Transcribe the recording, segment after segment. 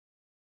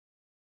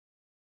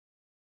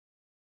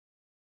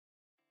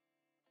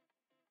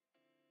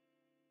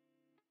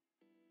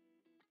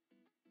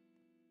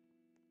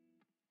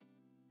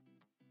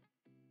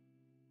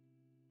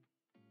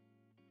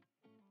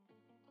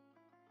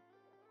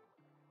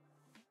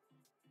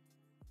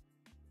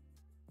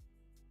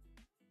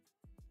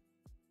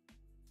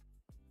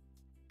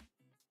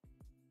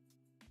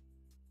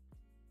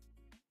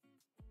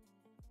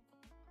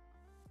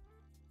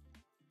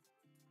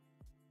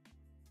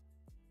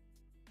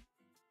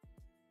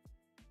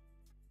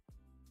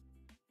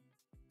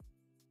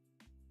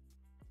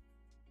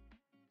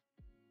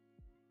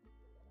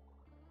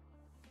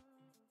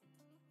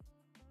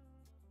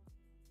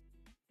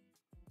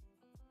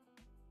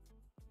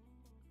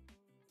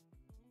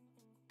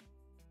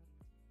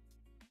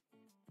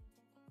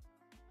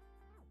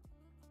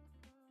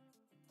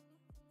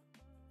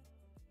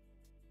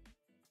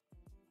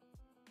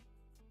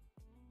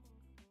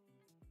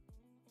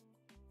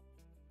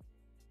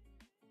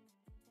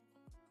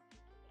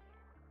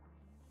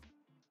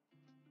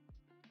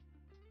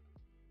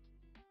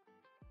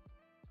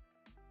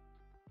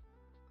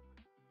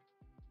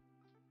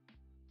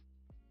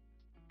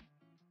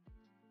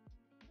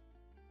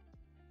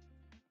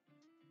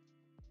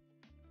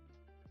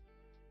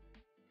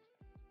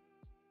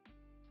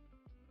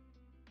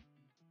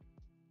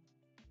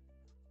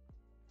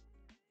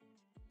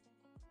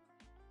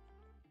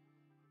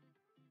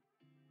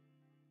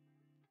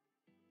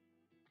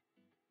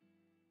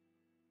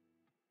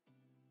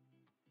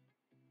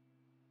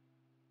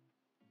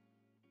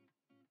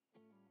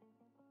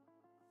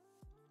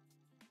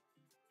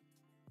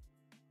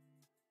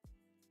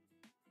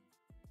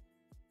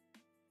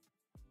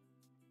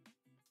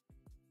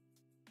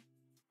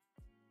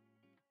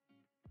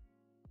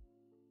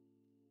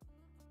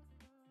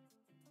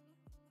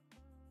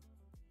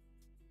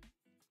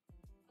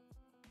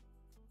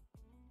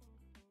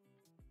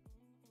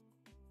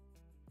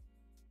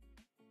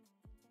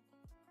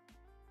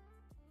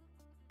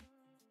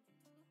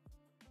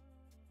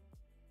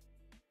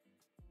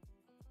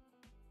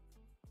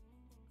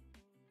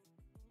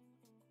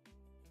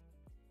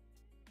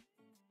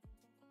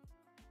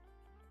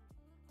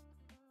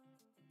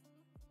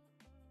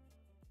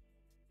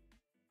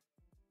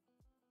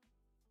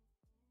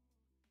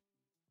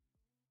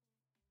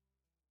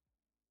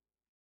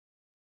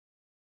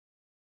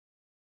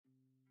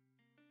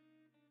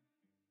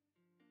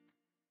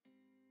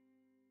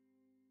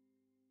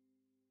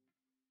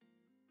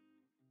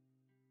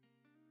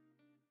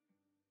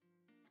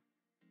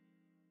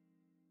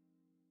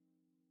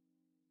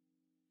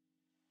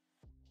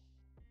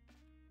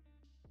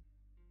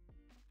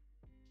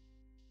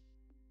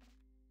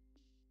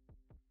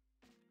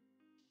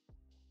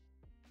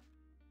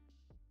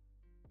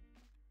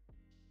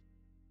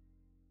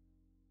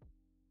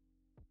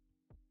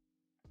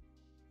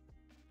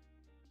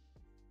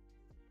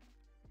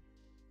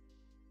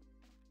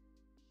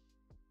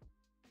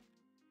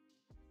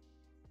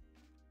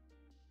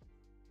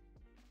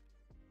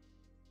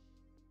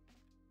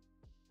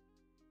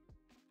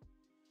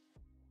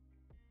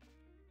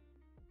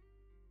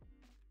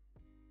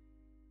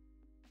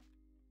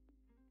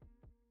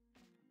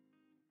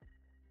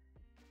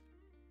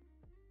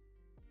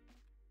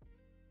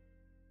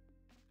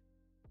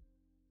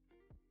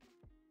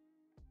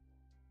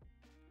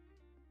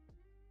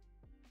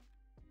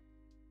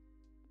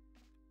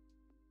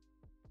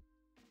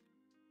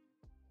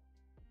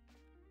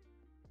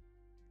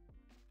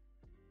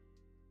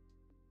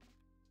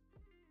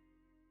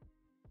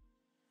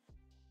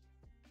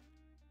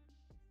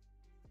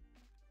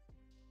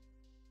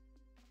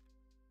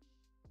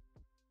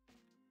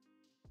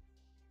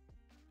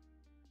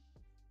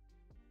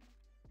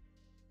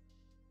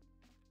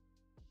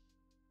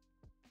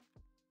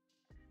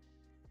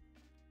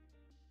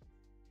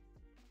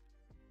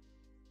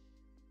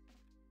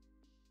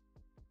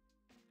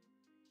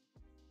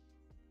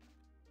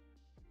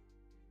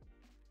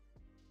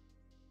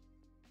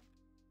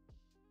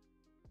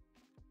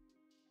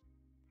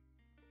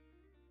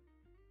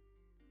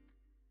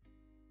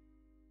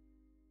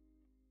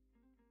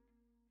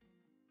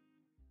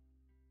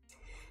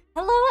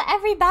Hello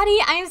everybody,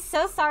 I am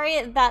so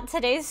sorry that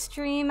today's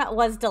stream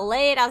was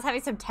delayed. I was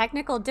having some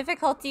technical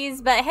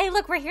difficulties, but hey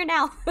look, we're here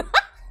now.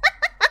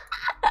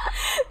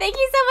 Thank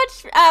you so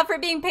much for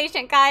being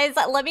patient, guys.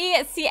 Let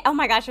me see. Oh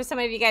my gosh, there's so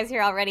many of you guys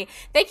here already.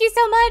 Thank you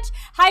so much.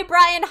 Hi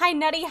Brian, hi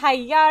Nutty, hi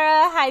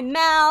Yara, hi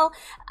Mel.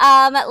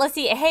 Let's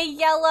see. Hey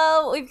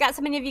Yellow, we've got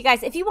so many of you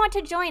guys. If you want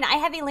to join, I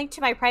have a link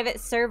to my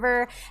private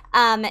server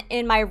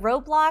in my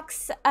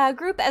Roblox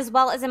group as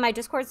well as in my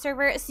Discord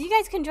server, so you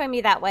guys can join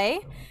me that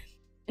way.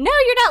 No,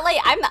 you're not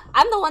late.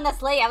 I'm the one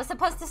that's late. I was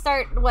supposed to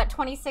start, what,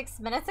 26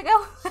 minutes ago?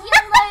 You're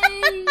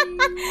late.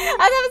 I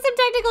was having some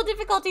technical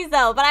difficulties,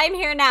 though, but I'm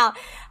here now.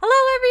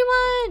 Hello,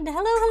 everyone.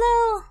 Hello,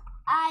 hello.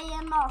 I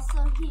am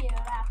also here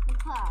at the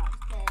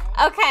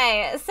party.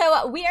 Okay,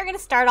 so we are going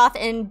to start off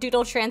in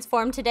Doodle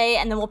Transform today,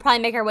 and then we'll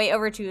probably make our way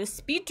over to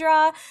Speed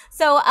Draw.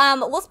 So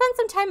we'll spend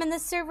some time in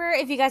this server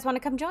if you guys want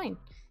to come join.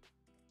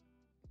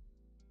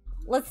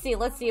 Let's see.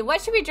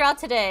 What should we draw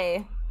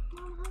today?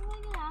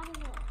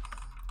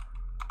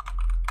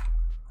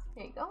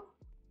 There you go.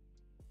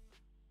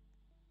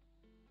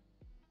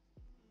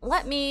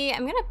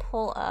 I'm gonna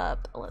pull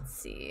up, let's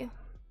see.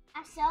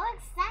 I'm so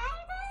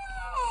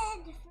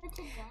excited for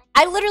today.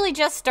 I literally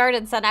just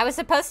started, son. I was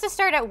supposed to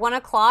start at 1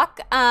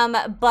 o'clock,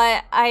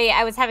 but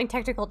I was having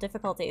technical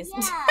difficulties. Yeah,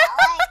 like,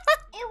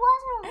 it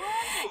wasn't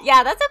working.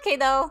 Yeah, that's okay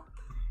though.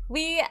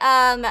 We,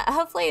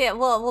 hopefully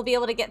we'll be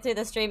able to get through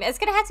the stream. It's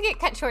gonna have to get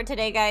cut short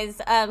today, guys,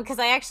 because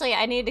I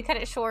needed to cut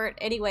it short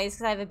anyways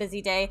because I have a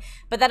busy day.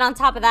 But then on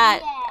top of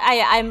that,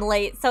 yeah. I'm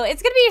late. So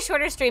it's gonna be a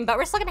shorter stream, but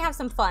we're still gonna have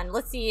some fun.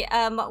 Let's see,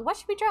 what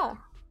should we draw?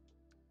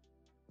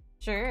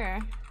 Sure.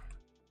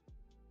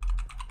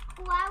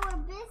 Why we're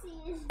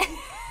busy is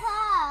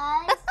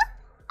because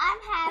I'm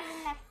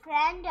having a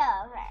friend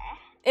over.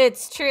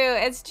 It's true.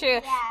 Yeah.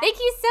 Thank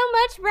you so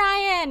much,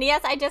 Brian.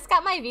 Yes, I just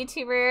got my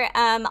VTuber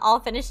all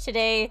finished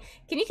today.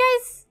 Can you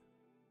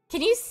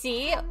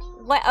see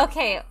what?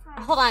 Okay,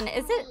 hold on.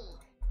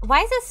 Why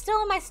is it still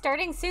on my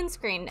starting soon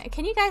screen?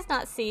 Can you guys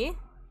not see?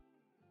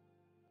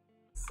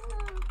 It's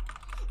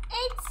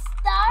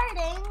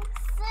starting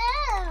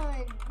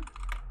soon.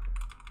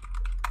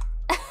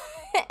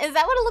 Is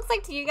that what it looks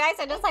like to you guys?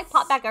 I just like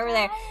pop back over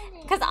there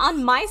because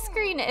on my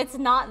screen it's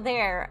not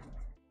there.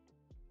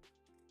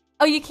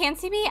 Oh, you can't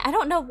see me? I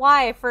don't know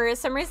why. For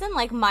some reason,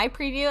 like my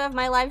preview of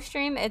my live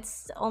stream,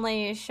 it's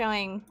only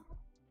showing.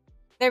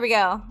 There we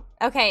go.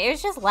 Okay, it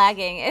was just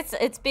lagging.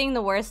 It's being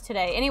the worst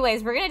today.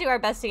 Anyways, we're gonna do our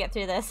best to get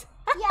through this.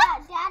 Yeah,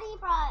 Daddy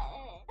brought it.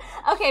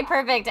 Okay,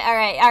 perfect. All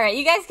right.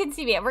 You guys can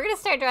see me. We're gonna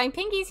start drawing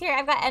pinkies here.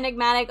 I've got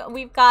Enigmatic.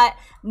 We've got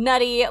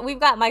Nutty. We've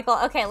got Michael.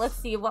 Okay, let's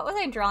see. What was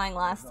I drawing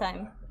last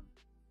time?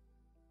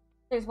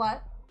 There's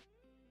what?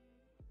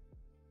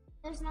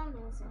 There's no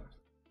music.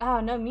 Oh,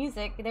 no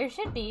music. There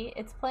should be.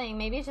 It's playing.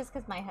 Maybe it's just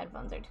because my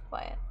headphones are too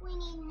quiet. We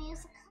need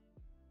music.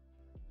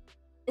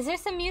 Is there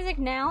some music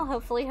now?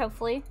 Hopefully.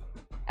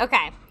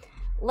 Okay.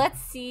 Let's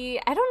see.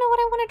 I don't know what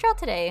I want to draw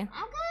today.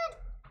 I'm good.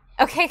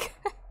 Okay.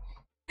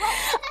 What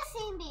should the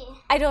scene be?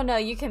 I don't know.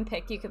 You can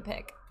pick. It has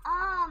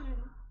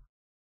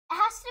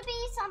to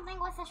be something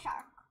with a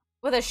shark.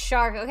 With a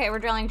shark. Okay, we're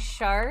drawing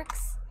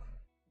sharks.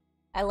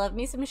 I love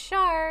me some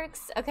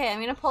sharks. Okay,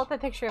 I'm going to pull up a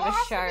picture of a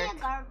shark. It has to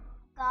be a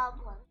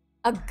goblin.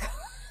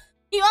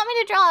 You want me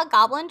to draw a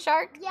goblin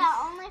shark? Yeah,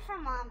 only for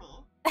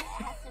mommy. It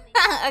has to be.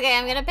 Okay,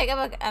 I'm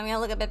gonna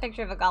look up a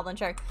picture of a goblin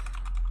shark.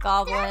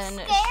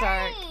 Goblin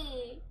shark.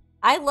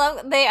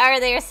 They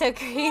are so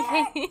creepy.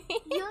 Yeah, you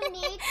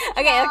need to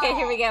Okay,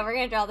 here we go. We're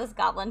gonna draw this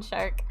goblin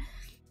shark.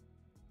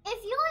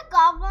 If you like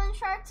goblin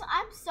sharks,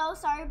 I'm so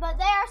sorry, but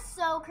they are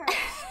so cursed.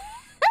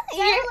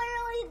 They're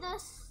literally the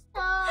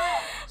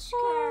such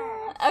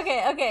cursed.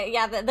 Okay,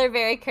 yeah, they're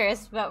very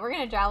cursed, but we're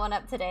gonna draw one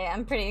up today.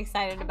 I'm pretty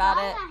excited about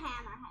it. A hammerhead.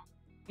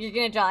 You're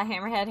gonna draw a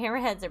hammerhead.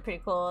 Hammerheads are pretty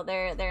cool. They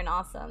are an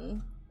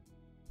awesome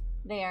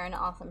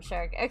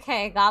shark.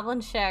 Okay,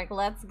 goblin shark,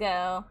 let's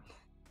go.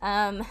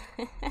 I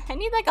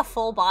need like a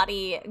full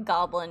body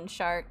goblin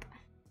shark.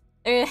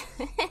 They're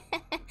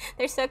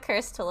so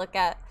cursed to look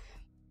at.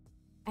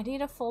 I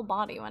need a full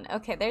body one.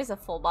 Okay, there's a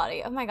full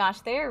body. Oh my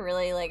gosh, they're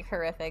really like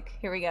horrific.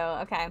 Here we go.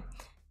 Okay,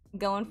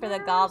 going for the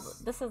goblin.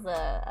 This is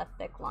a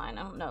thick line.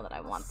 I don't know that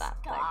I want that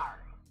thick.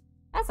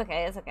 That's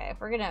okay. It's okay.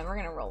 We're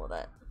gonna roll with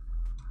it.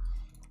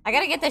 I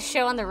gotta get this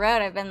show on the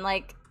road. I've been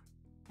like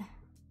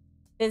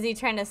busy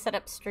trying to set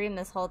up stream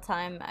this whole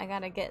time. I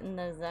gotta get in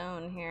the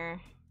zone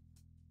here.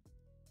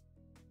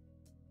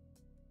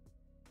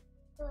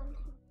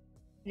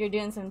 You're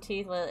doing some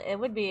teeth. Well, it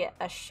would be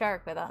a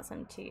shark without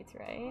some teeth,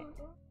 right?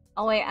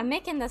 Oh wait, I'm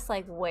making this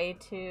like way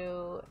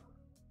too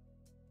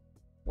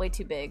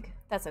big.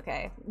 That's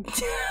okay. And then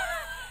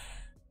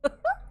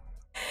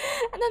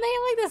they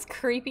have like this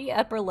creepy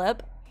upper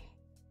lip.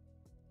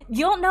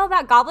 You don't know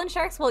about goblin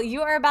sharks? Well,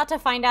 you are about to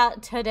find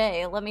out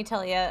today, let me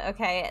tell you.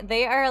 Okay,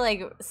 they are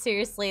like,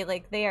 seriously,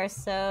 like they are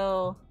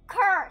so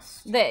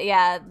cursed.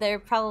 They're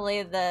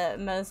probably the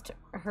most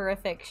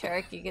horrific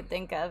shark you could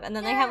think of. And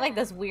then they have like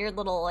this weird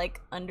little like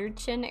under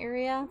chin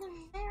area. They're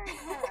very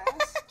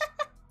cursed.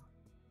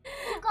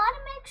 You gotta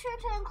make sure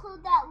to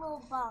include that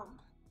little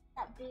bump.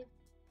 That big.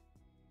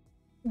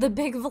 The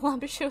big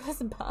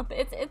voluptuous bump.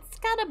 It's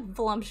got a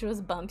voluptuous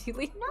bump. You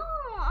leave.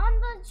 No, on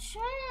the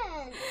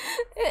chin.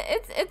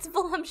 It's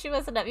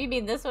voluptuous enough. You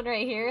mean this one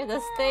right here?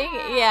 This thing?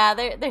 Yeah,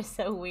 they're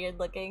so weird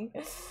looking.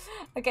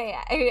 Okay,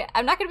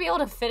 I'm not gonna be able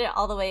to fit it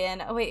all the way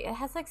in. Oh wait, it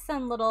has like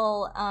some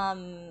little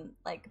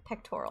like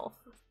pectoral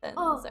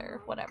fins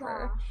or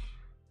whatever.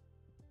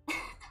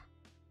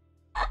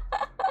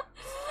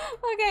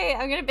 Okay,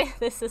 I'm gonna be.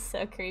 This is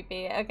so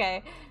creepy.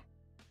 Okay.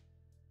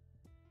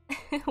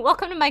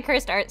 Welcome to my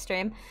cursed art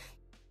stream.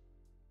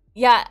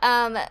 Yeah,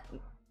 I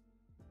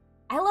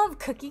love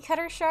cookie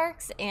cutter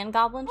sharks and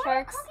goblin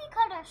sharks. What are cookie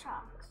cutter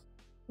sharks?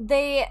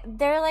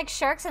 They're like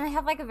sharks and they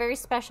have like a very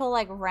special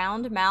like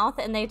round mouth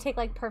and they take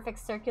like perfect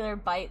circular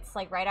bites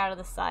like right out of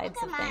the sides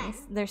of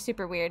things. They're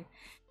super weird.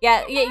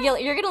 Yeah,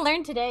 you're gonna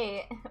learn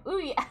today. Ooh,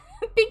 yeah.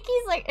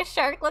 Pinky's like, a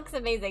shark looks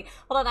amazing.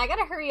 Hold on, I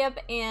gotta hurry up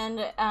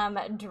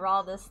and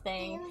draw this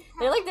thing.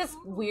 They're like this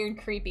weird,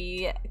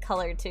 creepy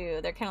color too.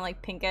 They're kind of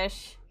like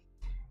pinkish.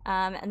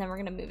 And then we're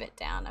gonna move it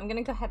down. I'm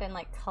gonna go ahead and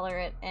like color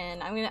it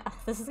in.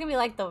 This is gonna be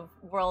like the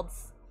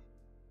world's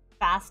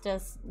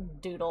fastest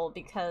doodle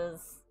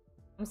because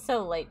I'm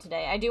so late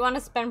today. I do want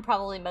to spend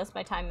probably most of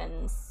my time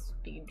in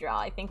speed draw.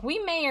 I think we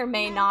may or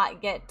may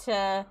not get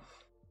to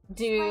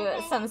do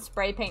some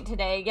spray paint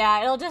today.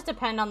 Yeah, it'll just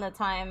depend on the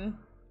time.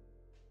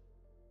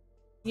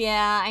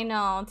 Yeah, I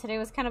know. Today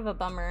was kind of a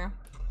bummer.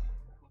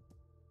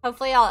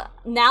 Hopefully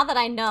now that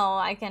I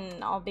know,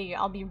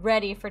 I'll be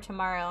ready for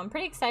tomorrow. I'm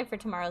pretty excited for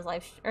tomorrow's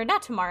or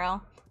not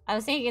tomorrow. I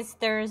was thinking it's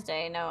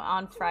Thursday. No,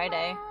 on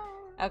Friday.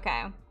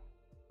 Okay.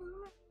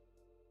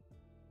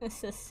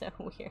 This is so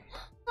weird.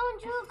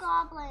 Someone drew a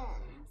goblin.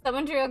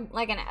 Someone drew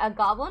like a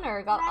goblin or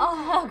a goblin?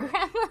 Oh, a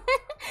gremlin.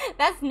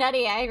 That's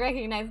Nutty. I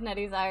recognize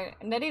Nutty's art.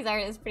 Nutty's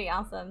art is pretty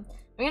awesome.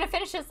 I'm gonna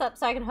finish this up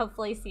so I can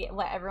hopefully see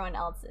what everyone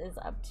else is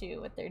up to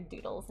with their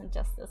doodles in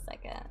just a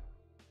second.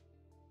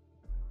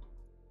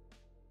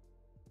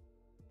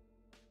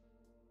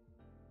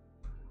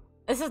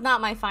 This is not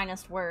my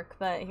finest work,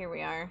 but here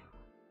we are.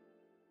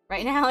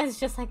 Right now it's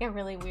just like a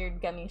really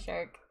weird gummy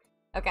shark.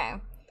 Okay.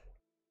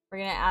 We're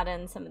gonna add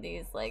in some of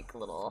these like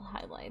little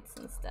highlights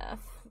and stuff.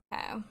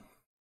 Okay.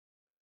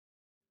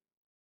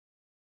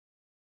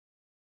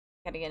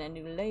 Gotta get a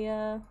new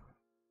layer.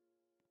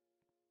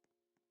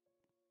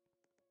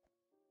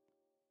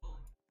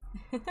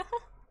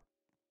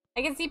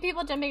 I can see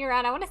people jumping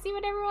around. I want to see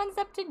what everyone's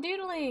up to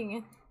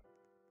doodling.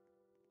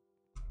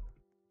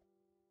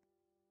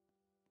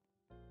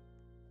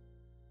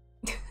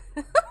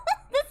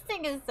 This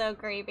thing is so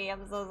creepy.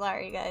 I'm so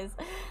sorry, guys.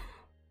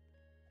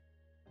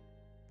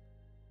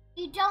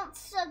 You don't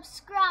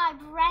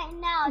subscribe right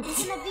now.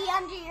 It's gonna be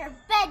under your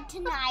bed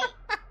tonight.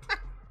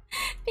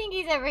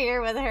 Pinky's over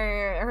here with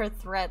her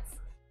threats.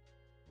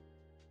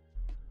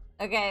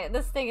 Okay,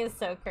 this thing is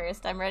so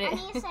cursed. I'm ready. I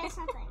need to say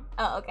something.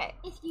 Oh, okay.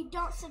 If you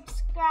don't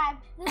subscribe,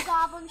 the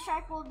goblin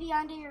shark will be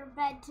under your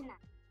bed tonight.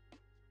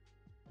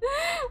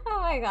 Oh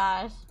my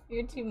gosh,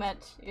 you're too much.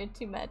 You're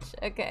too much.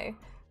 Okay,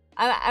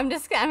 I'm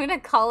gonna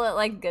call it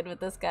like good with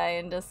this guy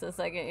in just a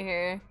second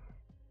here.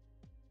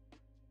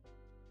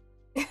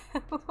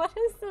 What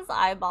is this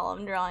eyeball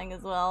I'm drawing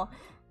as well?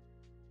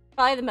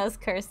 Probably the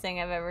most cursed thing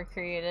I've ever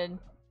created.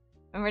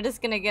 And we're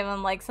just gonna give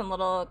him like some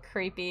little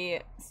creepy,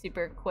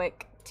 super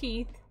quick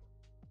teeth.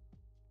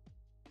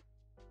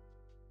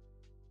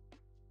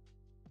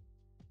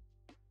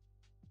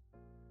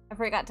 I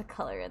forgot to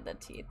color in the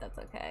teeth, that's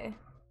okay.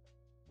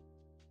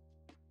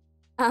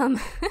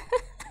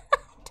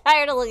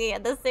 Tired of looking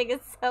at this thing,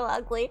 it's so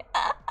ugly.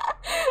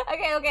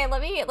 Okay,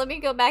 let me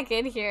go back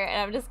in here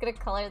and I'm just gonna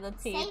color the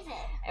teeth. Save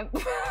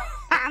it.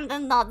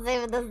 I'm not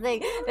saving this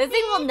thing. This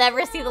thing will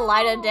never see the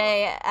light of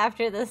day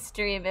after this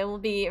stream. It will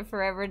be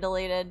forever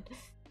deleted.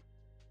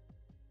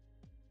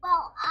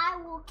 Well, I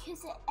will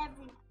kiss it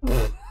every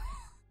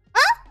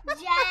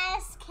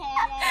Just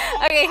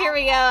kidding. Okay, here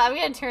we go. I'm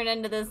gonna turn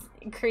into this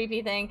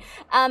creepy thing.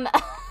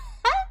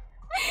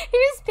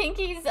 Here's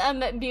Pinky's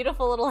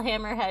beautiful little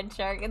hammerhead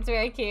shark. It's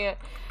very cute.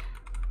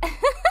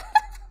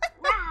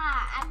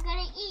 I'm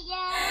gonna eat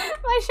you.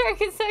 My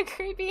shark is so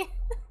creepy.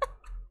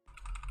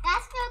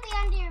 That's gonna be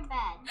under your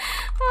bed.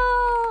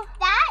 Oh.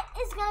 That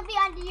is gonna be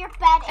under your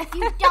bed if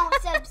you don't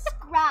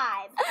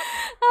subscribe.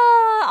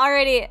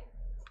 Already.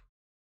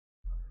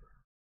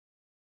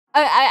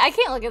 I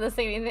can't look at this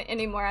thing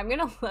anymore. I'm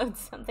gonna load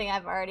something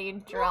I've already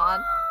drawn.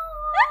 No.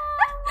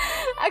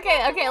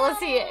 Okay, let's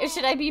see.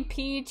 Should I be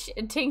Peach,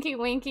 Tinky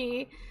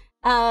Winky,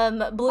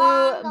 Blue?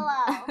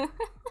 Bungalow.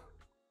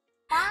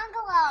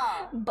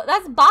 Bungalow. But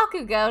that's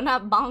Bakugo,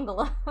 not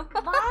Bungalow.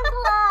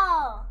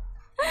 Bungalow.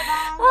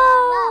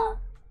 Bungalow.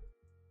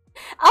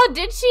 Oh,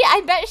 did she?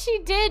 I bet she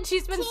did.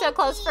 She's been so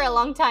close for a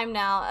long time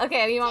now.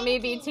 Okay, you want me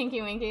to be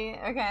Tinky Winky?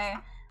 Okay.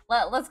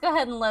 Let's go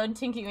ahead and load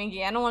Tinky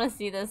Winky. I don't want to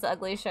see this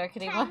ugly shark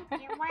anymore.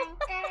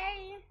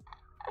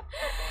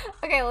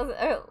 Okay,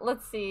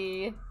 let's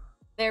see.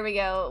 There we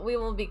go. We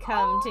will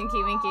become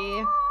Tinky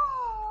Winky.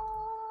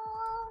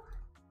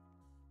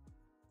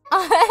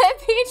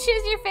 Peach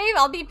is your fave.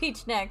 I'll be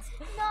Peach next.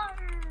 No,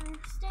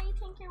 stay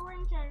Tinky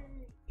Winky.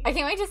 I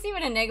can't wait to see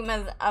what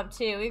Enigma's up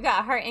to. We've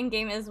got Heart in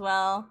game as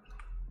well.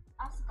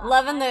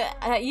 Loving the,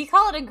 you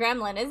call it a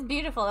gremlin. It's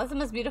beautiful. That's the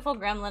most beautiful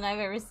gremlin I've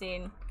ever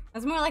seen.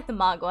 It's more like the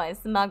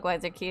Mogwais. The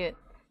Mogwais are cute.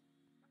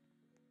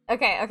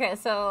 Okay,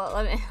 so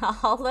let me,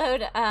 I'll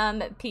load,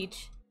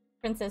 Peach.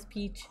 Princess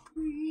Peach.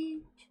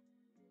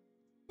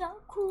 So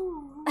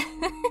cool.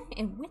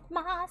 And with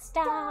my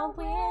style,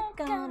 we're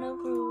gonna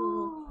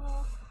rule.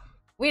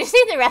 We just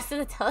need the rest of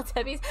the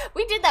Teletubbies.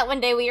 We did that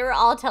one day. We were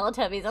all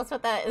Teletubbies. That's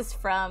what that is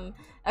from.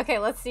 Okay,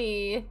 let's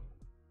see.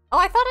 Oh,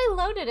 I thought I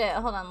loaded it.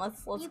 Hold on,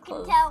 let's you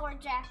close. can tell we're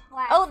Jack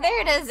Black. Oh,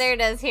 there it is. There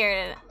it is.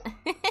 Here.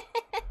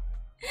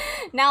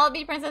 Now I'll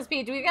be Princess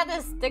Peach. We got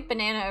this thick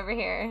banana over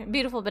here.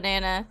 Beautiful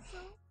banana.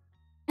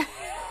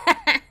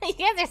 You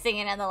guys are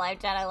singing in the live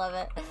chat. I love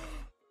it.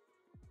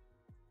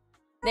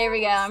 There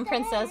we go. I'm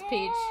Princess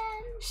Peach.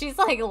 She's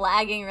like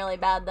lagging really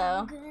bad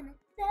though.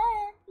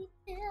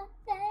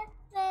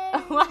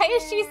 Why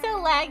is she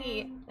so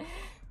laggy?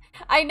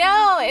 I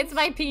know, it's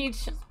my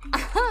Peach.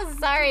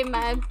 Sorry,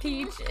 my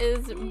Peach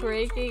is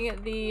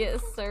breaking the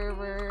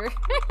server.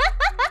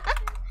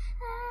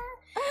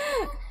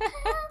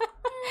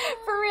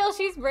 For real,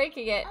 she's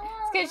breaking it.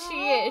 It's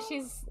because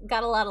she's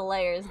got a lot of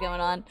layers going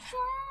on.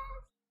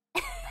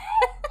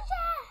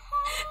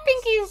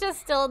 Pinky's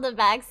just still in the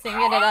back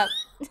singing it up.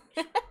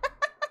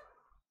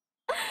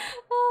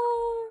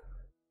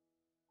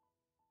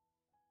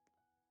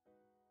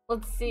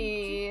 Let's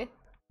see.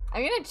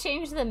 I'm gonna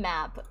change the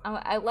map.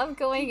 I love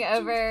going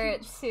over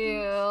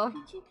to...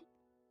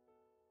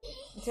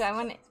 Do I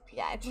want to...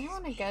 Yeah, I think I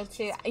want to go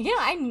to... You know,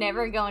 I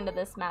never go into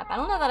this map. I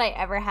don't know that I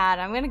ever had.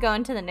 I'm gonna go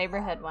into the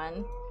neighborhood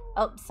one.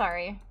 Oh,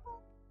 sorry.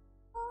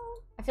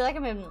 I feel like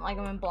I'm in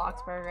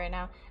Bloxburg right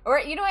now. Or,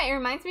 you know what? It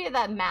reminds me of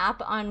that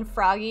map on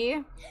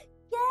Froggy.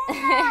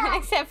 Yeah!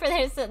 Except for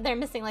they're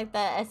missing like the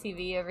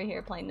SUV over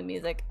here playing the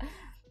music.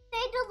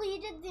 They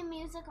deleted the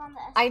music on the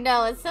SUV. I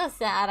know, it's so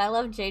sad. I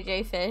love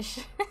JJ Fish.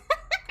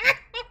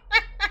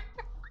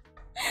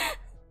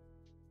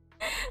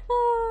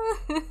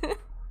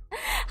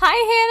 Hi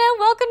Hannah,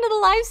 welcome to the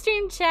live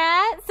stream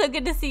chat. So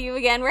good to see you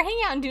again. We're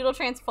hanging out in Doodle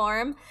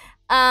Transform.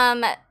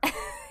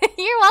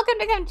 You're welcome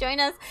to come join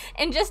us.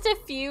 In just a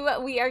few,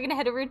 we are gonna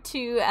head over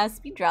to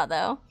Speed Draw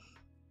though.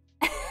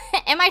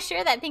 Am I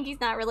sure that Pinky's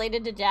not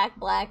related to Jack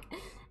Black?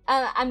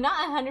 I'm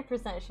not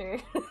 100% sure.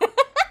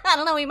 I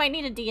don't know, we might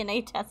need a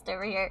DNA test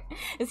over here.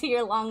 Is he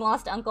your long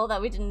lost uncle that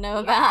we didn't know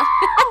about?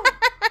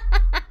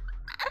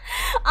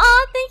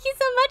 Oh, thank you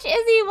so much,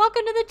 Izzy.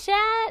 Welcome to the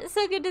chat.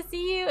 So good to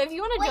see you. If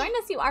you want to join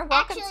us, you are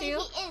welcome to. Actually, he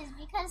is,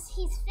 because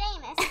he's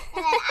famous. And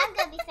then I'm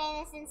going to be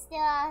famous and steal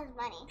all his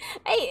money.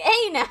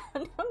 Hey, now.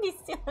 Don't be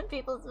stealing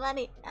people's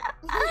money.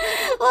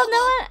 Well,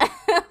 no one.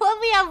 Well,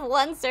 we have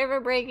one server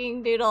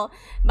breaking Doodle.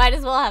 Might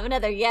as well have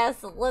another.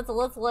 Yes, let's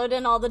load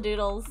in all the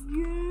Doodles.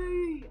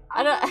 Yay.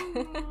 I don't...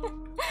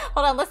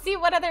 Hold on, let's see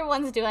what other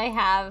ones do I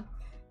have.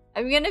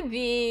 I'm gonna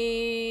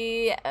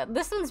be...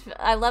 this one's...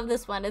 I love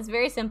this one. It's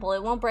very simple.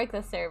 It won't break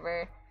the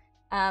server.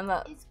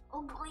 It's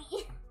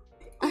ugly.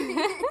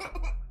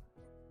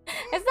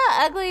 It's not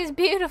ugly, it's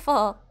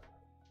beautiful.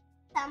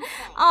 Something.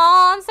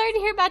 Oh, I'm sorry to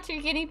hear about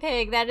your guinea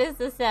pig. That is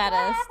the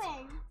saddest. What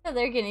happened? So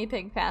their guinea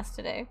pig passed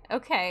today.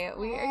 Okay,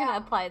 we are gonna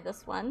apply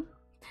this one.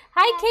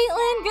 Hi,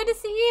 Caitlin. Good to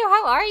see you.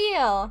 How are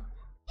you?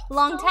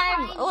 Long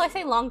time. Oh, I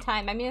say long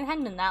time. I mean, it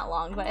hadn't been that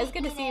long, but it's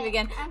good to see you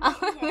again.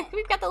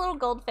 We've got the little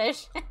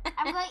goldfish.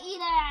 I'm gonna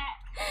eat it.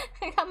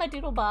 I got my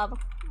Doodle Bob.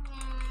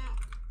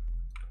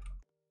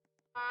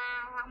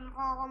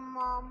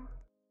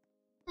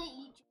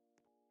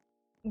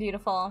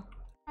 Beautiful.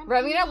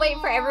 We're gonna wait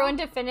for everyone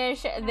to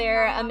finish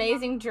their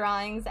amazing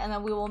drawings, and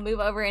then we will move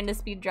over into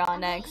speed draw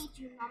next.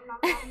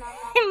 Look, I'm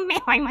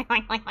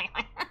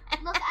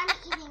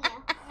eating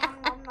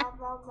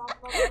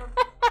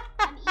you.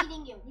 I'm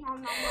eating you.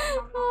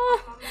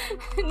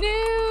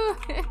 No,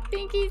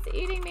 Pinky's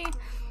eating me.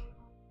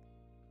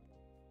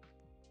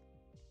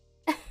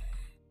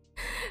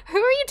 Who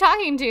are you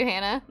talking to,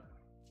 Hannah?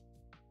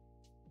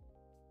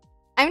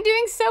 I'm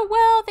doing so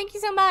well. Thank you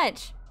so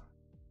much.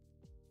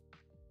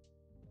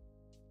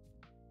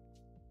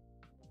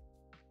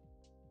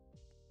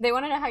 They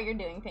want to know how you're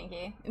doing,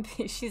 Pinky.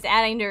 She's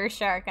adding to her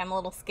shark. I'm a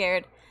little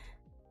scared.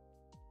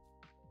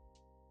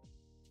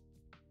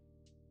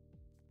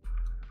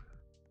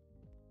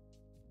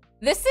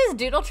 This is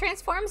Doodle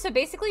Transform, so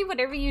basically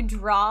whatever you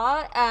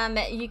draw,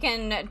 you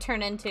can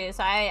turn into.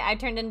 So I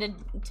turned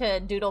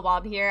into Doodle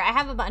Bob here. I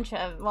have a bunch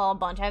of, well,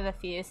 I have a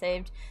few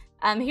saved.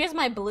 Here's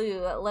my blue.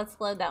 Let's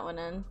load that one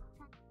in.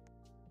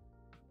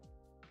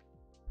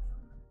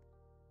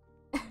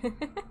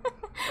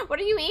 What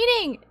are you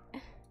eating?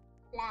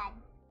 Blood.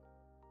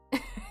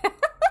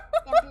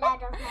 The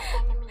blood of my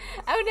enemies.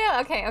 Oh no,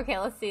 okay,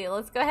 let's see.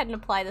 Let's go ahead and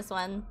apply this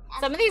one.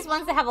 Some of these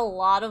ones that have a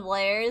lot of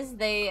layers,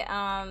 they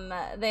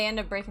end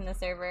up breaking the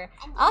server.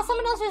 Oh,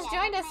 someone else just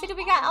joined us. Who do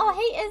we got? Oh,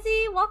 hey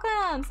Izzy,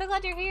 welcome. So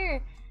glad you're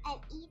here. I'm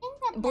eating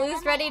the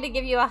Blue's ready to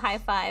give you a high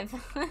five.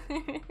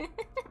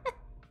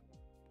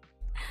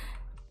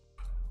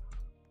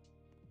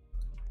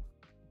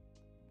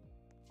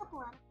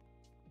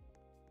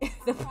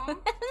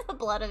 The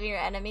blood of your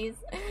enemies.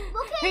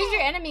 Look at Who's it.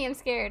 your enemy? I'm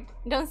scared.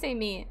 Don't say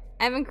me.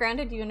 I haven't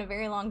grounded you in a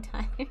very long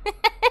time.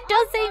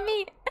 Don't say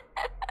me.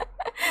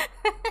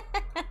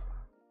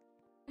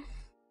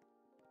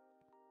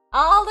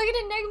 Oh, look at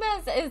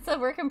Enigmas. It's a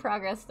work in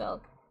progress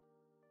still.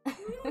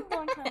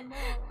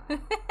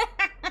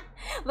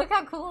 Look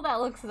how cool that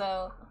looks,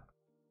 though.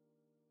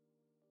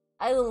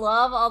 I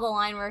love all the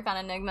line work on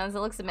Enigmas. It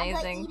looks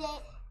amazing.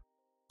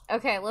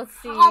 Okay, let's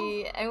see.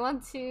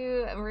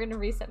 We're gonna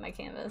reset my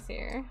canvas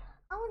here.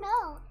 Oh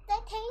no, the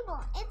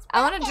table. It's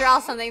I want to draw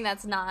broken. something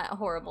that's not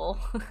horrible.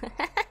 Oh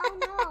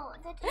no,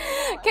 the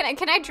table.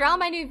 Can I draw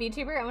my new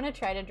VTuber? I want to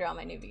try to draw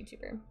my new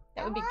VTuber.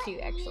 That would be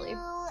cute, actually. You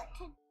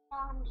to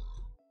draw me.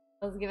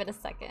 Let's give it a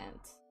second.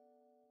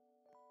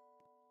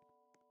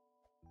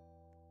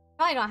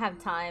 Probably don't have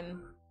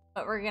time,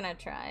 but we're gonna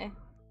try.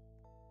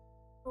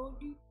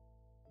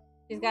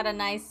 She's got a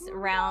nice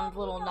round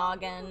little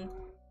noggin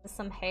with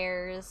some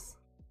hairs.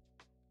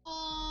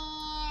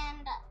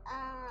 And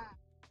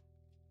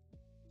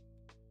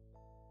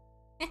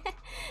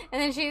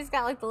And then she's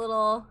got like the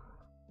little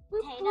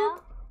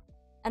potato.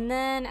 And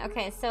then,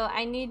 okay, so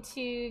I need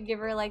to give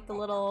her like the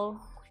little.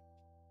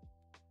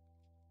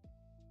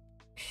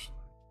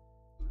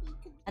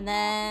 And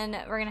then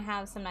we're gonna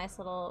have some nice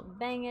little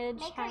bangage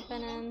Make her eat a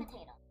happening.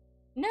 potato.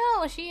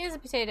 No, she is a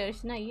potato.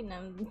 She's not eating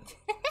them.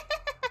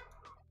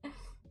 Do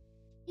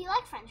you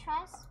like French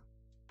fries?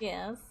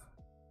 Yes.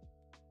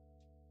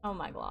 Oh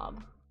my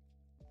glob.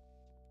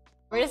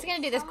 We're just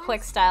gonna do this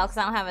quick style because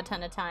I don't have a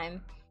ton of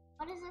time.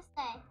 What does this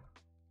say?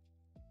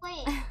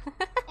 Wait,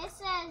 it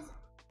says.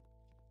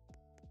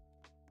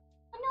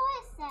 I don't know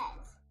what it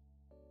says.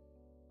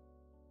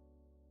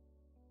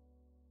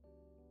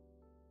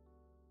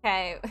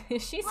 Okay,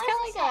 she's What got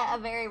does it like say? a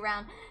very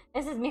round.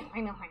 This is me.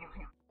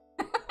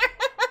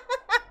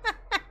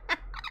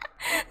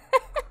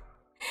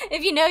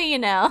 If you know, you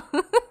know.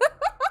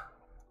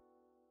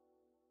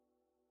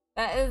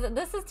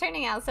 This is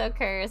turning out so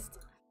cursed.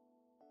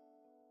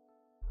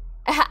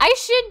 I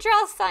should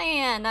draw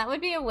cyan. That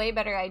would be a way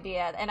better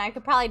idea, and I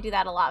could probably do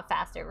that a lot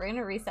faster. We're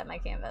gonna reset my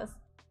canvas,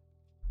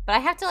 but I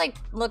have to like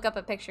look up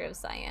a picture of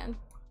cyan.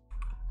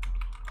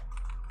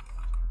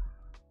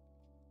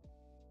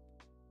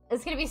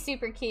 It's gonna be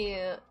super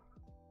cute.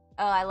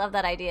 Oh, I love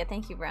that idea.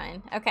 Thank you,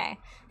 Brian. Okay.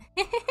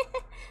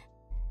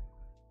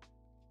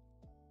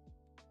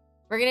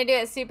 We're gonna do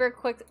it super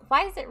quick.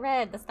 Why is it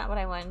red? That's not what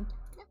I wanted.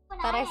 That's what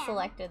Thought I am.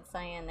 selected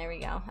cyan. There we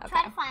go. Okay.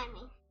 Try to find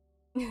me.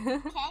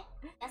 Okay?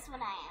 That's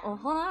what I am. Well,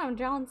 hold on. I'm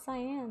drawing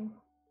cyan.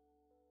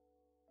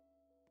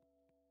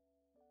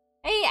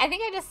 Hey, I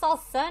think I just saw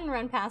Sun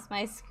run past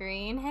my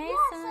screen. Hey, Yeah,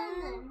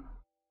 Sun. Sun.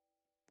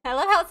 I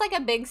love how it's like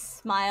a big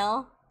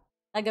smile.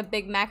 Like a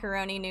big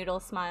macaroni noodle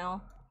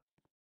smile.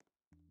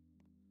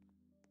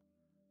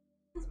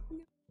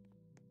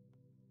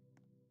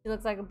 She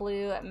looks like a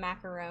blue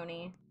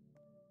macaroni.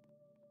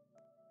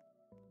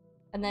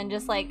 And then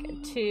just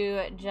like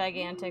 2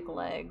 gigantic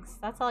legs.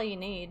 That's all you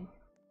need.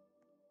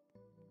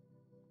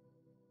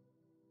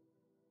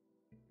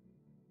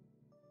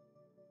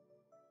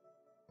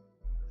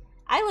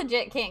 I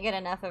legit can't get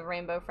enough of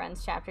Rainbow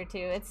Friends Chapter 2.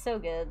 It's so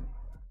good.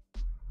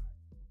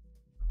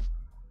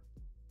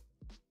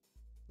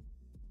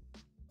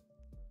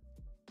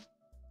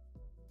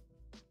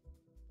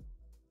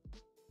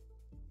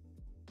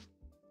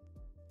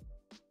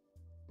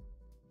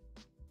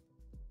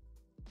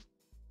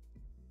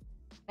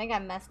 I think I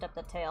messed up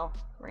the tail.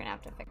 We're gonna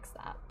have to fix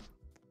that.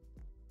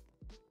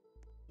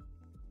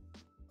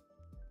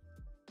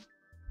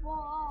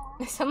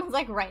 Whoa. Someone's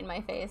like right in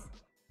my face.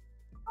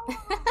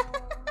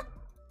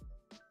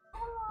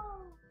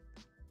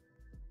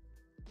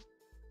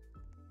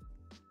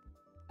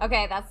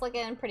 Okay, that's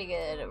looking pretty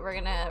good. We're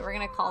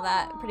gonna call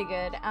that pretty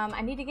good.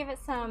 I need to give it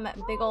some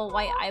big old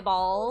white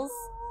eyeballs.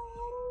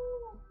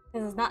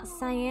 Because it's not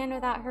cyan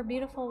without her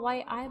beautiful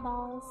white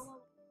eyeballs.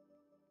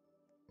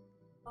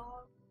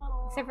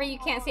 Except for you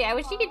can't see. I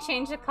wish you could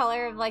change the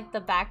color of like the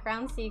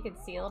background so you could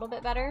see a little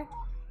bit better.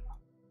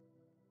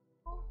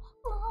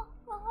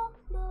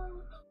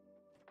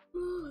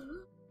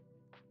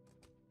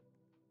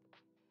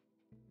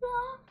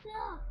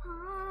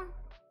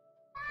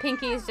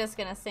 Pinky's just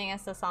gonna sing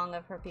us a song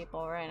of her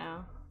people right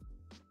now.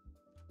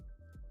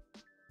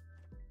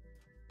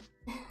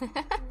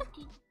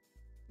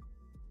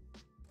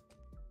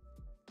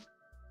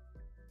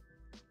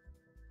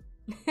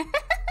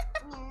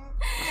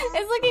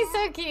 It's looking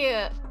so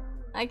cute.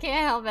 I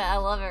can't help it. I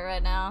love it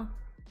right now.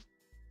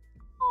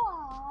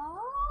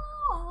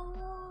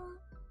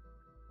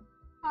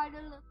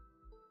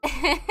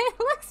 It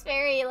looks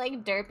very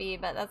like derpy,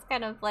 but that's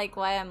kind of like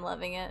why I'm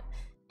loving it.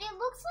 It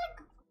looks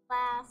like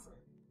glasses.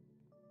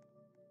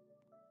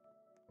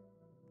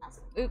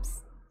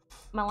 Oops.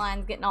 My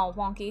line's getting all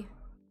wonky.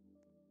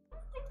 I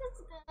think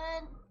that's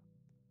good.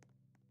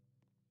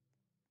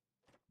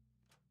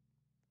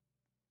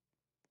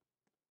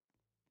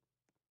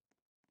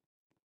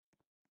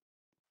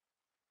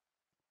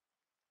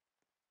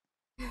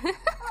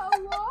 I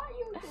want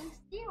you to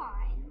see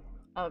mine.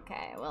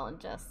 Okay, well, in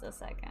just a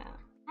second.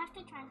 I have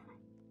have to try and find.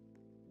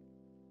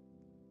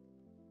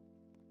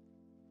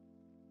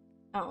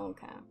 Oh,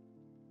 okay.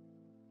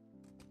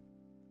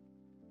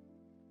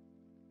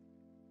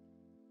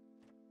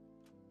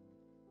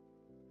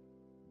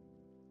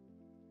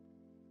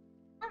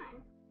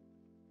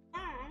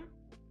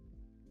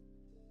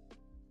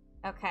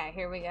 Okay,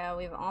 here we go.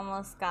 We've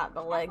almost got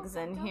the legs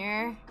in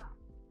here.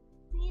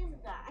 He's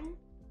done.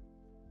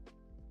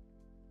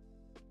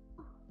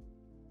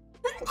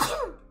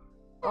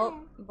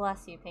 Oh,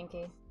 bless you,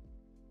 Pinky.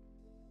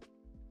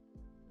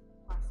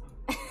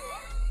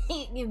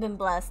 You've been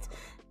blessed.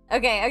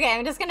 Okay,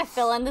 I'm just gonna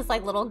fill in this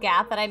like little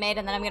gap that I made,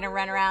 and then I'm gonna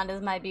run around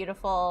as my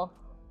beautiful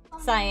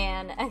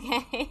cyan.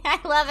 Okay, I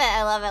love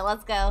it.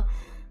 Let's go.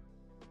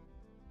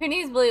 Who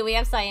needs blue? We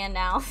have cyan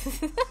now.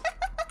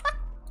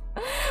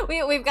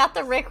 We've got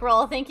the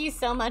Rickroll. Thank you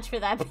so much for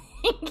that,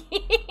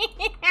 Pinky.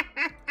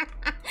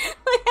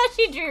 Look how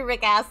she drew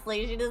Rick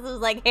Astley. She just was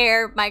like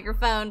hair,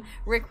 microphone,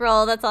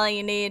 Rickroll. That's all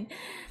you need.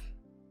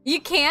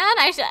 You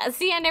can?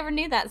 See, I never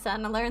knew that,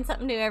 son. I learn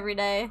something new every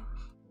day.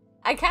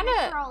 I kind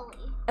of...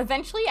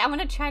 Eventually, I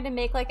want to try to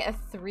make like a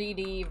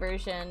 3D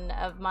version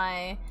of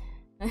my...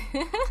 I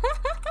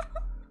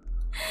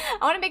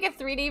want to make a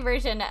 3D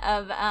version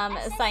of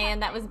cyan.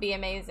 That would be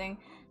amazing.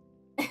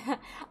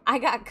 I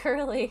got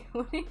curly.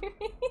 What do you mean?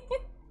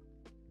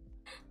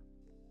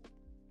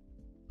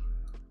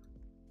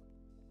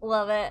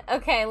 Love it.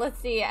 Okay, let's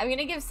see. I'm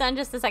gonna give Sun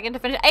just a second to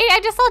finish. Hey,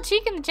 I just saw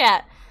Cheek in the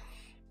chat.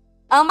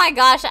 Oh my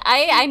gosh,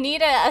 I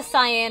need a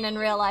cyan in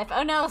real life.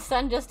 Oh no,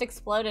 Sun just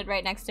exploded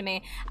right next to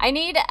me. I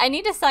need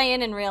a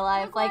cyan in real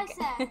life. Like,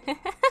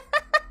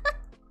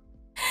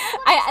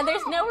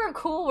 there's nowhere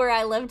cool where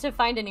I live to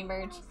find any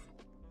merch.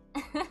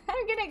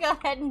 I'm gonna go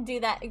ahead and do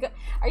that.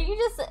 Are you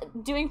just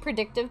doing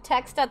predictive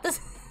text at this?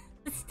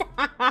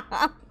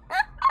 Stop.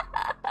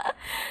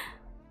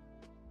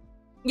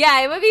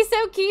 Yeah, it would be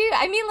so cute.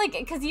 I mean, like,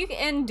 because you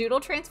in Doodle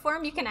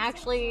Transform, you can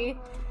actually,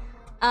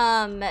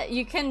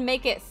 you can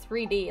make it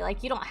 3D.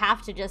 Like, you don't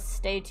have to just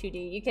stay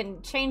 2D. You can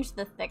change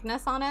the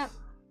thickness on it.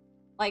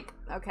 Like,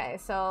 okay,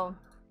 so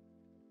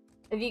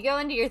if you go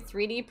into your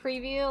 3D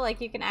preview,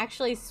 like, you can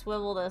actually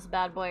swivel this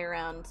bad boy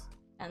around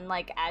and,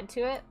 like, add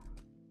to it.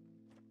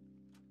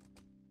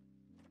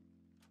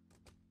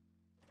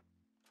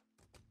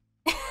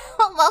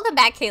 Welcome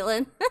back,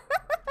 Caitlin.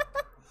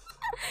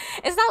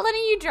 It's not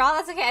letting you draw.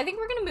 That's okay. I think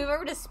we're gonna move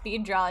over to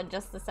speed draw in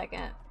just a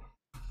second.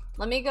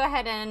 Let me go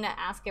ahead and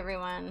ask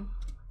everyone.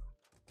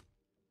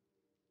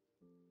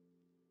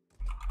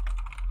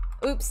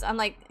 Oops, I'm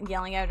like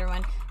yelling at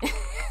everyone.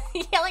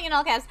 Yelling in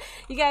all caps.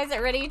 You guys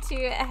are ready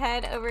to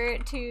head over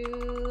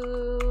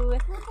to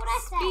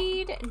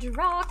speed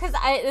draw? Because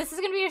this is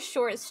gonna be a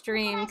short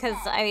stream because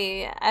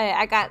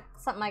I got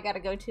something I gotta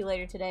go to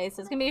later today, so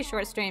it's gonna be a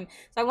short stream.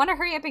 So I want to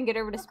hurry up and get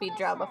over to speed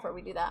draw before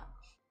we do that.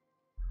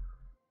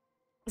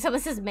 So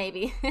this is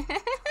maybe.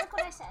 Look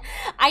what I said.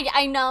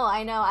 I know.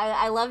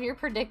 I love your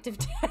predictive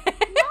text. No,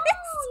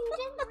 you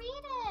didn't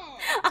read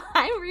it.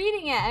 I'm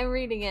reading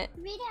it.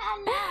 Read it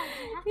out loud.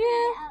 You have to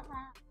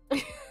read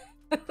it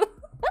out loud.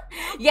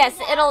 Yes,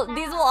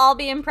 these will all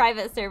be in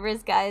private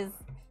servers, guys.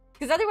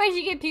 Because otherwise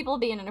you get people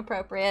being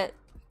inappropriate.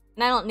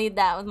 And I don't need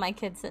that with my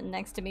kid sitting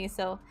next to me,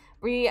 so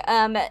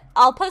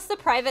I'll post the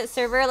private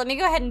server. Let me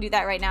go ahead and do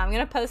that right now. I'm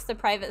gonna post the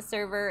private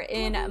server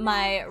in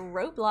my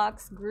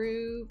Roblox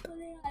group. What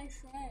did I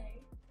say?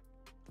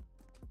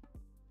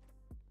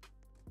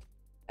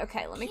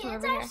 Okay, let me come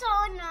over here. Kids are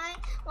so annoying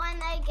when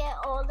they get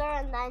older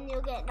and then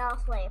you get no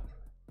sleep.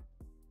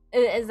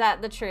 Is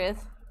that the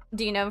truth?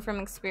 Do you know from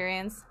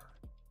experience?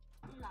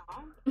 No.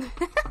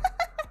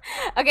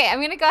 Okay, I'm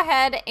gonna go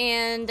ahead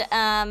and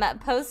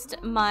post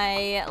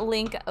my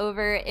link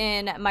over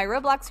in my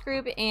Roblox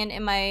group and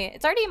in my,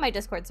 it's already in my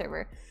Discord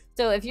server.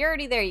 So if you're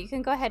already there, you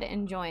can go ahead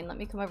and join. Let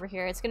me come over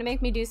here. It's gonna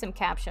make me do some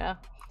CAPTCHA.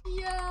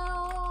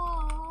 Yo.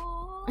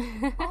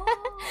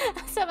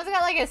 Someone's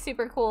got like a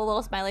super cool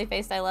little smiley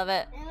face. I love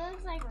it. It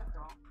looks like a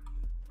girl.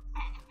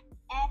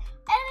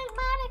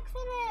 Enigmatic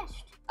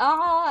finished.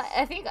 Oh,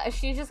 I think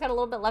she's just got a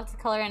little bit left to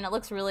color and it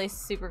looks really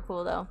super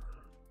cool though.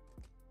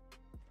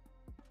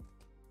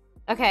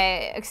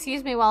 Okay,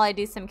 excuse me while I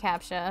do some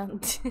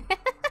CAPTCHA.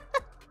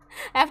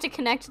 I have to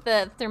connect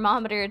the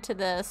thermometer to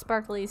the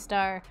sparkly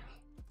star.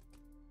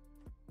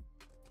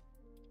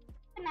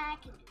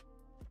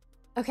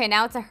 Okay,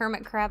 now it's a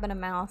hermit crab and a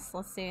mouse.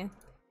 Let's see.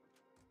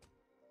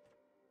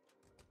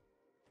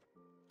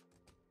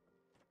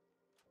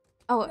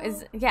 Oh,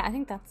 yeah, I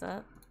think that's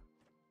it.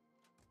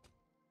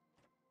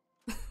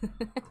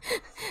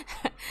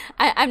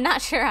 I'm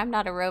not sure. I'm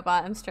not a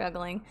robot. I'm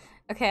struggling.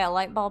 Okay, a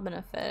light bulb and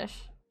a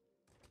fish.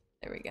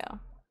 There we go.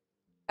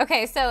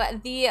 Okay, so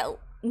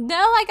no,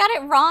 I got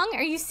it wrong.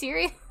 Are you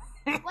serious?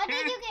 What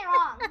did you get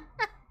wrong?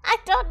 I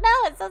don't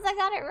know. It says I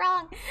got it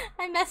wrong.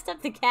 I messed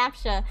up the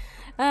CAPTCHA.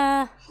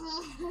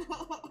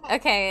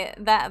 Okay,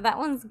 that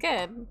one's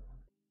good.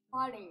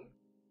 Funny.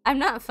 I'm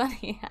not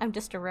funny. I'm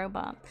just a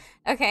robot.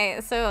 Okay,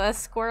 so a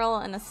squirrel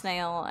and a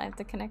snail. I have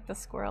to connect the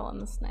squirrel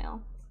and the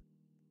snail.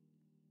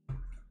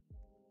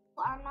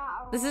 I'm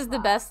not a This is the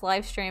best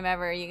live stream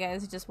ever. You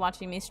guys just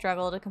watching me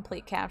struggle to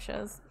complete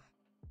captchas.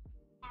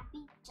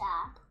 Happy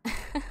job.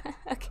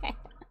 Okay.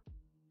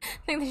 I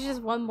think there's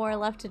just one more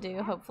left to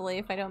do, hopefully,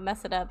 if I don't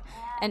mess it up.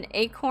 An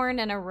acorn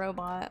and a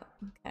robot.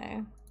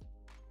 Okay.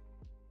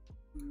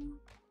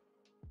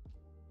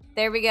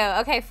 There we go.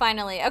 Okay,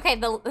 finally. Okay,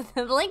 the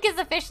link is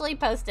officially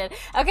posted.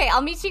 Okay,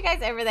 I'll meet you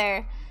guys over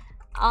there.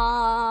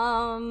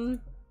 I'll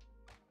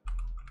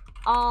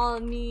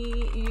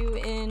meet you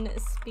in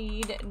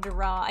speed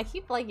draw. I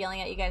keep like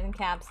yelling at you guys in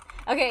caps.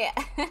 Okay.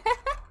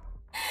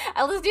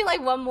 I'll just do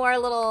like one more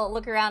little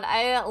look around.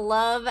 I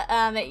love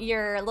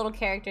your little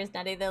characters,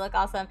 Nutty. They look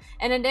awesome.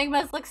 And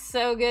Enigmas looks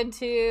so good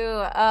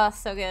too. Oh,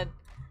 so good.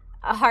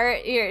 A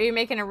heart, you're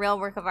making a real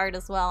work of art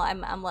as well.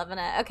 I'm loving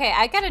it. Okay,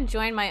 I gotta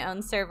join my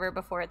own server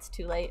before it's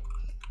too late.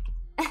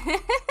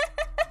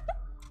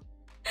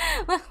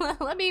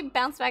 Let me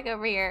bounce back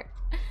over here.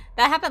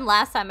 That happened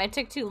last time. I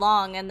took too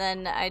long and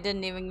then I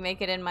didn't even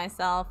make it in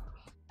myself.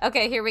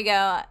 Okay, here we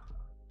go.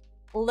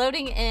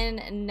 Loading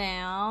in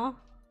now.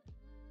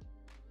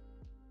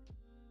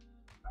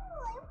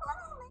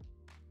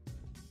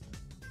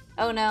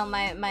 Oh no,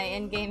 my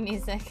in-game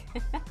music.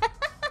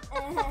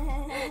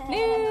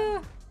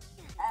 No.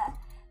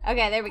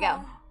 Okay, there we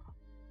go.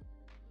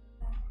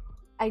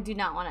 I do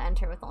not want to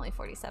enter with only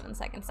 47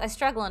 seconds. I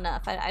struggle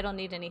enough. I don't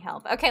need any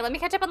help. Okay, let me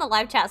catch up on the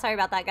live chat. Sorry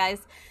about that,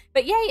 guys.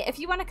 But yay, if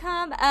you want to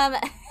come,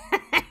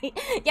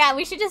 yeah,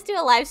 we should just do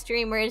a live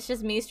stream where it's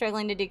just me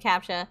struggling to do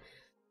CAPTCHA.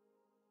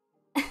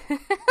 Let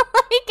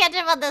me catch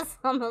up on this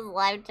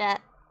live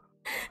chat.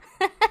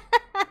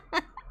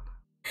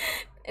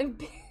 I'm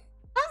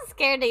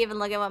scared to even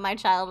look at what my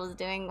child was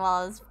doing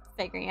while I was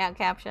figuring out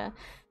CAPTCHA.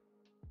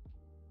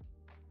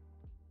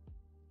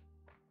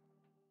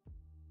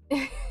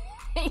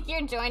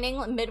 You're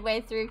joining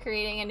midway through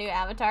creating a new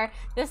avatar.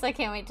 This I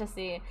can't wait to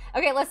see.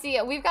 Okay, let's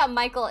see. We've got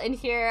Michael in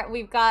here.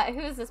 We've got, who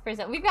is this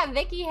person? We've got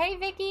Vicky. Hey,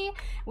 Vicky.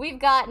 We've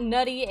got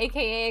Nutty,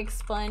 aka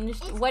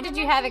Expunged. What did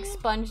you have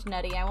expunged,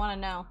 Nutty? I want to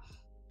know.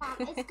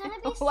 It's gonna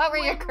be what were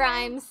your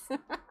crimes?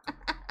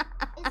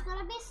 It's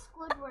gonna be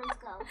Squidward's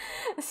ghost.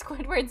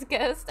 Squidward's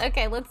ghost.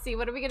 Okay, let's see.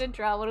 What are we gonna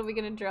draw? What are we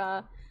gonna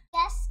draw?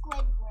 Yes,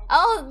 Squidward.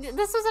 Oh,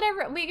 this was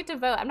whatever. We get to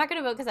vote. I'm not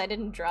gonna vote because I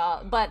didn't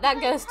draw, but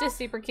that ghost is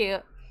super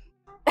cute.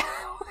 This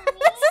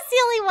is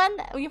the only one.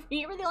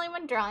 You were the only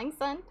one drawing,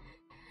 son.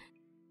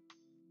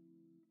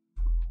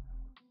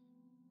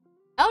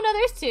 Oh no,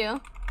 there's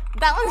two.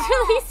 That one's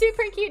really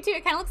super cute too.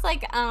 It kind of looks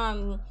like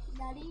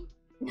Nutty?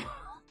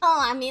 Oh,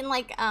 I mean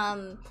like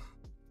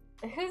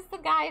who's the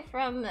guy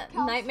from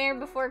Nightmare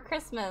Before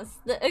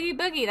Christmas? The Oogie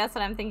Boogie. That's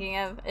what I'm thinking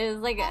of. Is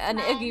like an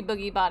Oogie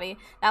Boogie body.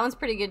 That one's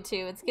pretty good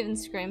too. It's giving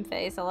Scream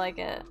face. I like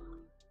it.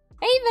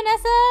 Hey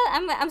Vanessa,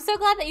 I'm so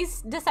glad that you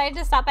decided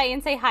to stop by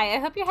and say hi. I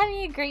hope you're having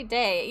a great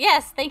day.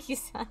 Yes, thank you,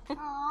 son.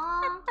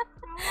 I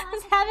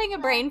was having a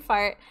brain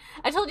fart.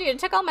 I told you it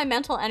took all my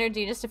mental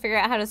energy just to figure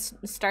out how to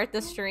start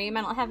the stream.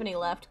 I don't have any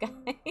left, guys.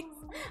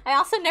 I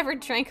also never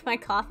drank my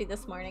coffee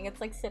this morning. It's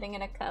like sitting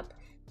in a cup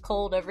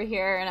cold over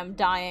here and I'm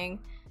dying.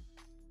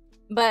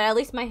 But at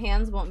least my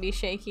hands won't be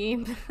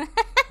shaky. I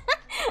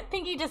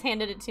think he just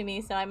handed it to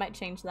me, so I might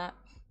change that.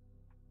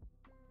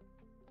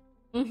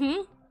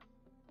 Mm-hmm.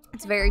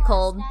 It's very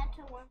cold. No,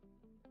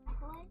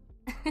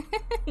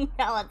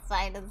 it's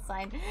fine, it's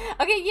fine.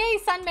 Okay, yay,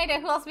 Sun made it.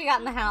 Who else we got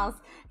in the house?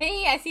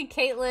 Hey, I see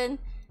Caitlin.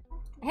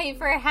 Hey,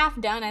 for a half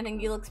done, I think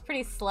he looks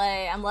pretty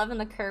slay. I'm loving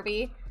the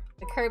Kirby.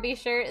 The Kirby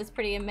shirt is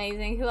pretty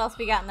amazing. Who else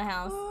we got in the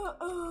house?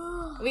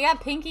 We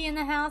got Pinky in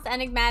the house.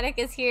 Enigmatic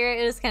is here.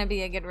 It is gonna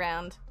be a good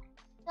round.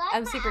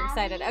 I'm super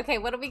excited. Okay,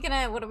 what are we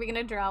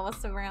gonna draw?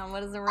 What's the round?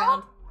 What is the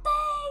round?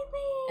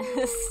 Oh,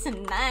 baby!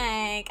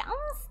 Snake. I'm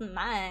a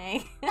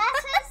snake. That's a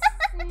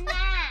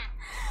snack.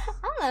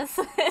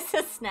 It's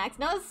a snack.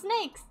 No, it's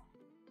snakes.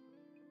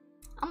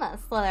 I'm gonna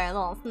slither a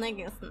little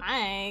sneaky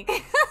snake.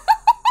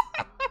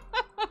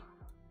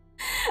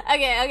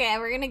 Okay,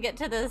 we're gonna get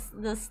to the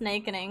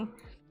snakening.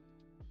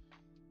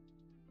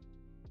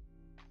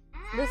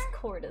 This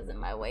cord is in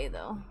my way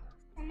though.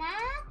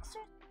 Snacks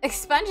or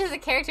Expunge is a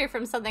character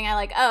from something I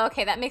like. Oh,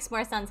 okay, that makes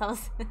more sense. I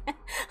was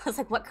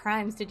like, what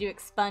crimes did you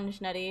expunge,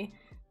 Nutty?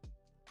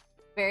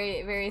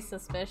 Very, very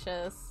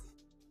suspicious.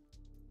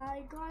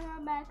 I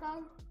gonna make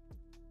a...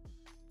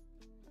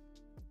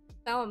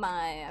 So am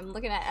I. I'm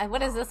looking at,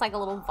 what is this, like a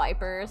little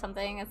viper or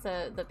something? It's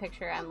the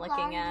picture I'm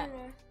looking at.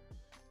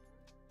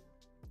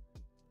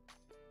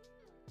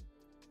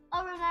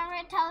 Oh,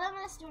 remember, tell them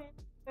the story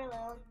for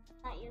Lil,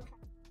 not you.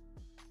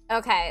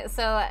 Okay,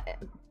 so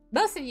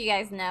most of you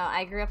guys know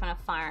I grew up on a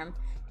farm,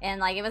 and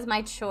like it was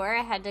my chore.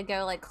 I had to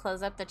go like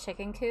close up the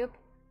chicken coop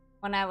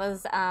when I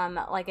was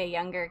like a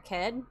younger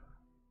kid.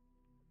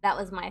 That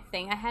was my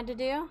thing I had to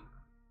do.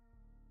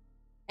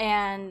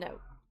 And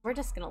we're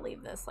just gonna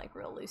leave this like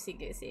real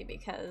loosey-goosey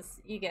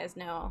because you guys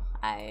know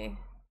I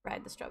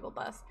ride the struggle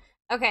bus.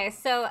 Okay,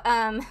 so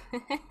all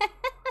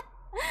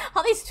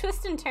these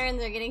twists and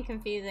turns are getting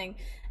confusing.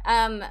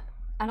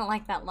 I don't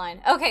like that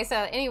line. Okay, so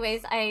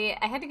anyways, I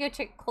had to go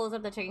close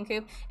up the chicken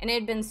coop, and it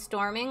had been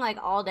storming like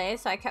all day,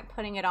 so I kept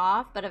putting it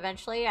off, but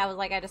eventually I was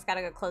like, I just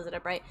gotta go close it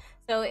up, right?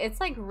 So it's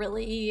like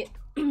really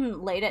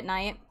late at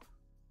night.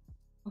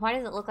 Why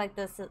does it look like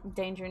this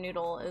danger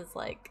noodle is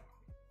like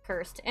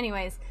cursed?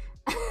 Anyways.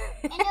 And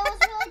it was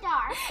really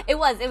dark.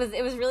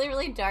 It was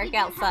really dark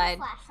outside.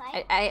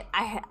 I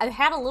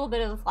had a little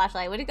bit of a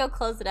flashlight. I went to go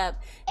close it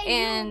up,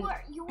 and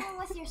you were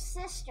with your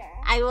sister.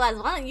 I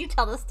was. Why don't you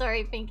tell the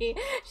story, Pinky?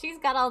 She's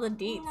got all the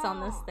deets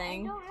on this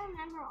thing. I don't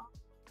remember.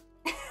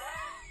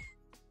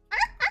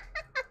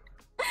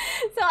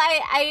 So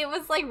I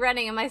was like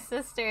running, and my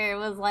sister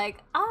was like,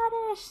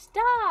 Audish,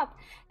 stop!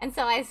 And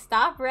so I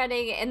stopped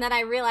running, and then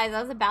I realized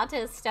I was about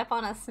to step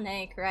on a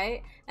snake,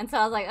 right? And so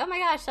I was like, oh my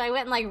gosh, so I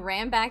went and like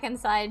ran back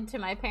inside to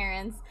my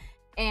parents,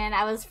 and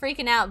I was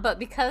freaking out, but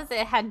because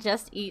it had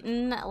just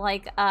eaten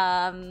like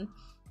an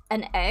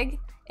egg,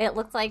 it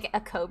looked like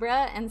a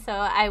cobra, and so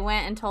I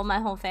went and told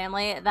my whole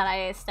family that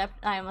I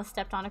almost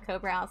stepped on a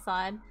cobra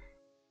outside.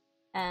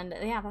 And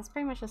yeah, that's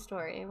pretty much the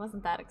story. It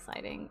wasn't that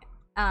exciting.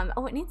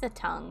 Oh, it needs a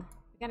tongue.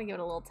 We gotta give it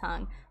a little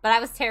tongue. But I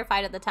was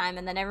terrified at the time,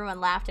 and then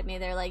everyone laughed at me.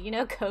 They're like, you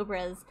know,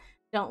 cobras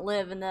don't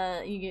live in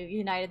the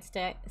United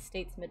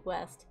States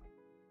Midwest.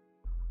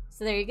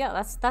 So there you go.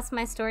 That's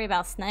my story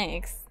about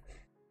snakes.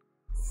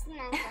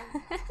 Snakes.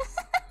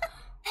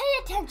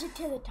 Pay attention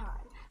to the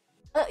time.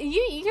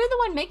 You're the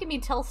one making me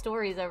tell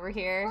stories over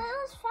here. Well,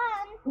 it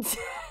was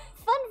fun.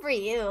 Fun for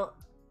you.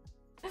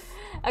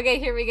 Okay,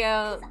 here we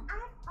go.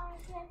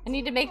 I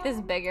need to make this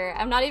bigger.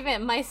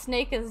 My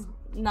snake is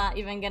not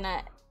even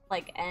gonna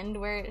like end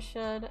where it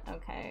should.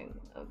 Okay,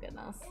 oh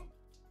goodness.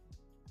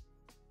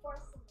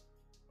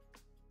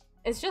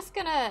 It's just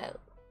gonna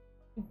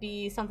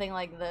be something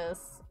like this.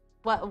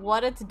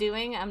 What it's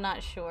doing, I'm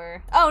not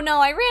sure. Oh no,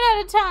 I ran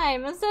out of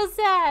time. I'm so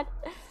sad.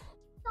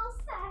 So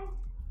sad.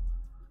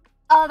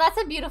 Oh,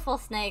 that's a beautiful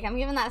snake. I'm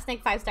giving that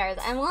snake 5 stars.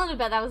 I'm willing to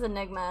bet that was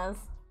Enigma's.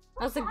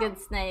 That was a good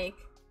snake.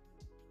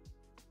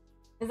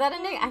 Is that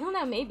Enigma? I don't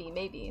know,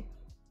 maybe.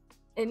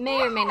 It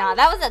may or may not.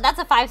 That's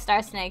a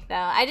 5-star snake though.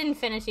 I didn't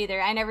finish either.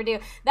 I never do.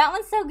 That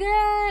one's so good.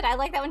 I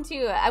like that one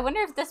too. I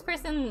wonder if this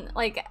person,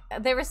 like,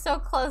 they were so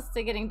close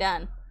to getting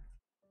done.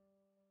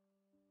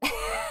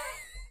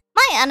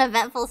 My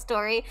uneventful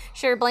story.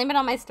 Sure, blame it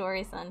on my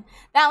story, son.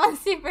 That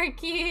one's super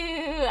cute.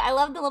 I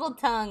love the little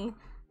tongue.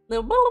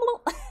 Little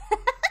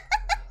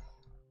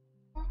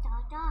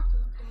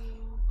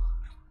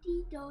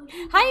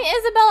Hi,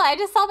 Isabella. I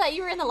just saw that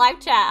you were in the live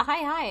chat.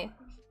 Hi.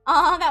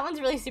 Oh, that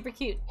one's really super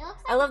cute. Like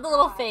I love the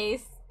little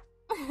face.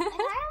 It kind of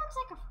looks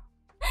like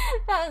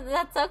a...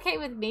 That's okay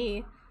with me.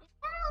 It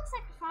kind of looks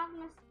like a frog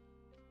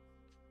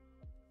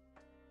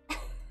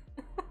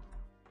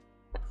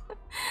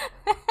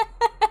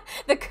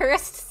The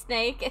cursed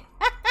snake.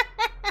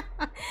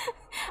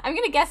 I'm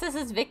gonna guess this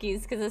is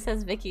Vicky's because it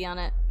says Vicky on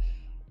it.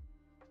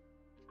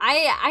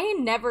 I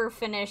never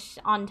finish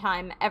on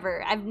time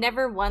ever. I've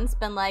never once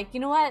been like, you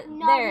know what?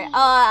 Nutty. There. Oh,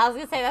 I was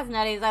gonna say that's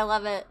Nutty's. I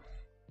love it.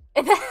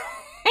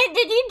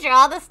 Did you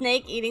draw the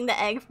snake eating the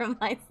egg from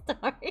my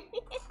story?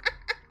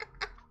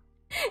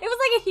 It was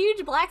like a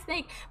huge black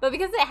snake, but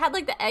because it had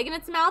like the egg in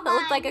its mouth, it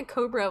looked like a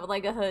cobra with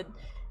like a hood.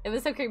 It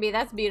was so creepy.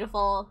 That's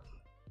beautiful.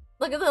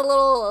 Look at the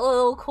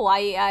little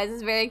kawaii eyes.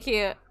 It's very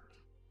cute.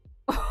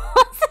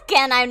 Once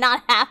again, I'm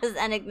not half as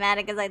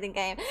enigmatic as I think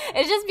I am.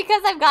 It's just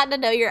because I've gotten to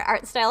know your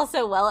art style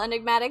so well,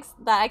 Enigmatics,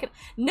 that I could...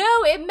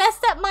 No, it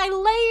messed up my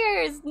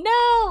layers!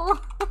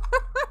 No!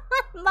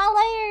 My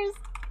layers!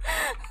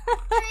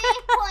 3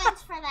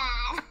 points for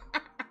that.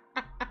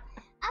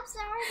 I'm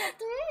sorry, but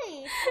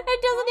 3.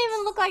 It doesn't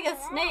even look like a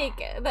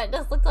snake. That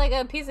just looked like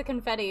a piece of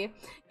confetti.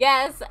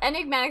 Yes,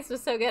 Enigmatics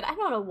was so good. I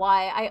don't know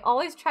why. I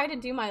always try to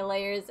do my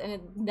layers and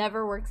it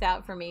never works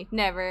out for me.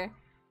 Never.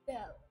 No.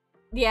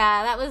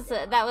 Yeah,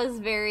 that was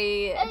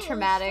very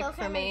traumatic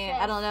for me.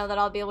 I don't know that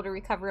I'll be able to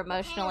recover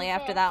emotionally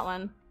after that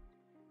one.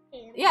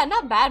 Yeah,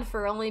 not bad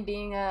for only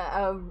being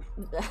a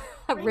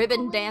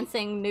ribbon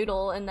dancing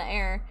noodle in the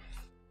air.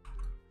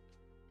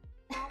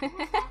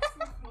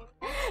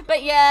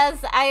 But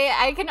yes,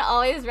 I can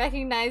always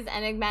recognize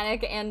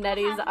Enigmatic and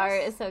Nutty's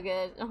art is so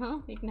good.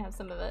 You can have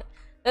some of it.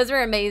 Those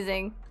were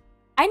amazing.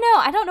 I know,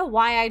 I don't know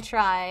why I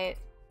try.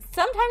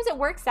 Sometimes it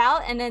works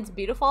out and it's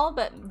beautiful,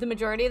 but the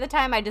majority of the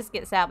time I just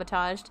get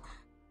sabotaged.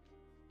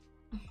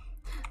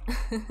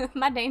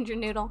 My danger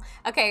noodle.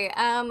 Okay,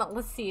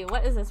 let's see.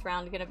 What is this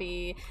round gonna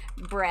be?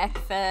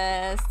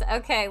 Breakfast.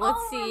 Okay,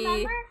 let's see.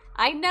 Remember?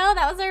 I know,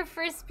 that was our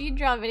first speed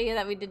draw video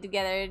that we did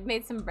together. It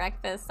made some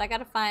breakfast. I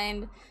gotta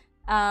find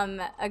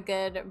a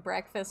good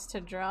breakfast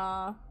to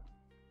draw.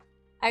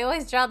 I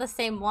always draw the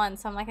same one,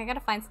 so I'm like, I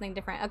gotta find something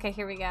different. Okay,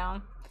 here we go.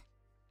 I'm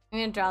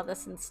gonna draw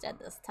this instead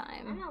this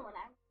time. I know what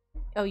I'm...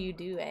 Oh, you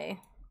do, eh?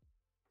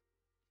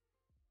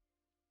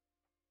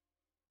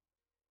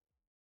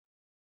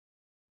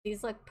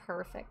 These look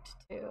perfect,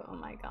 too. Oh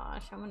my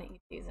gosh, I'm gonna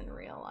eat these in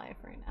real life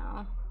right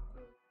now.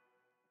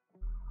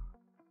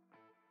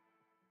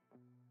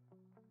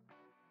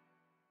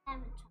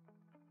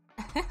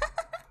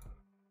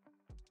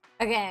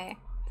 Okay.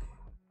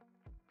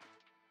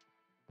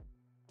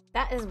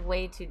 That is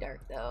way too dark,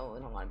 though.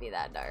 We don't want to be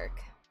that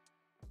dark.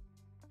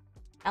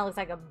 That looks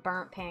like a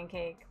burnt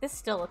pancake. This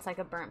still looks like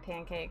a burnt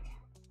pancake.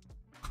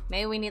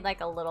 Maybe we need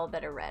like a little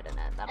bit of red in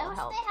it. That'll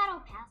help. I wish they had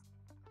opacity.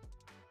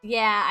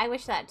 Yeah, I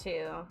wish that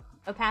too.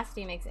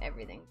 Opacity makes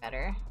everything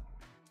better.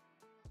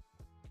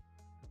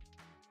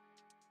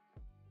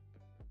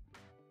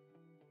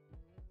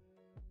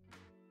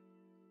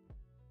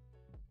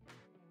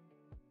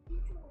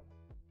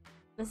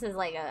 This is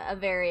like a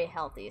very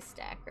healthy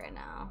stack right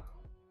now.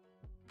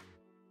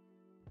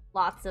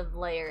 Lots of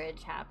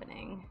layerage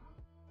happening.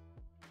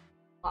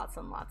 Lots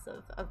and lots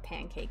of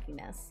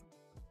pancakiness.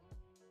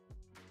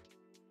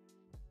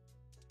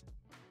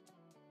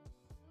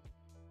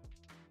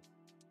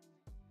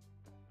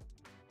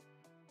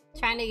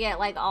 Trying to get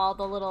like all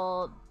the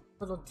little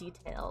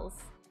details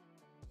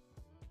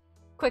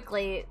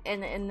quickly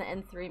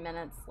in 3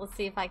 minutes. Let's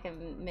see if I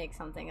can make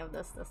something of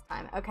this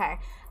time. Okay,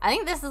 I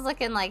think this is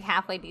looking like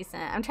halfway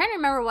decent. I'm trying to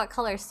remember what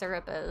color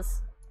syrup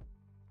is.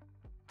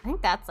 I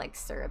think that's like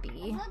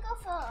syrupy. I'm gonna go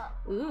for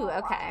ooh,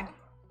 okay.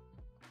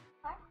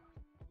 Water.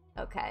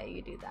 Okay,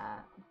 you do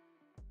that.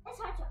 It's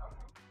hard to open.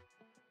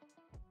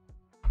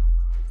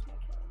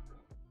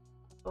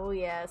 Oh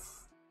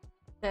yes,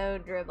 so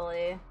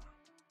dribbly.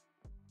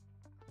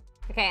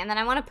 Okay, and then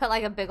I want to put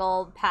like a big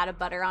old pat of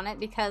butter on it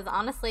because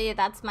honestly,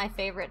 that's my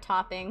favorite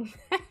topping.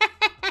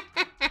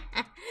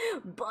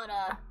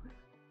 Butter.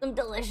 Some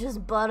delicious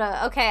butter.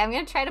 Okay, I'm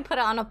gonna try to put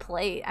it on a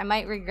plate. I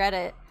might regret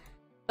it.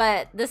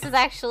 But this is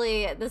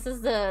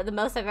the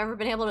most I've ever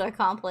been able to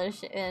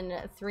accomplish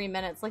in 3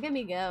 minutes. Look at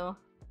me go.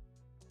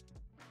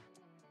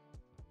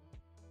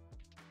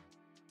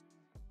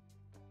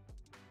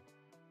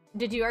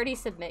 Did you already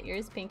submit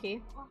yours,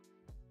 Pinky?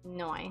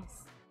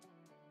 Nice.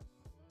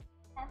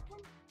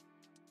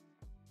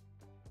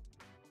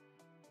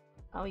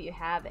 Oh, you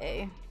have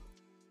a.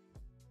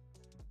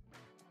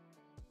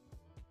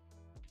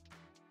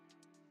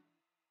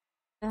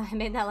 I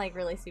made that like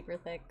really super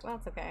thick. Well,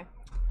 that's okay.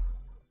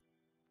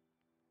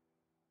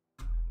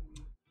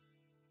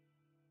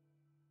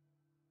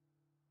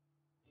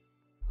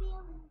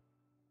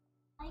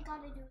 I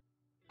gotta do.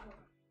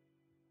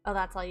 Oh,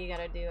 that's all you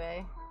gotta do,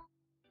 eh?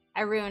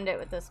 I ruined it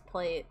with this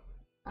plate.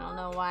 I don't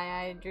know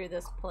why I drew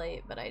this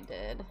plate, but I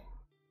did.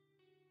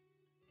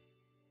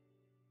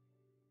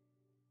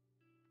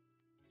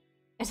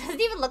 It doesn't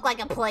even look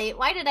like a plate.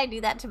 Why did I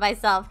do that to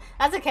myself?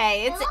 That's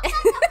okay. It looks like a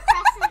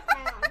crescent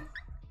moon.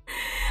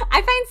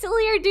 I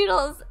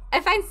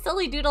find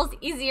silly doodles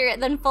easier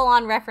than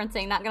full-on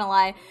referencing, not gonna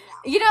lie.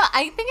 You know,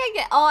 I think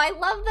I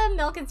love the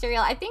milk and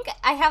cereal. I think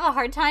I have a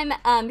hard time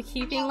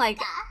keeping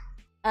like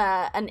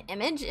an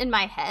image in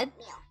my head.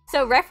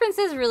 So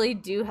references really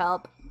do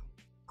help.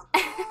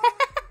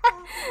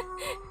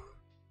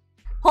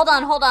 Hold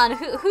on.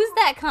 Who's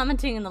that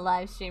commenting in the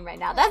live stream right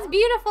now? That's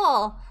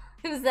beautiful.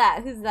 Who's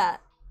that? Daddy,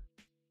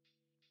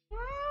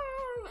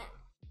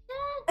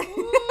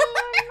 you're not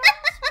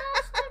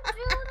supposed to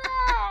do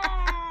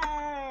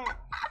that.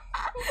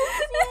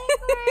 It's a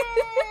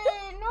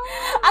secret. No.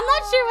 I'm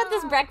not sure what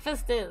this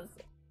breakfast is.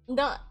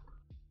 No,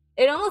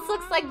 it almost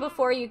looks like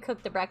before you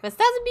cook the breakfast.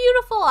 That's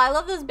beautiful. I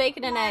love those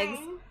bacon and eggs.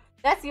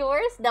 That's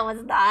yours? No,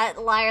 it's not.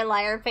 Liar,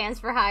 liar, pants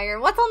for hire.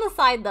 What's on the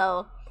side,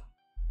 though?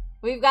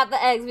 We've got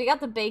the eggs. We got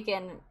the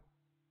bacon.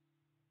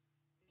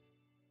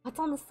 What's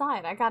on the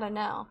side? I gotta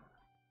know.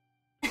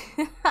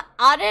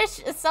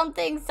 Audish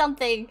something.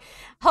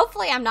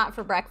 Hopefully I'm not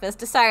for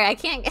breakfast. Sorry, I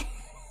can't.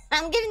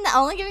 I'm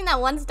only giving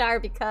that 1 star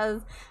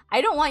because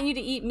I don't want you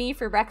to eat me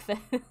for breakfast.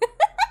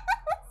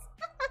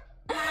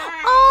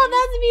 Oh,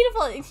 that's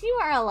beautiful. You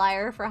are a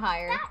liar for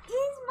hire. That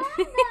is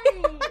my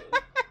night.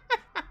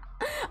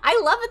 I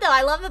love it though.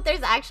 I love that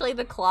there's actually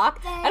the clock.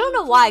 I don't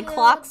know why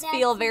clocks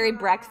feel very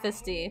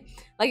breakfasty.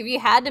 Like if you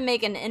had to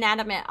make an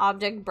inanimate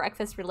object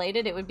breakfast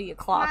related, it would be a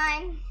clock.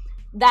 Mine.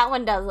 That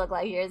one does look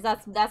like yours.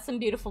 That's some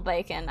beautiful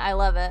bacon. I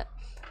love it.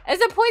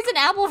 It's a poison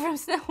apple from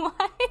Snow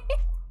White.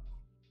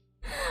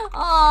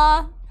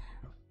 Aw.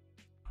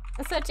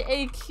 Such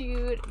a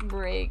cute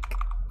break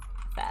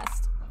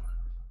fest.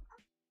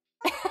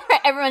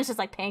 Everyone's just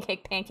like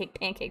pancake.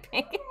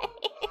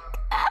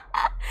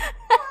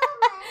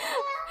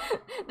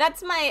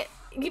 That's my,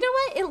 you know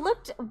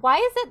what? Why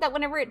is it that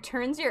whenever it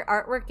turns your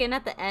artwork in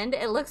at the end,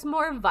 it looks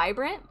more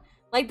vibrant?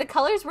 Like the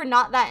colors were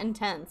not that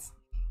intense.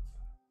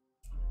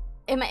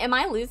 Am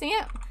I losing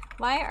it?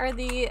 Why are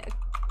the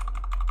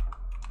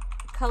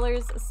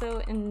colors so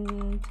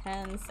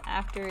intense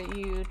after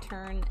you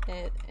turn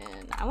it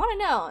in? I want to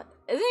know.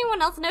 Does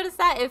anyone else notice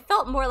that? It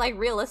felt more like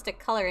realistic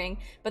coloring,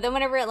 but then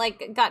whenever it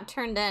like got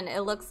turned in,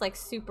 it looks like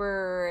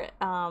super,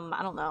 I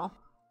don't know.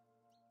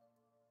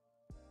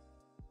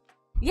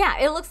 Yeah,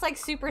 it looks like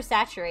super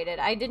saturated.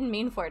 I didn't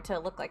mean for it to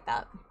look like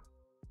that.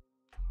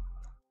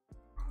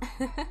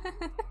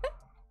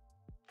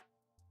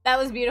 That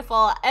was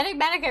beautiful.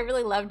 Enigmatic, I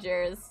really loved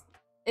yours.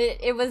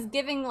 It was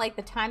giving like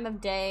the time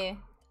of day.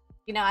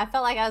 You know, I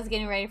felt like I was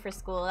getting ready for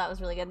school. That was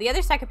really good. The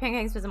other stack of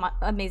pancakes was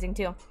amazing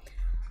too.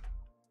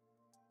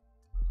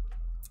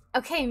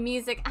 Okay,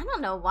 music. I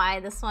don't know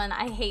why this one.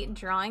 I hate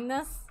drawing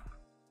this.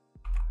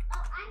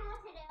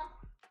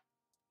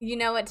 You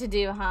know what to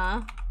do,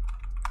 huh?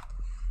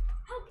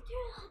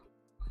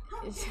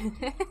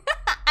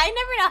 I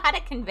never know how to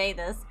convey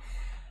this.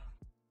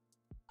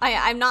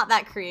 I'm not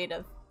that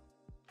creative.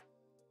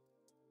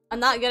 I'm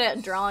not good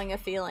at drawing a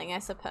feeling, I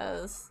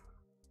suppose.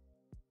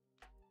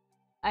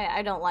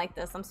 I don't like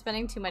this. I'm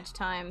spending too much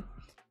time.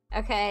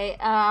 Okay,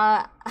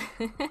 I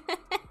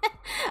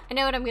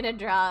know what I'm gonna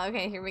draw.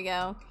 Okay, here we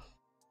go.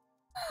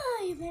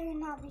 Oh, you better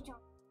not be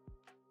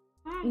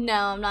drawing. No,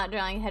 I'm not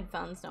drawing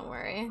headphones, don't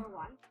worry. For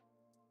one.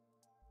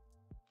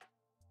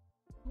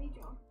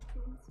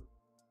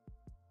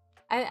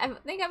 I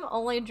think I've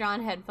only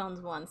drawn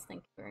headphones once,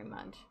 thank you very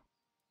much.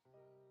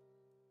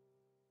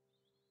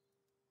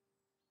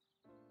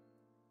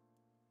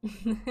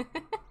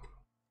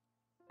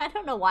 I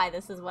don't know why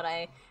this is what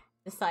I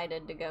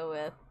decided to go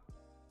with.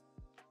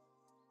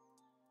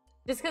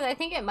 Just because I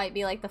think it might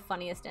be like the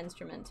funniest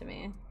instrument to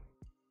me.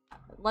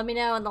 Let me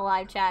know in the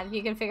live chat if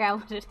you can figure out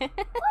what it is.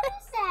 What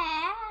is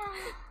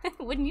that?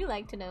 Wouldn't you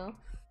like to know?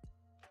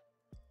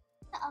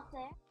 Is it up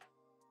there?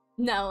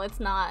 No, it's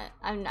not.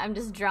 I'm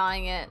just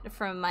drawing it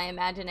from my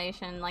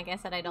imagination. Like I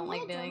said, I don't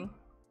like doing.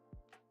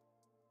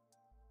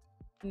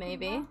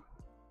 Maybe. Tuba?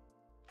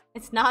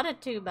 It's not a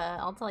tuba,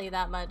 I'll tell you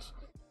that much.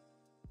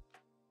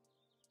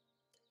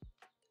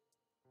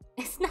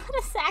 It's not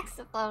a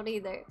saxophone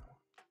either.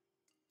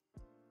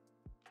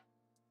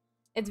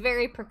 It's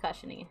very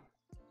percussion-y.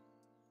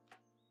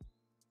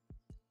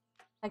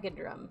 Like a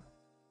drum.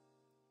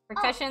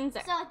 Percussions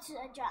are... So it's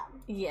a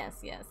drum. Yes,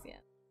 yes,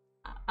 yes.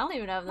 I don't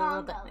even know if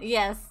Bongos.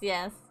 Yes,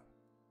 yes.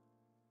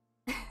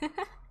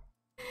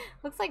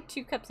 Looks like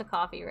 2 cups of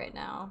coffee right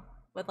now.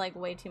 With like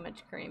way too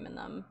much cream in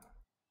them.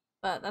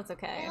 But that's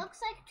okay. It looks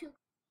like 2.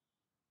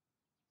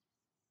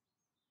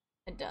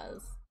 It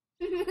does.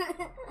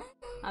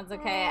 That's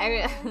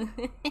okay.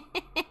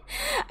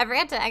 I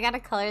forgot to... I gotta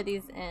color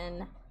these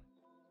in.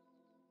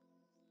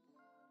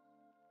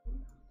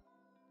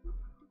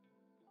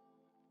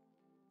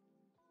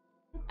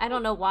 I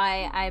don't know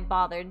why I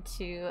bothered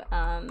to,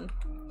 I'm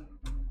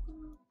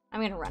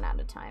gonna run out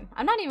of time.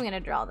 I'm not even gonna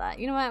draw that.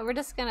 You know what? We're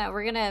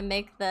gonna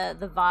make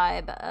the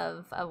vibe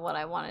of what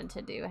I wanted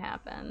to do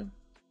happen.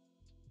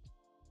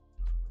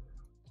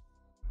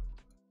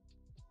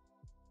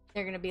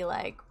 They're gonna be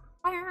like,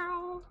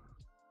 wow.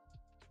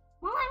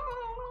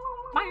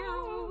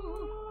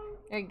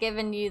 They're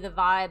giving you the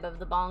vibe of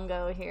the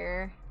bongo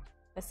here.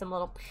 With some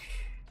little...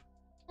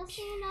 Just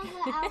so you know,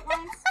 the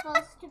outline's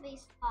supposed to be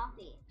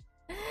coffee.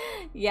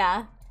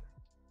 Yeah.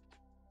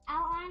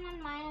 Outline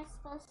on mine is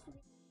supposed to be...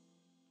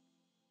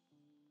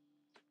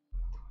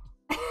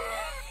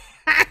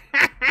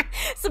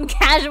 Some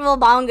casual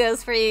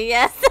bongos for you,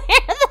 yes.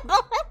 There's the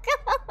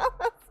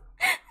bongos.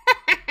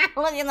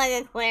 Looking like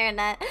a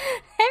clarinet.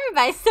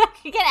 Everybody's so...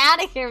 Get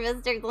out of here,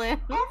 Mr.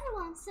 Gloom.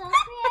 Everyone's so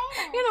creative.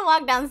 I'm gonna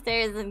walk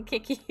downstairs and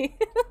kick you.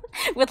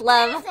 With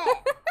love. Where is it?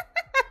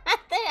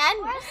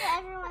 Where's the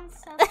everyone's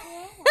so creative?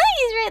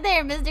 He's right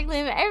there, Mr.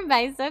 Gloom.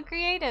 Everybody's so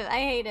creative.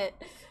 I hate it.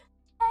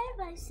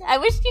 Everybody's so I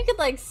wish you could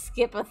like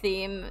skip a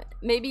theme.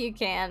 Maybe you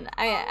can.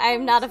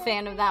 I'm not a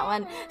fan of that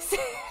one.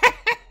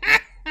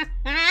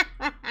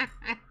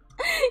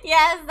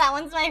 Yes, that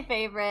one's my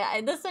favorite.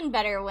 This one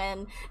better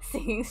win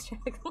singing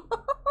struggles.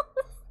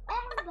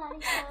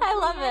 Everybody's so I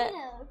love it.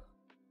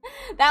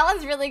 That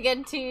one's really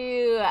good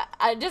too.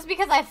 Just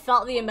because I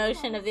felt the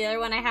emotion of the other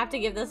one, I have to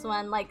give this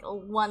one like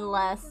 1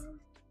 less.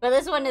 But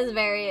this one is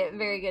very,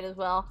 very good as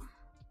well.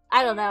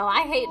 I don't know.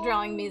 I hate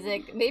drawing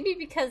music. Maybe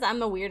because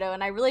I'm a weirdo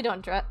and I really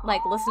don't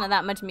like listen to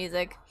that much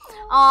music.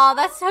 Aw,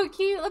 that's so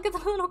cute. Look at the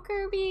little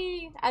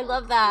Kirby. I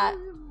love that.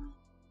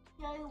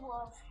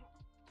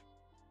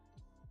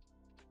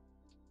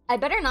 I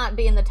better not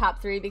be in the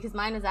top 3 because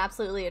mine was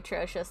absolutely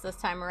atrocious this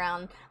time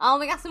around. Oh,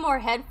 we got some more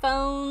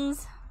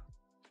headphones.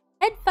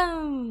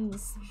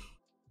 Headphones.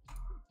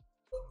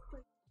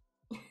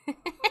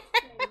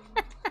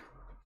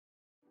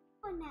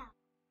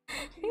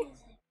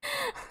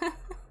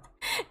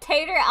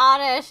 Tater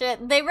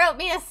Audish. They wrote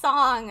me a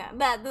song.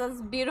 That's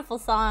a beautiful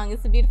song.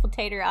 It's a beautiful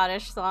Tater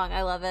Audish song.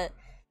 I love it.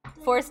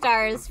 4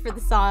 stars for the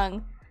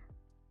song.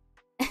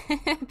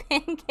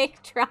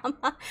 Pancake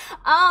Drama.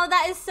 Oh,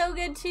 that is so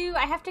good too.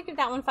 I have to give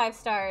that one 5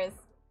 stars.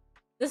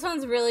 This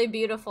one's really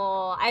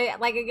beautiful.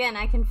 Again,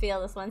 I can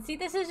feel this one. See,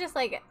 this is just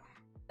like,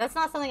 that's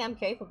not something I'm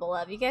capable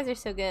of. You guys are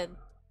so good.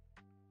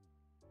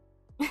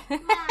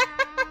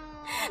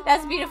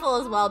 That's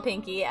beautiful as well,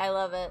 Pinky. I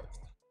love it.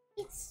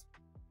 It's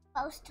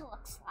supposed to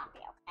look sloppy,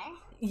 okay?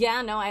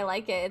 Yeah, no, I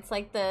like it. It's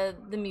like the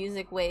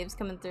music waves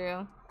coming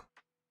through.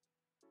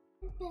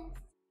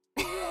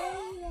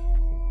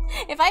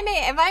 If I'm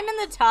in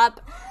the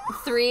top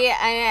 3,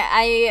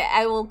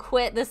 I will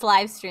quit this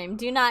live stream.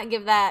 Do not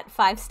give that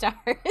 5 stars.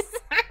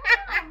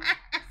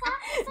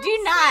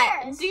 Do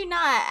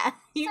not.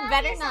 You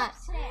better not.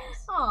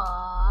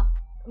 Aww.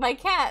 My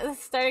cat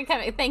started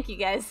coming. Thank you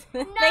guys.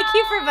 No. Thank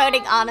you for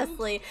voting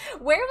honestly.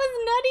 Where was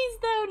Nutties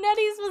though?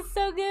 Nutties was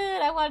so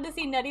good. I wanted to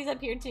see Nutties up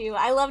here too.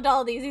 I loved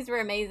all these. These were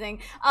amazing.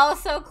 Oh,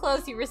 so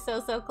close. You were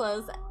so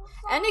close.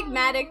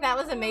 Enigmatic, that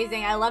was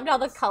amazing. I loved all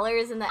the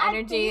colors and the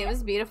energy. It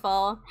was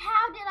beautiful.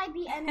 How did I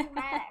be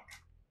enigmatic?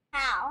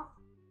 How?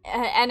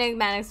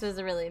 Enigmatics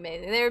was really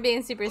amazing. They were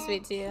being super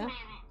sweet to you.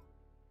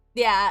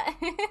 Yeah.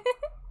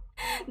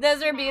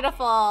 Those are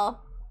beautiful.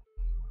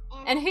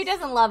 And who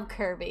doesn't love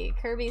Kirby?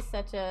 Kirby's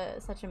such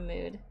a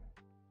mood.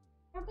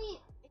 Kirby is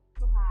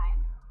the vibe.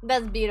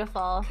 That's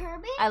beautiful.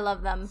 Kirby? I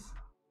love them.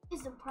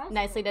 Is the president.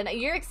 Nicely done.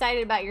 You're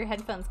excited about your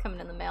headphones coming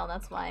in the mail,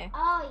 that's why.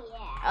 Oh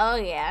yeah. Oh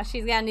yeah,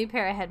 she's got a new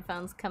pair of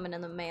headphones coming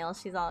in the mail.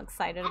 She's all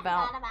excited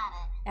about. I forgot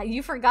about it.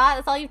 You forgot?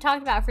 That's all you've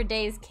talked about for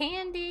days.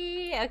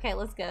 Candy. Okay,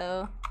 let's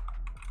go.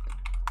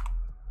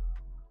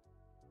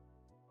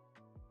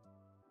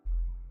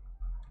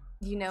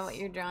 You know what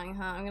you're drawing,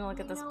 huh? I'm gonna look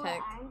at this pic.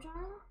 What I'm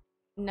drawing?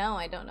 No,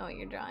 I don't know what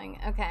you're drawing.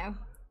 Okay.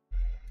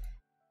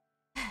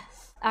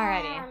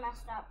 Alrighty. I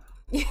messed up.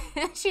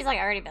 She's like,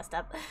 I already messed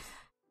up.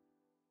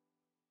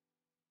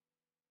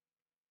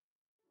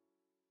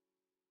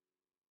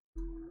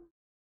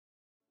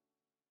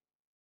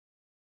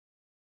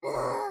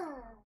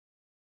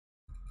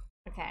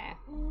 Okay.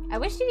 I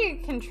wish you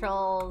could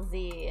control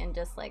Z and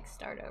just like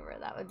start over.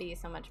 That would be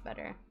so much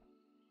better.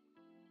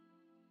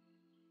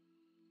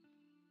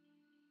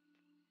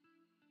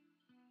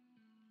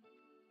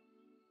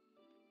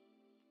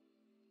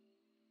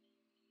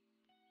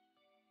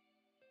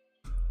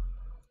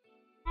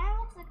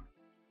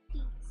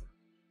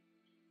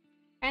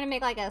 Trying to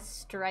make like a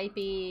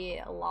stripy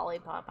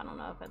lollipop. I don't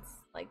know if it's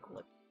like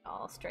look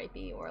all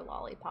stripy or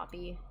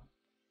lollipoppy.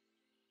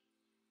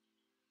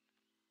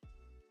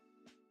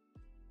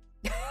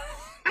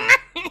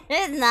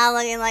 It's not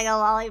looking like a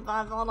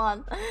lollipop. Hold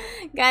on.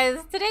 Guys,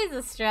 today's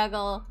a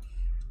struggle.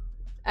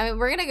 I mean,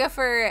 we're gonna go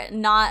for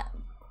not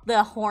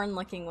the horn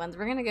looking ones.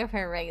 We're gonna go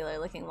for a regular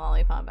looking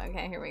lollipop.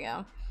 Okay, here we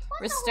go.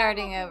 We're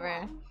starting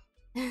over.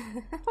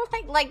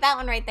 like that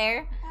one right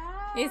there.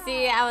 You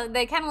see,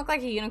 they kind of look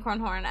like a unicorn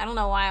horn. I don't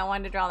know why I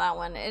wanted to draw that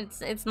one.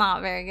 It's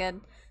not very good.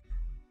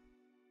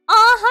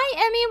 Oh,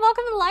 hi, Emmy.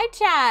 Welcome to the live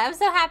chat. I'm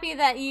so happy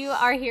that you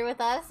are here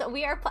with us.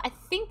 We are, I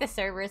think the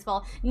server is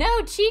full.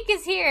 No, Cheek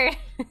is here.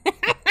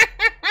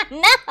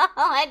 No,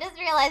 I just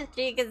realized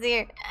Cheek is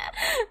here.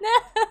 No.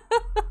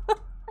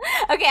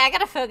 Okay, I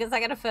gotta focus.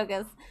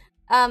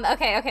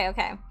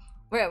 Okay.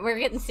 We're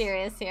getting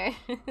serious here.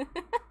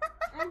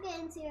 I'm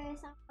getting serious.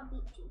 I'll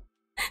beat you.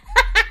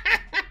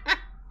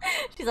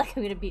 She's like,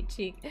 I'm gonna beat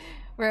Cheek.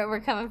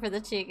 We're coming for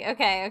the Cheek.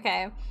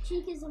 Okay.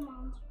 Cheek is a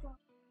monster.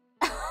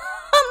 A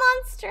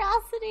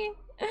monstrosity.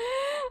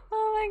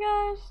 Oh my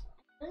gosh.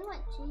 Look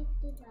what Cheek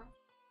did that.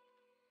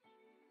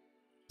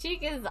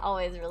 Cheek is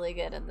always really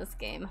good at this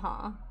game,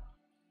 huh?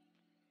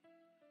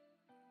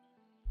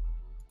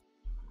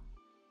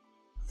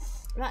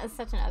 That is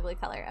such an ugly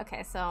color.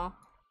 Okay, so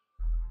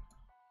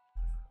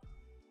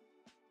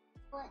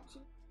What,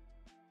 Cheek?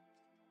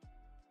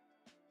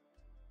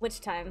 which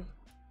time?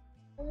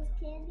 It was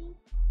candy.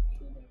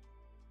 She did.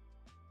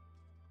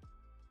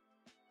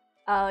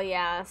 Oh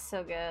yeah,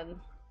 so good.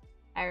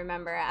 I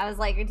remember. I was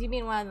like, do you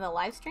mean one of the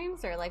live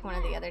streams or like one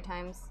of the other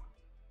times?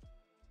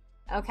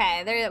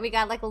 Okay, there we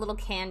got like a little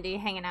candy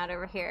hanging out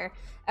over here.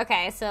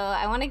 Okay, so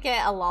I want to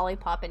get a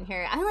lollipop in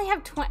here. I only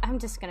have 20. I'm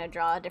just gonna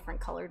draw a different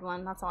colored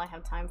one. That's all I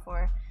have time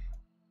for.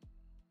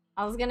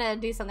 I was gonna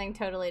do something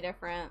totally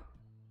different.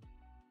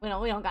 We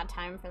don't got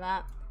time for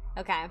that.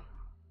 Okay.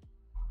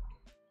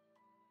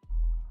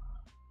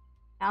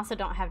 I also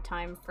don't have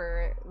time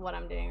for what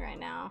I'm doing right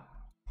now.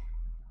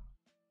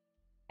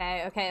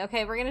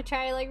 Okay, we're gonna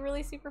try like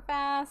really super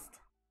fast.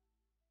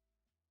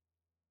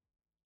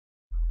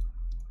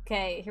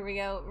 Okay, here we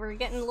go. We're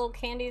getting little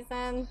candies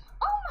in.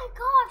 Oh my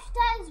gosh,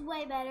 that is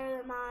way better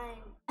than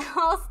mine.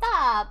 Oh,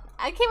 stop.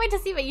 I can't wait to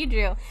see what you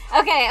drew.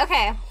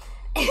 Okay.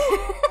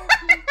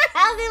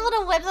 I was able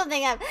to whip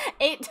something up.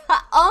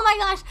 Oh my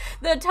gosh,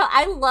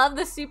 I love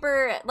the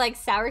super like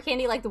sour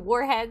candy, like the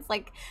warheads,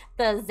 like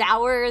the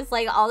Zowers,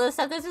 like all those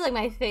stuff. Those are like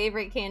my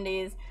favorite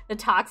candies. The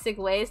toxic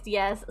waste,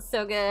 yes,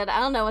 so good. I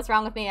don't know what's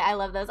wrong with me. I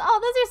love those. Oh,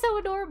 those are so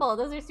adorable.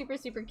 Those are super,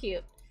 super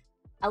cute.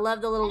 I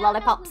love the little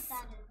lollipops.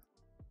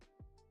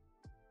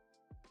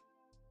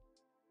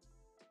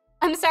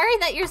 I'm sorry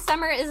that your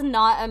summer is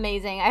not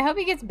amazing. I hope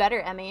it gets better,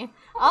 Emmy.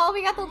 Oh,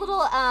 we got the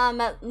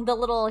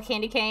little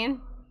candy cane.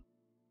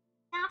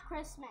 Not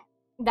Christmas.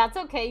 That's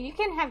okay. You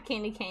can have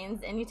candy canes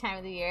any time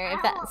of the year.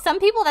 Some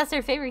people, that's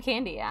their favorite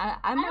candy.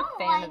 I'm a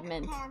fan of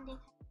mint. Candy.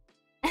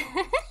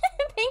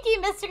 Thank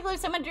you, Mr. Glue.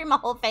 Someone drew my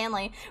whole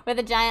family with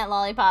a giant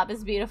lollipop.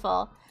 It's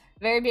beautiful.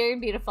 Very, very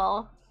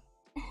beautiful.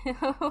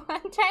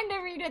 I'm trying to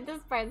read what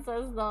this part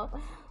says, though.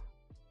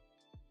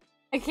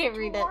 I can't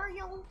read it.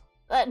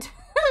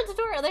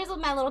 Tutorial. There's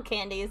my little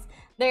candies.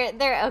 They're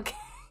okay.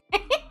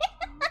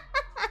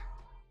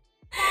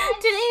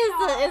 Today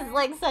is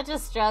like such a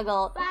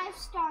struggle.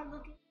 5-star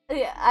looking.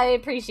 Yeah, I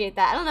appreciate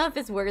that. I don't know if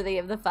it's worthy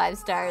of the 5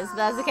 stars, but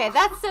that's okay.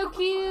 That's so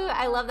cute.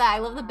 I love that. I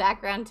love the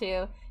background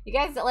too. You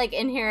guys like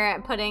in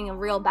here putting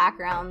real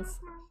backgrounds.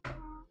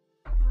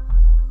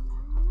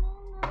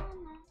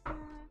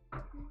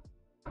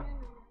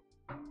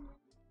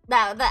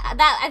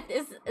 That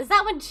is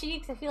that one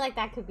Cheeks? I feel like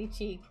that could be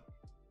Cheek.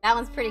 That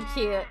one's pretty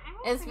cute.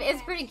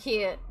 It's pretty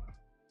cute.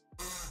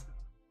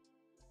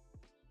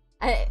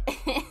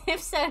 If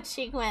so,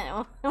 Cheek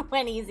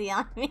went easy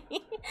on me.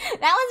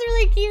 That was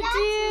really cute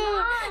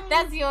too. Mine.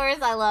 That's yours.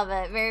 I love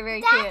it. Very,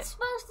 very cute. That's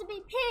supposed to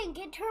be pink.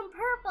 It turned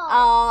purple.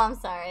 Oh, I'm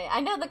sorry. I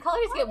know the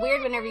colors get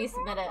weird whenever you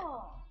submit it.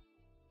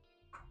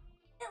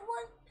 It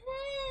was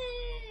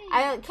pink.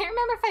 I can't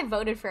remember if I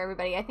voted for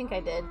everybody. I think I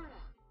did.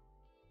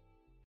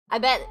 I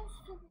bet.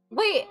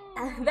 Wait,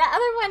 that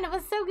other one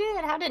was so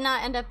good. How did it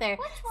not end up there?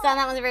 So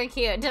that was very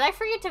cute. Did I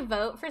forget to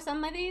vote for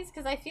some of these?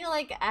 Because I feel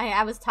like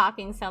I was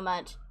talking so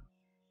much.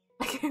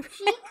 She came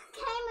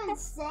in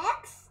 6?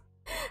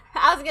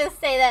 I was gonna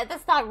say that.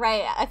 That's not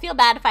right. I feel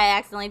bad if I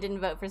accidentally didn't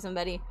vote for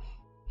somebody.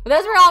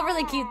 Those were all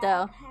really cute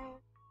though.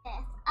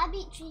 I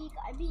beat Cheek.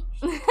 I beat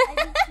Cheek.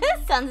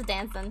 Sun's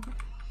dancing.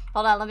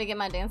 Hold on, let me get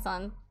my dance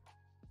on.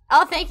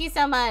 Oh, thank you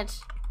so much.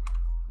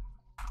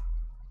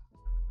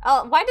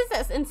 Oh, why does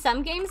this? In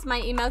some games, my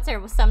emotes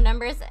are some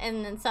numbers,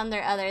 and in some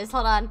they're others.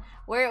 Hold on.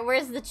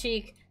 Where's the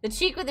Cheek? The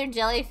Cheek with her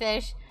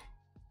jellyfish.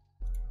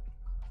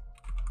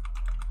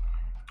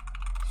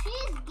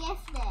 She's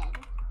gifted.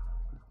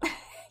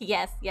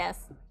 Yes,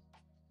 yes.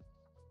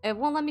 It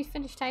won't let me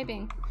finish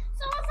typing.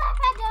 Someone's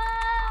iPad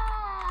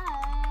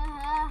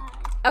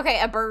died.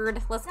 Okay, a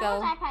bird. Let's go.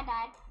 Someone's iPad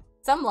died.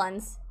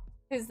 Someone's.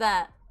 Who's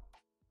that?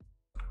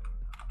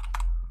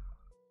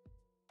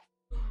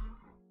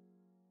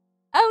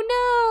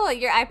 Oh no!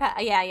 Your iPad.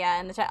 Yeah,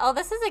 in the chat. Oh,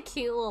 this is a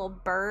cute little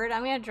bird.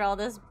 I'm gonna draw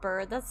this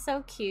bird. That's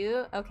so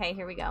cute. Okay,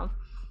 here we go.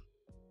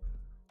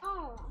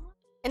 Oh.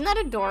 Isn't that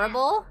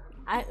adorable?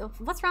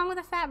 What's wrong with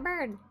a fat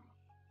bird?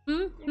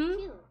 They're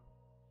cute.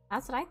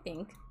 That's what I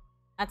think.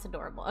 That's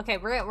adorable. Okay,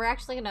 we're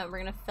actually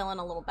gonna fill in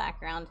a little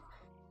background.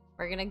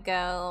 We're gonna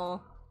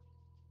go.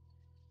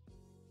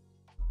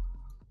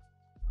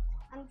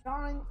 I'm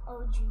drawing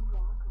OG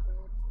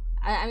Walkerbird.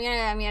 I'm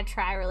gonna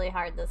try really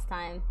hard this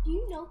time. Do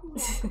you know who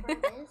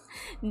Walkerbird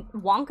is?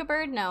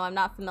 Wonkabird? No, I'm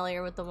not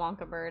familiar with the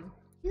Wonkabird.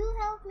 You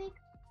helped me.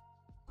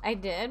 I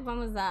did? When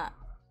was that?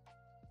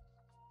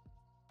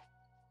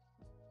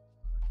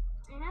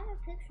 I have a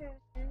picture of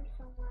him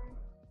somewhere.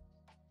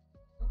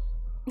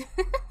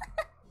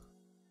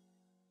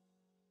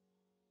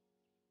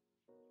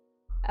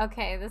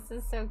 Okay, this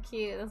is so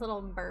cute. This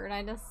little bird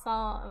I just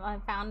saw, I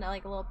found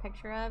like a little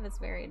picture of. It's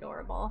very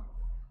adorable.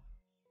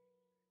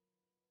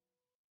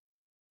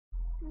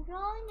 I'm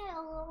drawing it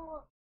a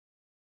little.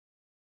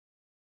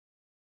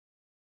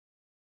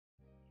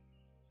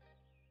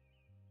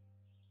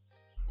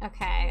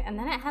 Okay, and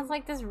then it has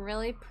like this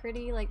really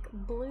pretty like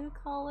blue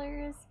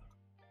colors.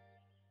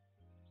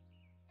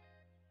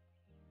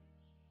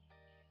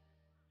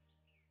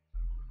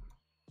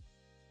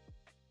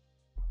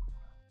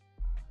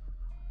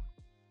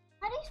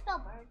 How do you spell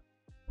bird?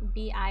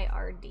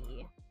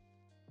 B-I-R-D.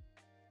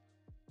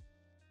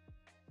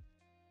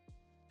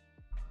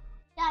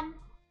 Done.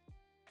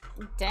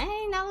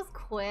 Dang, that was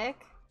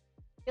quick.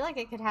 I feel like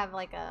I could have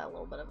like a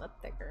little bit of a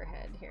thicker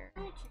head here.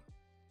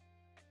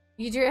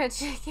 You drew a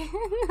chicken?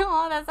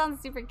 Oh, that sounds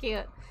super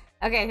cute.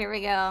 Okay, here we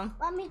go.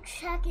 Let me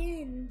check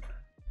in.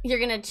 You're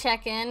gonna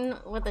check in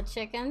with a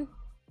chicken?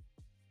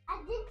 I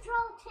did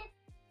draw a chicken.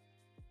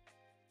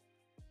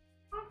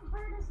 The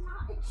bird is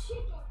not a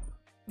chicken.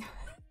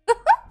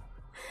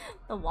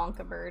 The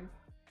Wonka bird.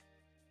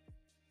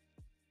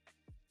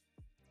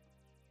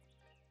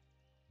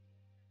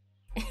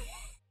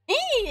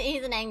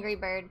 He's an angry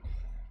bird.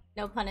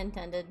 No pun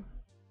intended.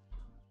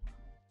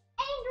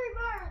 Angry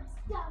Birds!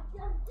 Dun,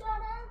 dun, dun,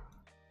 dun.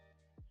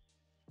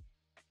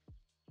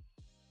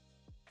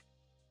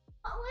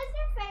 What was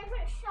your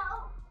favorite show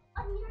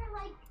when you were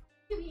like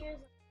 2 years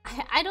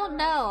old? I don't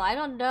know. I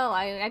don't know.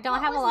 I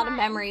don't have a lot of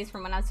mine? memories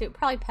from when I was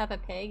probably Peppa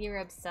Pig. You were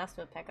obsessed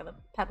with Pekka the Pig.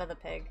 Pekka the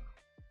Pig?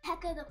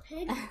 Pekka the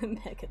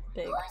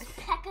Pig. Who is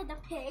Pekka the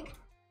Pig?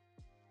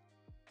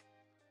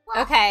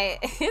 Okay,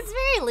 it's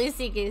very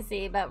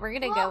loosey-goosey, but we're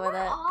gonna go with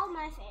it. All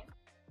my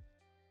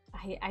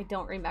favorites. I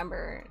don't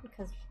remember,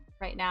 because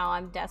right now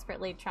I'm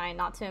desperately trying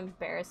not to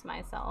embarrass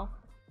myself.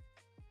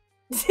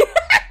 Look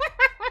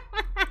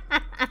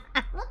at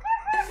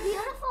her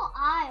beautiful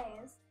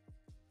eyes.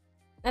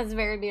 That's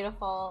very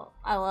beautiful.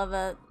 I love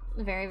it.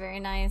 Very, very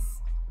nice.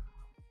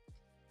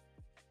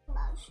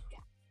 Love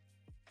strap.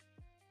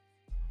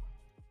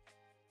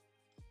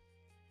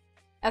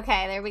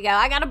 Okay, there we go.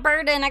 I got a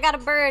bird in. I got a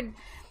bird.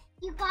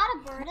 You got a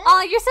bird in?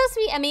 Oh, you're so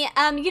sweet, Emmy.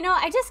 You know,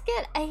 I just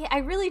get, I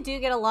really do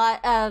get a lot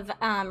of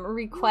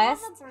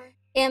requests.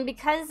 And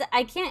because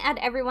I can't add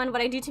everyone, what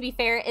I do, to be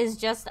fair, is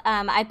just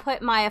I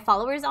put my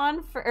followers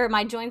on or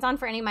my joins on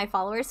for any of my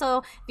followers. So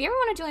if you ever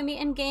want to join me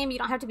in game, you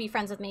don't have to be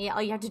friends with me.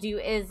 All you have to do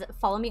is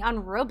follow me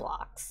on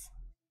Roblox,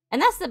 and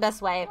that's the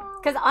best way.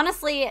 Because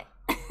honestly,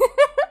 I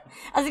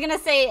was gonna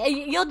say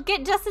you'll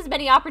get just as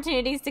many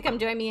opportunities to come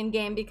join me in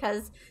game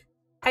because.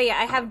 Oh yeah,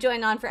 I have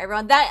joined on for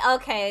everyone.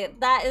 Okay,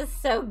 that is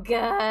so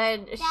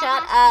good.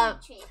 Shut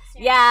up.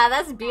 Yeah,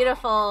 that's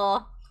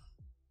beautiful.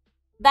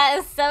 That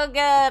is so good.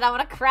 I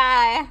want to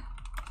cry.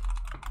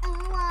 I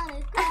want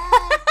to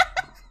cry.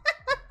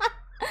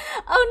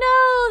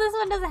 Oh no, this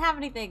one doesn't have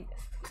anything.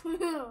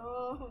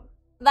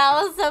 That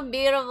was so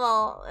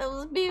beautiful. It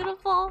was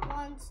beautiful.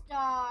 1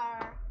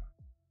 star.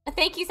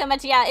 Thank you so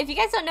much. Yeah, if you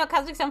guys don't know,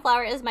 Cosmic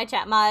Sunflower is my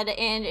chat mod,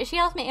 and she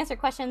helps me answer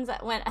questions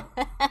when...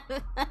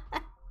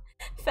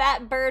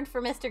 Fat bird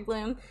for Mr.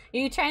 Gloom. Are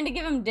you trying to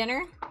give him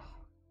dinner?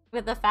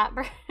 With a fat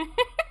bird?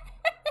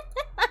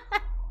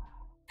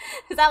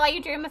 Is that why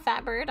you drew him a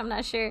fat bird? I'm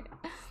not sure.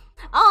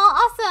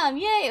 Oh, awesome.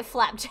 Yay,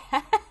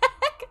 Flapjack.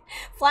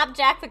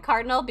 Flapjack the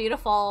cardinal,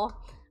 beautiful.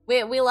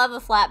 We love a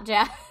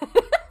flapjack.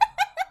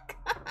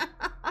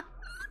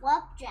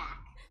 Flapjack.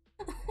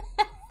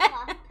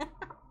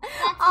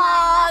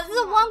 Oh, this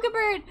is a Wonka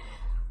bird.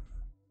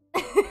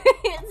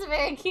 It's a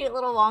very cute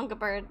little Wonka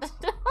bird.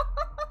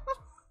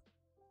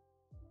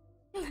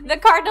 The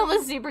cardinal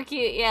was super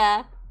cute,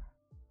 yeah.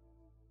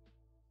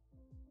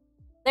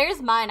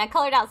 There's mine. I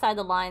colored outside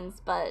the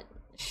lines, but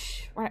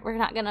shh, we're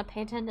not gonna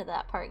pay attention to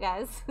that part,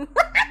 guys.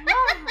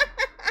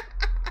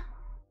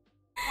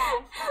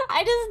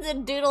 I just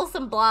did doodle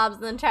some blobs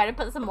and then try to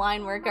put some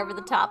line work over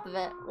the top of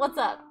it. What's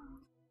up?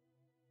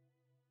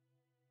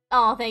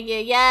 Oh, thank you.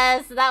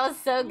 Yes, that was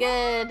so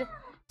good.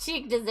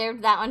 She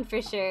deserved that one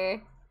for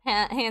sure.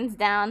 Hands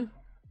down.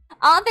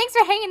 Oh, thanks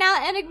for hanging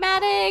out,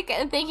 Enigmatic.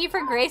 And thank you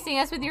for gracing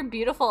us with your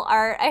beautiful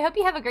art. I hope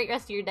you have a great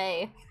rest of your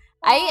day.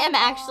 I am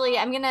actually,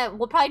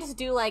 we'll probably just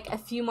do like a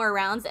few more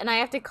rounds and I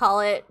have to call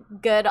it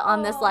good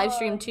on this live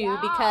stream too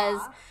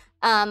because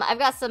I've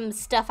got some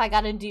stuff I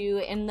gotta do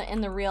in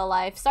the real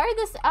life. Sorry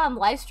this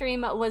live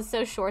stream was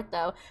so short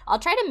though. I'll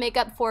try to make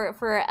up for it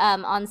for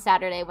on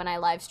Saturday when I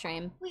live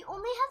stream. We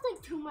only have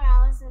like 2 more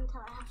hours until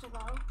I have to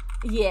go.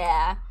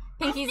 Yeah.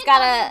 Pinky's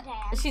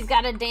she's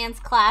got a dance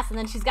class and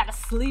then she's got a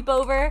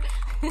sleepover.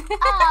 So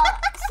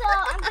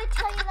I'm gonna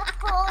tell you the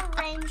whole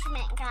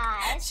arrangement,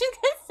 guys. She's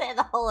gonna say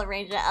the whole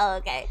arrangement. Oh,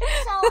 okay.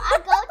 So I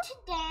go to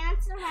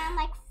dance around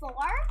like 4.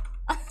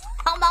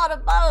 How about a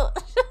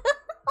boat?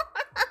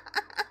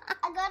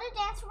 I go to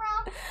dance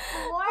around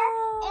 4,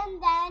 and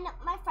then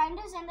my friend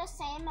is in the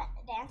same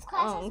dance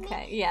class as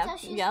me. Yeah. So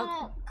she's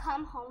gonna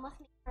come home with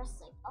me for a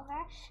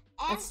sleepover.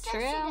 And That's since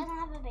true. she doesn't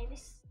have a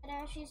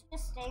babysitter, she's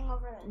just staying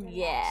over the next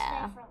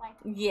Yeah. day for like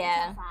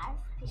Yeah. 5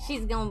 p.m.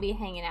 She's gonna be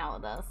hanging out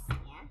with us.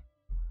 Yeah.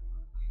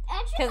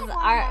 And she's like one of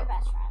my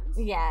best friends.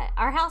 Yeah,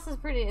 our house is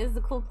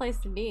a cool place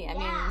to be. I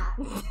mean,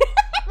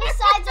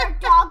 besides our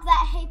dog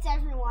that hates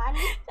everyone.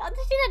 She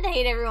doesn't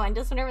hate everyone.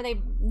 Just whenever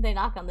they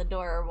knock on the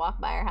door or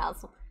walk by our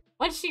house,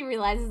 once she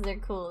realizes they're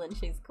cool, then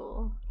she's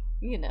cool.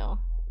 You know.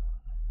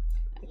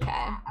 Okay.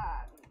 Yeah,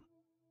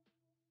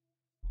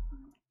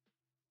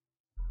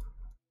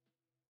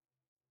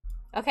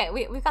 Okay,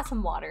 we've got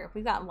some water.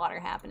 We've got water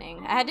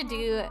happening. I had to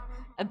do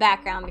a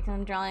background because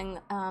I'm drawing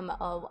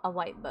a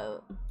white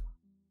boat.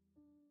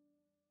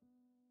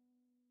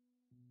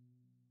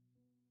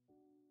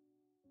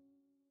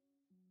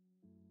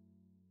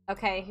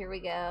 Okay, here we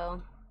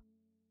go.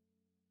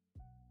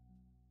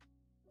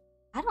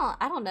 I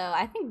don't know.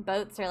 I think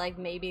boats are like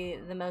maybe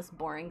the most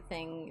boring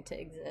thing to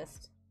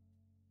exist.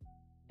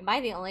 Am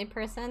I the only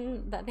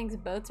person that thinks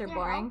boats are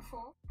boring?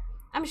 Helpful.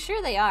 I'm sure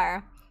they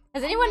are.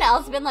 Has anyone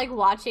else been like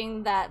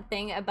watching that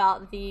thing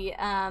about the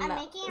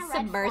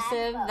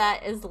submersive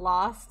that is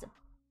lost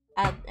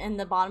in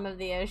the bottom of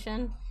the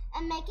ocean?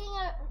 I'm making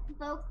a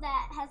boat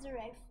that has a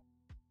red.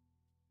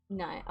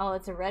 No. Oh,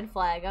 it's a red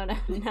flag. Oh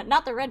no,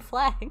 not the red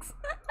flags.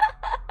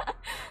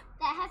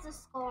 That has a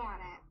skull on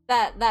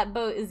it. That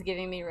boat is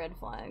giving me red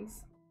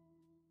flags.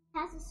 It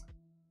has a skull.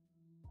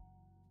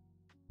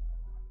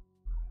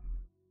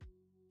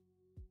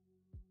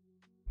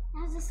 It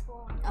has a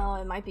skull on it. Oh,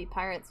 it might be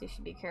pirates. You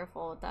should be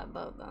careful with that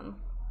boat then.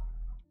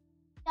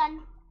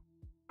 Done.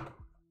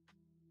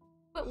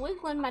 Quit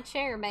wiggling my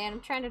chair, man.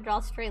 I'm trying to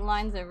draw straight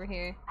lines over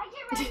here. I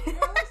get ready to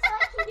go so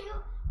I can do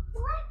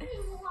slightly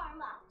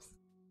warm-ups.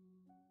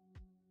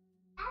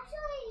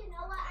 Actually, you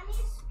know what? I need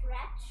to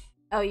stretch.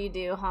 Oh, you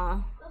do, huh?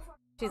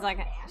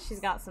 She's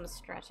got some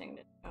stretching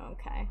to do.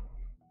 Okay.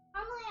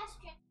 Normally I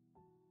stretch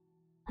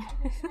at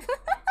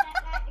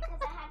night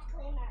because I have to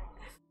clean my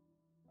room.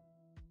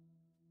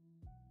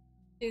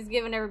 She's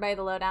giving everybody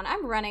the lowdown.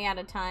 I'm running out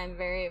of time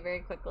very, very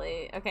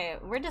quickly. Okay,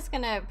 we're just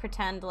gonna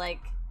pretend like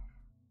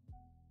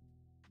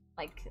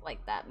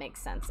that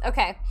makes sense.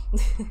 Okay.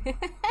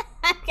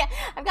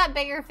 I've got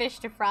bigger fish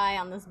to fry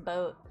on this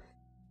boat.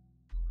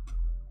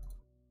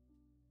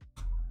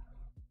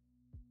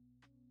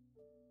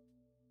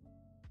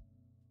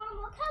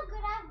 Look how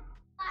good I've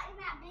gotten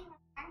at being a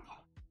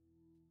pancake.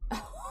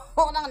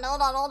 Hold on.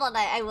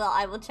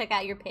 I will check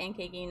out your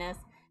pancakiness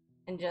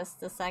in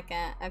just a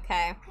second.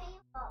 Okay. Can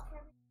you vote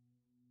for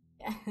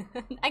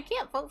me? I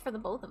can't vote for the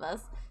both of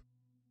us.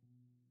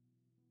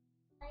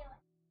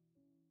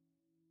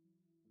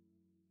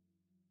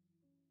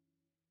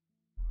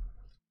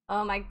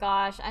 Oh my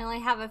gosh, I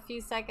only have a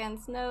few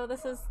seconds. No,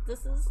 this is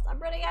I'm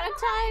running out of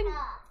time.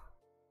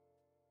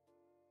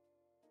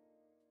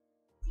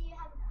 Do you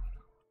have enough?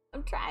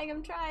 I'm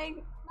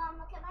trying. Mom,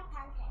 look at my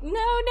pancake.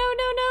 No.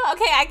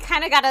 Okay, I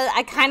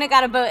kinda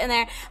got a boat in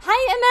there. Hi,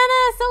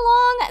 Amanda, so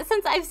long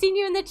since I've seen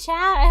you in the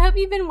chat. I hope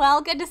you've been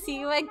well. Good to see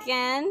you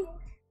again.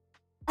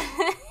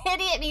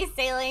 Idiot me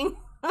sailing.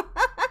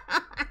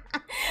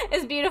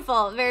 It's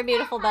beautiful, very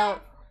beautiful boat.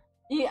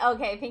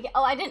 Okay, Pinky.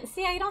 Oh, I didn't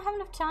see. I don't have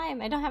enough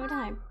time. I don't have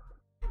time.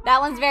 That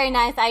one's very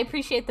nice. I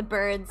appreciate the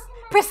birds.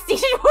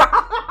 Prestige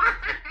World.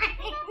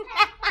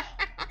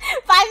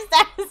 5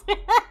 stars.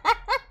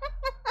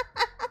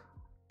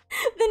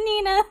 The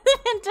Nina.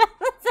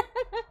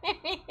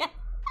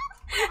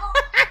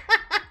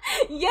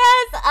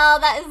 Yes. Oh,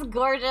 that is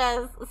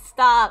gorgeous.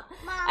 Stop.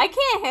 Mom. I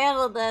can't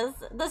handle this.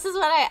 This is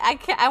what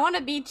I want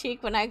to be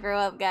Cheek when I grow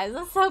up, guys.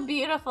 That's so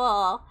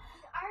beautiful.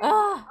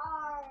 Ugh.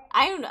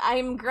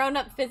 I'm grown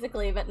up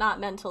physically, but not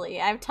mentally.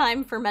 I have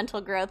time for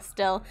mental growth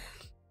still.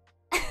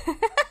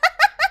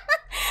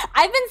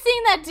 I've been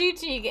seeing that too,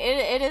 Cheek.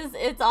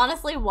 It's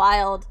honestly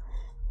wild.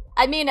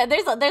 I mean,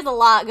 there's a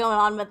lot going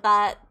on with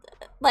that.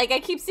 Like, I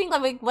keep seeing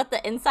like what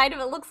the inside of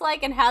it looks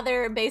like and how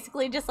they're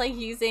basically just like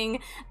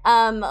using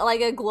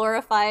like a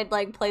glorified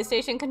like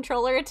PlayStation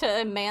controller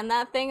to man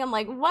that thing. I'm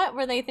like, what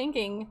were they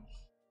thinking?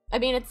 I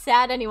mean, it's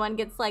sad anyone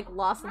gets like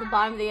lost at the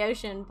bottom of the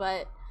ocean,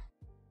 but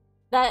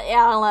that,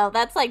 yeah, I don't know.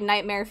 That's like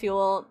nightmare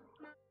fuel.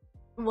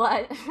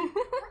 What?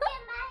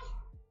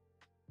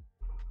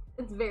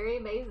 It's very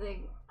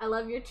amazing. I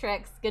love your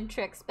tricks. Good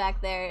tricks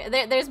back there.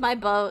 There's my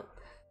boat.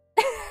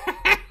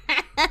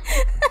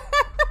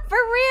 For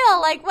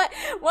real, like what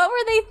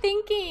were they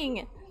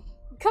thinking?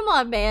 Come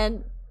on,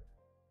 man.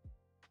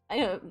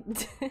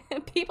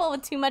 People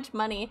with too much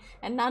money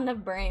and not enough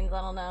brains.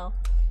 I don't know.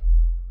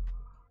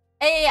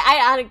 Hey,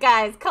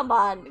 guys, come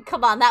on.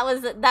 That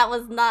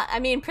was not. I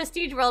mean,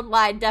 Prestige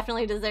Worldwide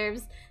definitely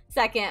deserves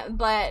second,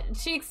 but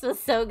Cheeks was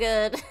so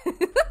good.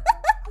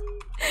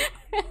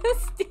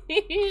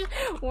 Prestige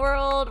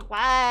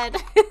Worldwide.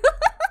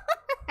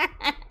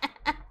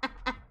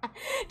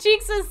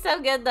 Cheeks was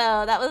so good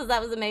though. That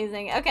was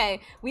amazing.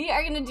 Okay, we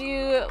are gonna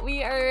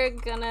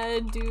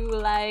do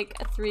like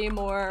 3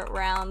 more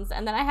rounds,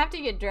 and then I have to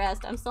get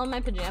dressed. I'm still in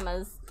my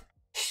pajamas.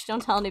 Shh,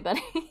 don't tell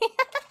anybody.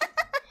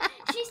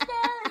 She's still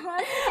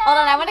Hold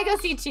on, I want to go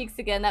see Cheeks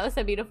again. That was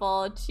so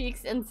beautiful.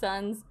 Cheeks and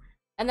Sons.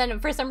 And then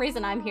for some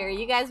reason I'm here.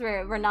 You guys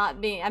were not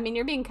being. I mean,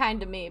 you're being kind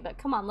to me, but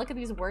come on, look at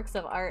these works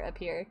of art up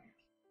here.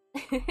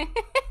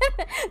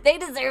 They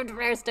deserved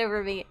first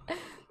over me.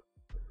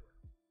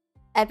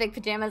 Epic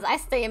pajamas. I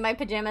stay in my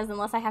pajamas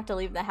unless I have to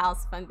leave the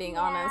house, if I'm being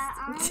honest.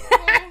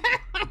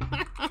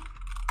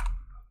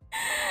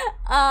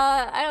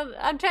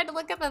 I'm trying to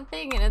look up a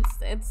thing and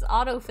it's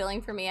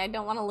auto-filling for me. I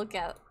don't want to look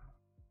at.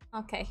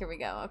 Okay, here we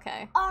go.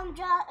 Okay. Go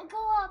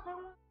up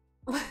and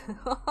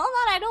hold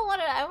on, I don't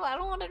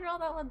want to draw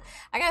that one.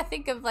 I gotta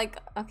think of like,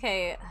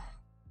 okay.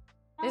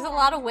 There's a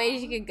lot of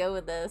ways you could go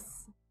with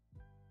this.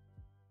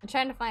 I'm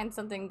trying to find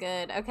something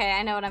good. Okay,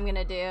 I know what I'm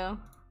gonna do.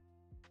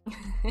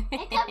 It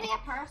could be a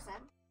person.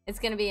 It's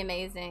gonna be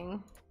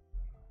amazing.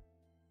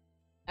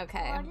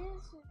 Okay. What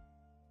is it?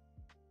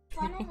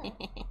 What is it?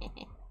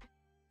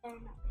 They're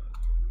not.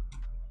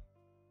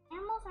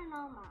 Animals are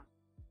normal.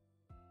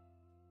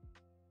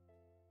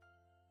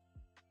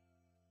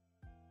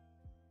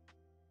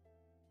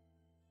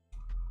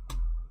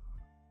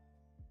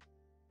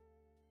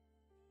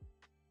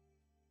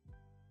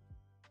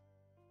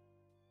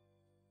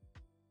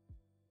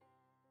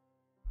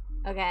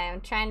 Okay, I'm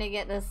trying to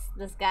get this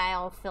guy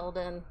all filled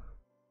in.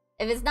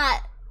 If it's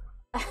not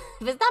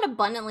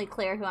abundantly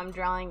clear who I'm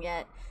drawing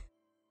yet.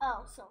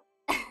 Oh, so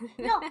no,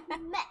 whoever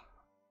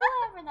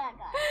that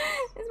guy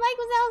is. It's Mike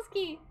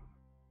Wazowski.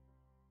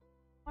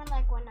 Or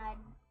like when I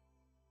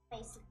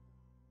basic.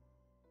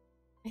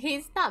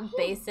 He's not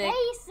basic.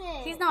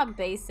 Basic. He's not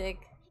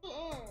basic.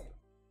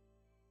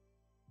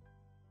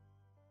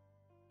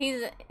 He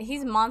is.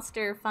 He's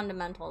monster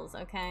fundamentals,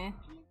 okay?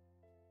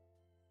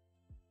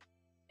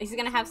 He's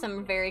gonna have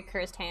some very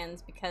cursed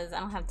hands because I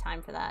don't have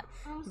time for that.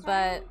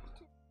 But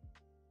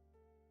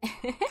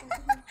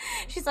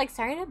she's like,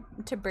 sorry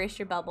to burst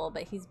your bubble,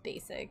 but he's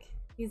basic.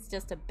 He's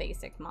just a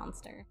basic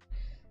monster.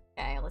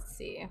 Okay, let's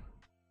see.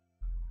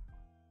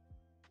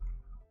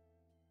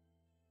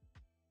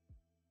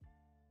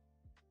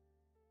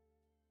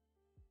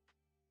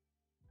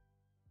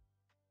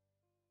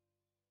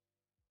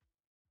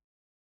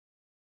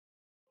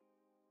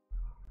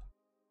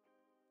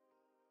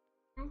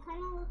 It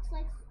kind of looks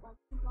like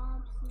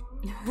SpongeBob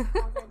snow.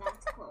 Although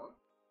that's cold.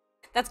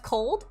 That's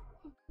cold?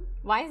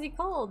 Why is he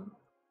cold?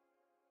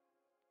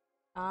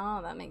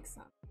 Oh, that makes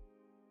sense.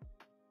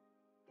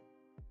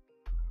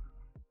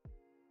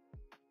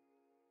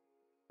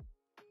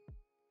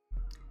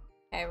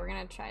 Okay, we're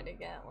gonna try to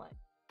get like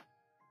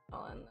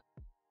all in.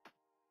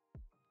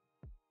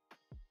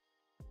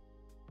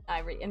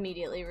 I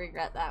immediately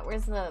regret that.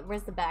 Where's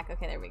the back?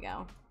 Okay, there we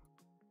go.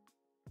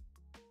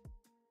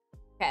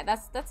 Okay,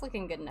 that's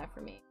looking good enough for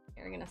me.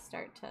 Okay, we're gonna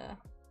start to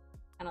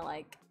kind of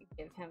like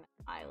give him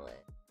an eyelid.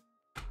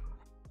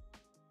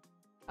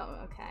 Oh,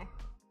 okay.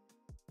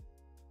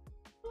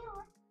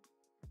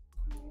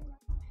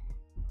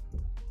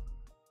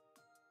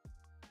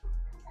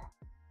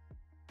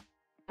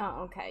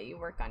 Oh, okay. You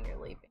work on your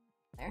leaping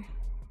there.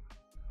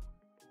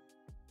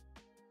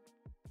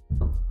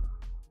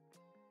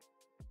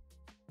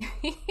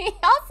 He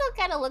also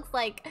kind of looks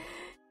like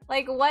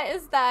what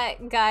is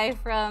that guy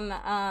from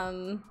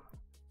I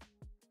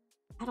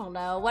don't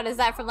know, what is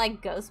that from,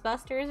 like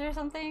Ghostbusters or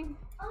something?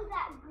 Oh,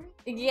 that green.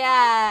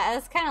 Yeah,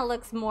 this kind of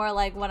looks more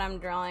like what I'm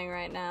drawing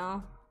right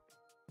now.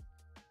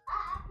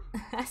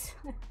 If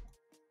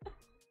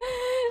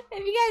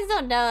you guys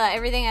don't know,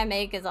 everything I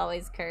make is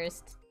always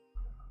cursed.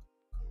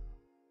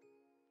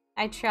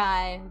 I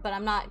try, but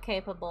I'm not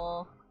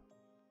capable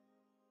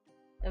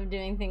of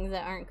doing things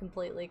that aren't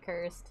completely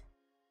cursed.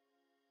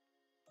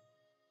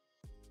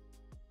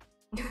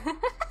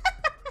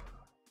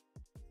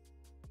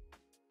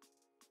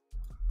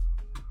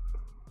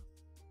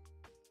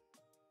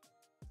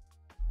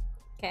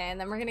 Okay, and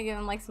then we're gonna give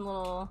him like some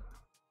little...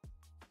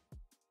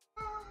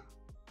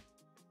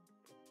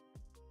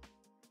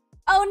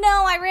 Oh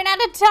no, I ran out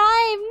of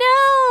time!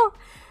 No!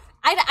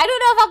 I don't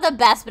know if I'm the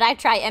best, but I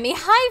try. Emmy,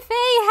 hi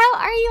Faye,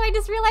 how are you? I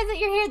just realized that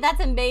you're here. That's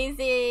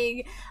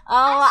amazing.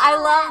 Oh, I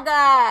love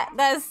that.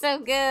 That's so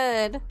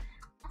good.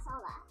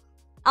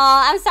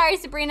 Oh, I'm sorry,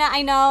 Sabrina.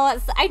 I know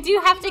I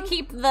do have to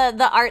keep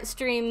the art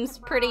streams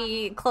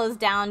pretty closed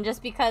down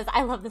just because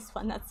I love this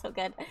one. That's so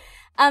good.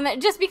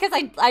 Just because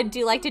I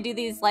do like to do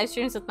these live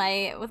streams with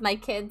my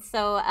kids,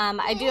 so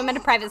I do them in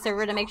a private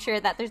server to make sure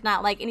that there's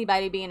not like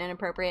anybody being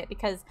inappropriate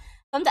because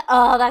sometimes.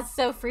 Oh, that's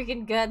so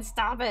freaking good.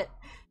 Stop it.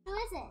 Who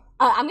is it?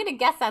 I'm gonna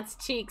guess that's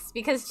Cheeks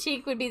because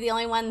Cheek would be the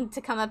only one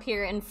to come up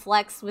here and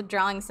flex with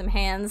drawing some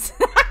hands.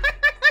 That's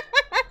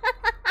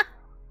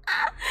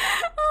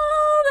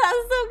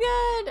so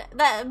good.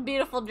 That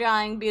beautiful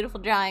drawing, beautiful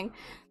drawing.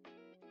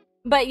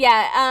 But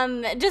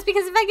yeah, just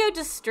because if I go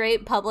to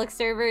straight public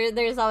server,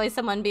 there's always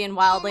someone being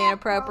wildly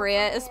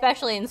inappropriate,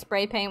 especially in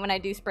spray paint when I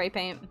do spray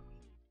paint.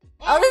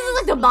 Oh, this is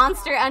like the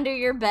monster under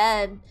your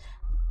bed.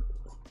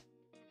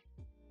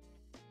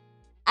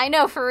 I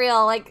know, for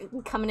real,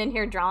 like coming in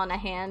here drawing a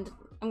hand.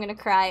 I'm gonna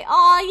cry.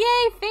 Aw,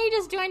 yay, Faye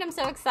just joined. I'm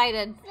so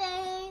excited.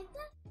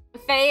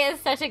 Faye is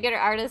such a good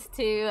artist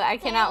too. I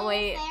cannot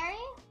wait.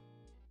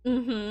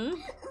 Mm-hmm.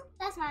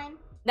 That's mine.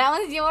 That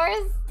one's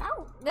yours?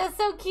 Oh. That's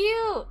so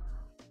cute.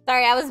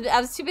 Sorry, I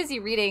was too busy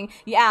reading.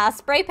 Yeah,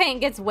 spray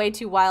paint gets way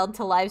too wild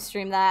to live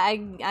stream that.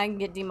 I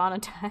get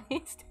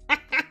demonetized. I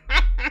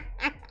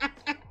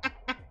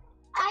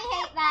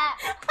hate that.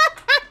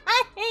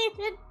 I hate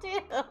it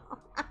too.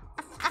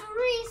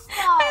 3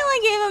 stars. I only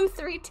gave him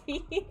 3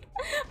 teeth.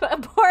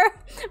 But poor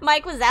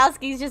Mike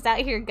Wazowski's just out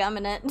here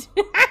gumming it. It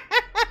looks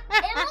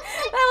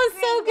like that was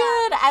so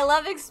good. I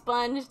love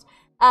Expunged.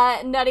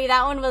 Nutty,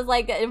 that one was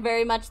like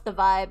very much the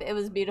vibe. It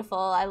was beautiful.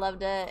 I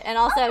loved it. And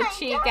also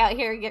Cheek out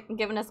here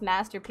giving us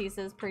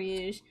masterpieces per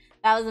usual.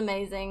 That was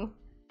amazing.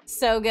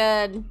 So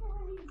good.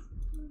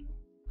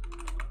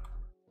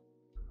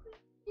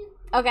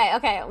 Okay,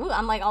 okay. Ooh,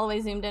 I'm like all the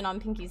way zoomed in on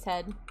Pinky's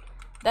head.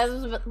 That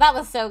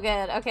was so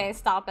good. Okay,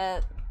 stop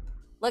it.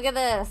 Look at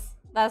this.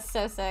 That's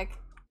so sick.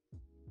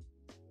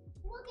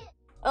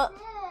 Oh,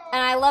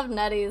 and I love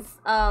Nutties.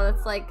 Oh,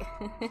 it's like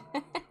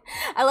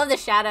I love the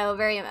shadow.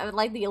 I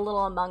like the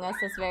little Among Us.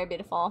 It's very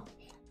beautiful.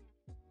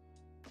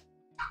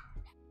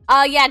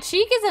 Oh yeah,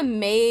 Cheek is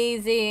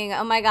amazing.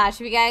 Oh my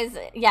gosh, if you guys,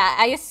 yeah,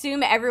 I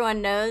assume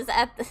everyone knows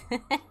at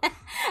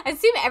I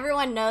assume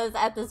everyone knows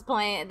at this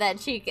point that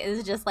Cheek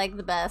is just like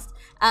the best.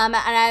 And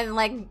I'm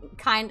like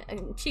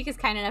Cheek is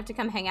kind enough to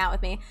come hang out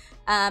with me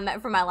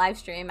for my live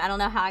stream. I don't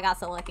know how I got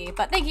so lucky,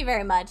 but thank you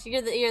very much.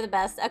 You're the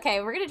best.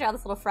 Okay, we're gonna draw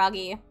this little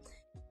froggy.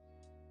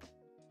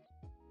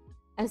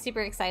 I'm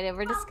super excited.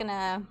 We're just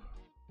gonna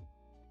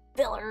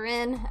fill her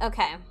in.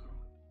 Okay.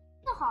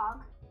 A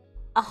hog.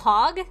 A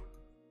hog?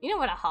 You know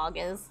what a hog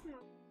is? No.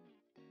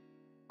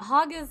 A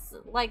hog is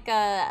like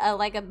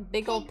a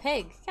big old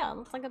pig. Yeah, it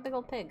looks like a big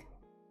old pig.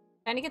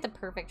 Trying to get the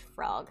perfect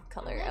frog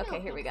color.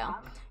 Okay, here we go.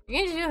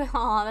 You're gonna do it.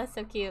 Oh, that's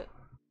so cute.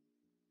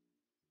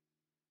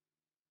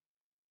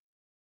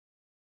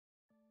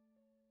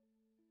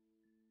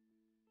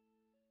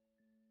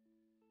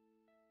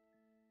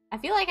 I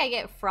feel like I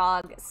get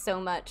frog so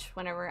much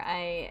whenever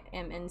I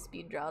am in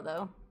speed draw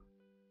though.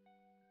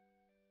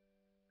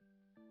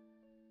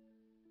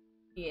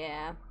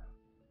 Yeah.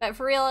 But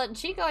for real,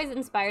 Cheek always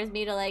inspires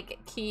me to like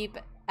keep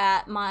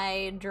at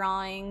my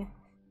drawing,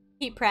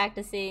 keep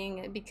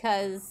practicing,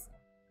 because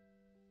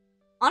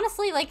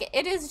honestly, like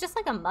it is just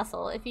like a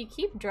muscle. If you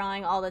keep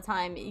drawing all the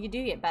time, you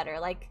do get better.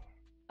 Like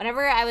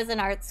whenever I was in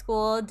art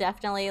school,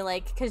 definitely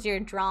like, because you're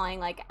drawing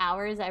like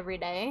hours every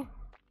day.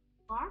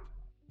 What?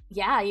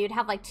 Yeah, you'd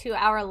have like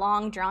 2-hour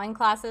long drawing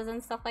classes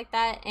and stuff like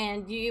that,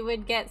 and you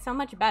would get so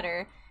much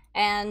better.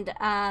 And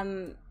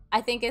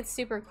I think it's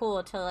super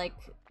cool to like,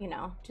 you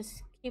know,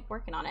 just keep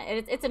working on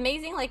it. It's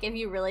amazing, like if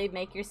you really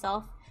make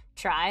yourself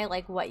try,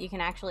 like what you can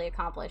actually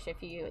accomplish.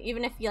 If you,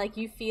 even if you like,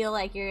 you feel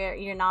like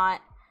you're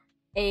not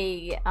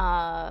a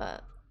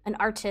an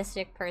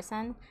artistic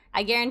person,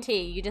 I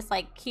guarantee you just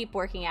like keep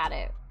working at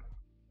it,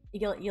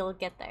 you'll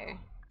get there.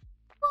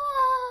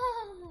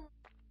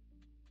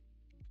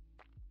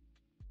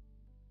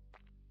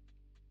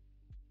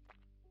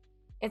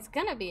 It's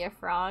gonna be a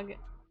frog.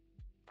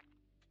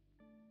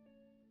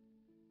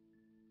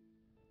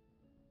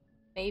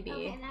 Baby.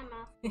 Okay, that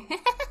mouth.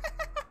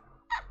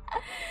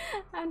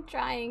 I'm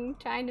trying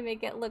to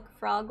make it look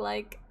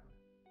frog-like.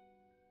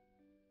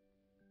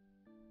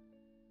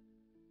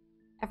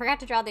 I forgot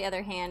to draw the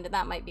other hand.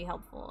 That might be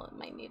helpful. It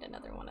might need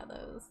another one of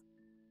those.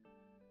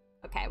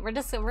 Okay, we're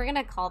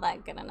gonna call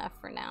that good enough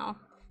for now.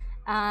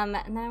 And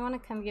then I want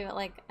to come give it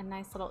like a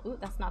nice little. Ooh,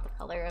 that's not the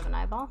color of an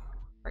eyeball.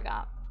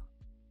 Forgot.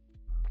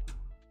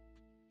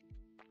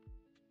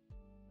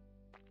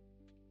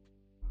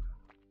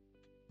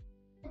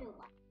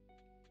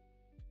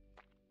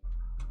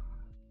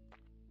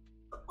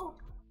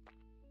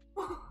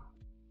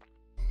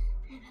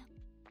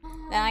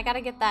 Then I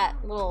gotta get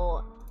that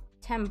little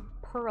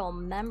temporal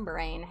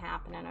membrane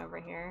happening over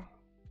here.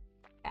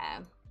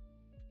 Okay.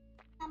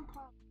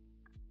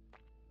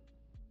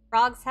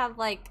 Frogs have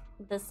like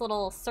this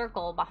little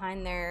circle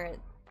behind their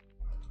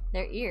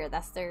ear.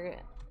 That's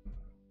their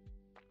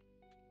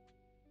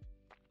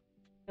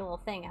little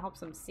thing. It helps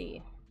them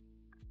see.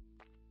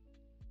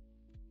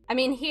 I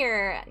mean,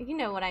 here, you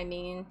know what I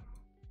mean.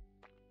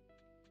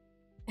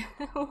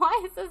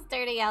 Why is this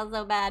dirty out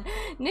so bad?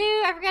 No,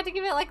 I forgot to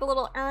give it like a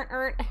little Ah,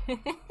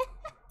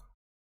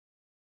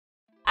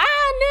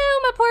 no,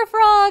 my poor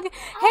frog.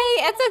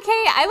 Hey, it's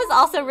okay. I was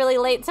also really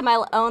late to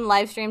my own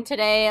live stream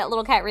today,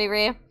 little cat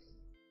Riri.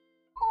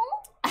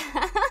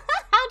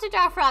 How to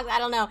draw frogs? I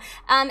don't know.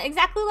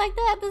 Exactly like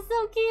that. That's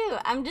so cute.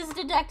 I'm just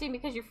deducting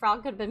because your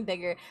frog could have been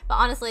bigger. But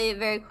honestly,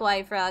 very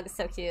kawaii frog.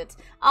 So cute.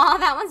 Oh,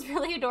 that one's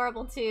really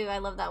adorable too. I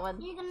love that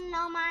one. You're gonna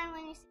know mine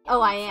when you see it.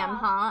 Oh, I am,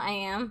 huh? I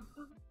am.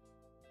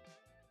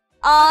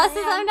 Oh,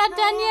 since I'm not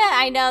done yet.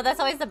 I know, that's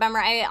always the bummer.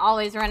 I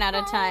always run out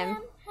of time.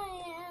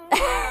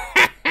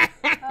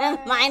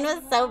 Mine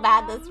was so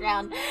bad this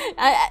round.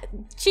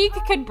 Cheek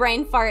could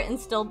brain fart and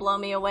still blow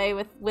me away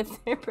with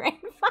her brain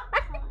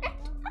fart.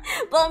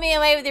 Blow me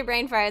away with your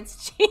brain farts,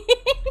 Cheek.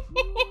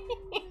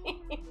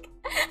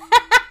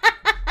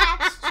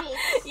 That's Cheek.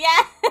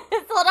 Yes.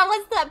 Hold on,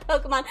 what's that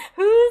Pokemon?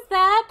 Who's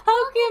that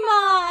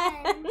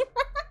Pokemon?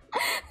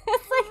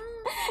 It's like,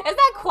 it's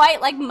not quite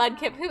like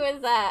Mudkip. Who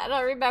is that? I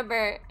don't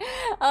remember.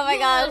 Oh my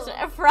gosh.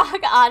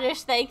 Frog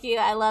Audish, thank you.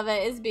 I love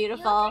it. It's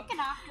beautiful. You look like an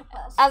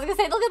octopus. I was gonna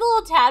say, look at the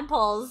little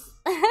tadpoles.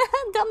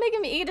 Don't make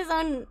him eat his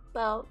own,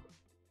 though.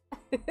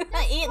 Eating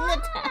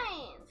the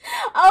tadpoles.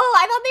 Oh,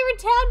 I thought they were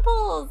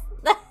tadpoles.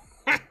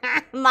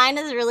 Mine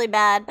is really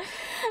bad.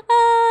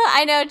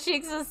 I know,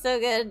 Cheeks is so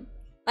good.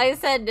 Like I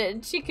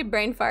said, she could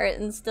brain fart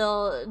and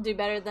still do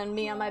better than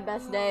me on my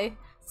best day.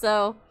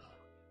 So,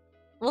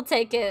 we'll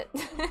take it.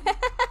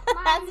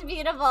 That's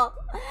beautiful.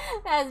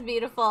 That's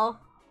beautiful.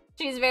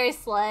 She's very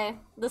slay.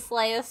 The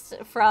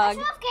slayest frog. I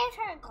should have gave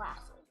her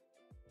glasses.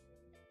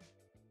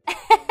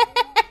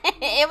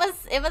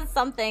 It was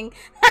something.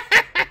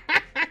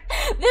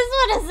 This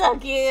one is so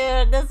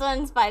cute. This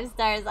one's 5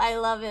 stars. I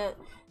love it.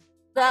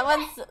 That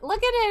one's,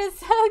 look at it, it's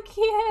so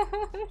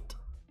cute.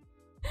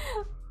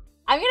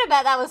 I'm gonna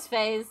bet that was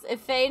Faye's.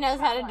 If Faye knows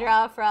how to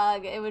draw a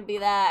frog, it would be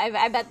that.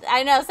 I bet,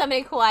 I know so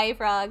many kawaii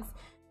frogs.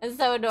 It's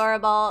so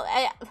adorable.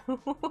 I'm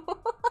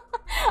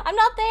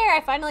not there.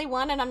 I finally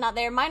won and I'm not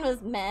there. Mine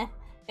was meh.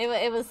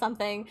 It was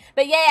something.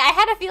 But yeah, I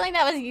had a feeling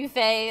that was you,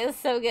 Faye. It's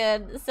so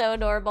good. So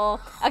adorable.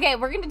 Okay,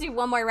 we're gonna do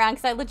one more round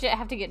because I legit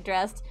have to get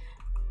dressed.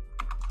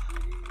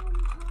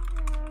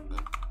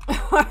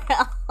 Or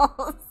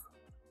else.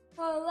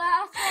 The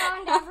last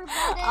round,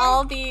 everybody.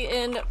 I'll be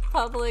in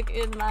public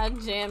in my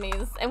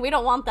jammies. And we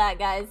don't want that,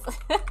 guys.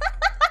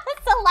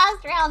 It's the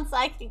last round so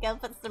I can go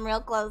put some real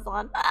clothes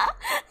on.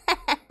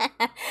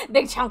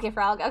 Big chunky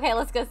frog. Okay,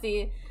 let's go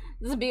see.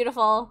 This is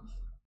beautiful.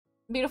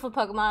 Beautiful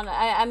Pokemon.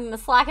 I'm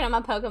slacking on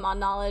my Pokemon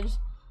knowledge.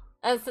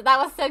 That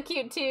was so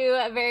cute too.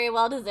 Very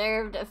well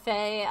deserved,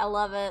 Faye. I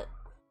love it.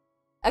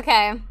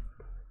 Okay.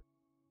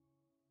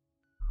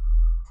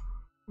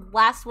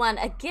 Last one.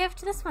 A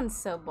gift. This one's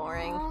so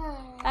boring.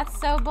 That's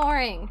so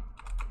boring.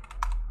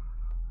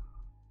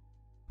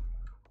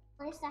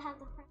 At least I have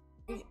the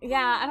first.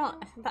 Yeah, I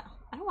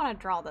don't want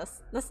to draw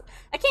this.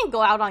 I can't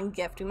go out on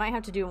gift. We might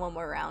have to do one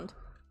more round.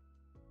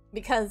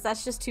 Because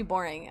that's just too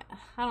boring.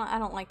 I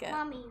don't like it.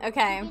 Mommy,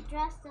 okay. you get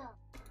dressed up.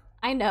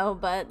 I know,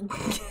 but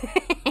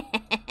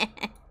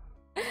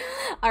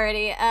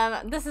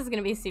alrighty. This is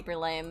gonna be super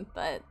lame,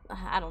 but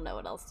I don't know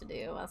what else to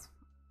do.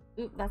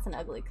 Oop, that's an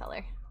ugly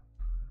color.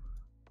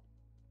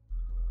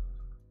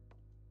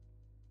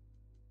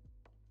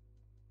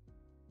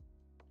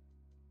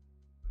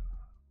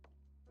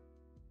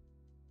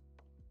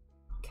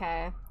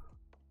 Okay,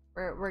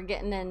 we're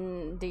getting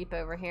in deep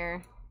over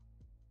here.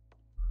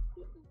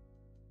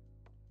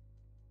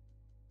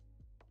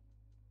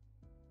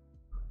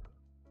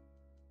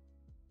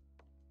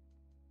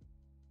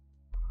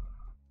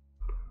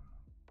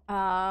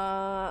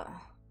 I'm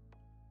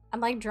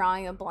like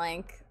drawing a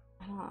blank.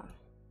 I don't know.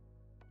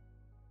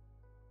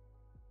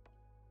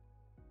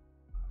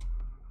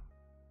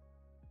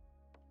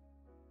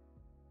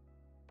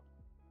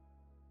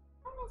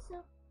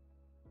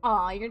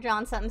 Oh, you're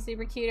drawing something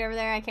super cute over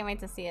there. I can't wait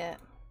to see it.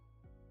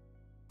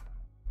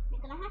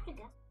 You're Then I have to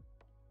guess.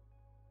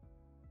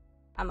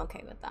 I'm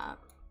okay with that.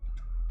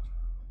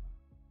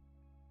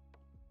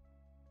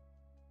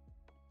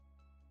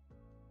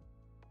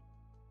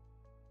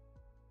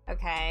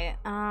 Okay,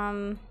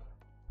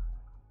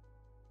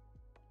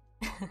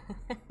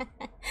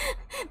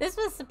 this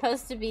was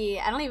supposed to be,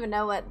 I don't even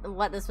know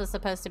what this was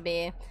supposed to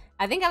be.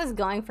 I think I was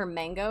going for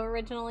mango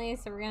originally,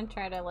 so we're gonna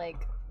try to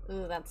like,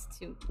 ooh, that's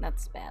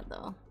bad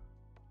though.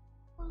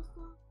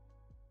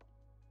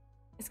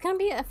 It's gonna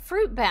be a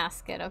fruit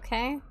basket,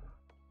 okay?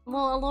 A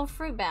little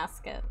fruit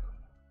basket.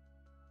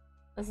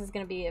 This is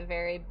gonna be a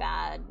very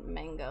bad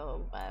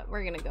mango, but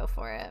we're gonna go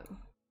for it.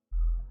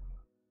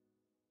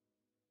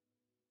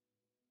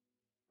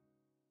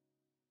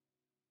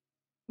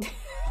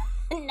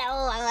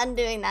 No, I'm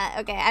undoing that.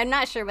 Okay, I'm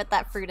not sure what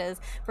that fruit is.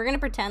 We're gonna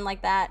pretend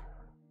like that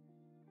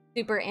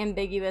super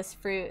ambiguous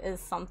fruit is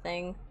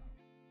something.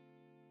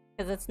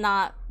 Because it's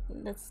not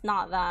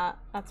that,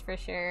 that's for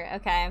sure.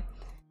 Okay.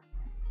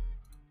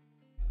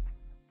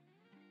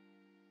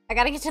 I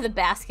gotta get to the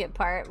basket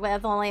part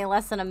with only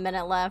less than a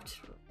minute left.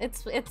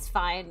 It's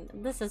fine.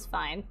 This is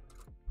fine.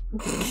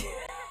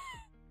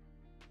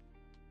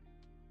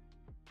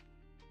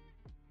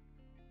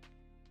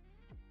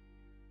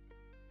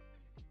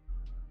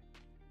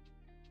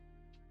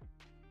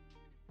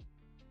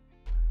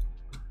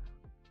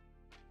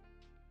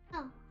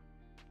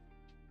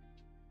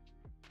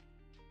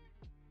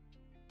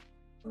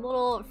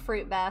 Little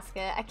fruit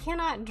basket. I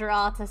cannot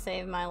draw to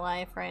save my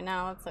life right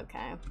now. It's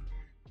okay.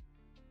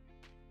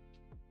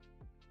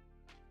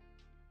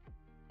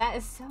 That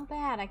is so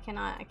bad. I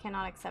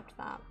cannot accept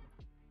that.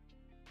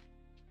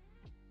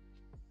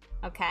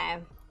 Okay.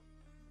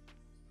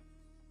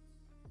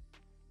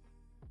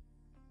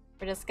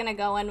 We're just gonna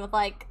go in with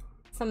like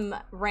some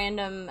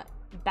random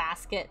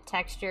basket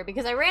texture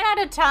because I ran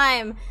out of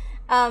time.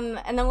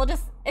 And then we'll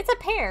just, it's a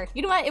pear.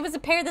 You know what? It was a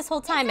pear this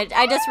whole time.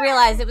 I just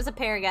realized it was a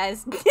pear,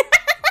 guys.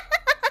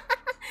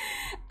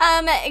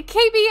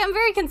 KB, I'm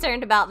very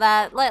concerned about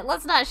that.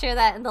 Let's not share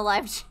that in the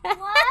live chat. What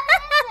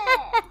is it?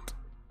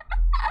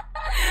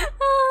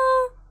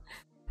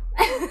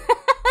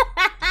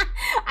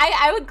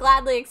 I would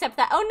gladly accept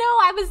that. Oh no,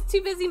 I was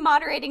too busy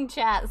moderating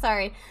chat.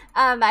 Sorry.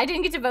 I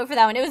didn't get to vote for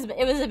that one.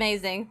 It was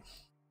amazing.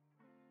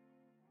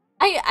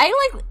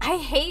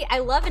 I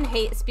love and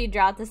hate speed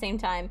draw at the same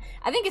time.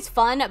 I think it's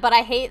fun, but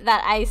I hate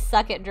that I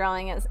suck at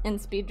drawing in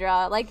speed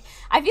draw. Like,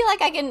 I feel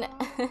like I can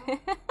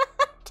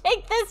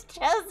take this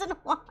chosen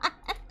one.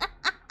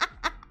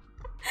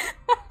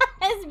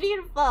 It's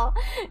beautiful.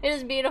 It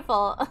is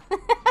beautiful. I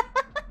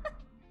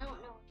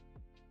don't know.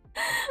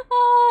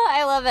 Oh,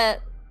 I love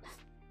it.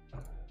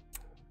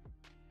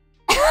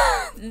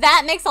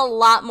 That makes a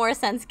lot more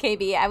sense,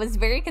 KB. I was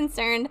very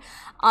concerned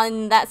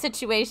on that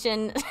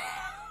situation.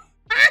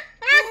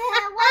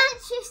 What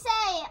did she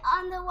say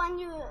on the one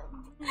you...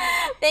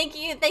 Thank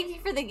you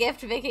for the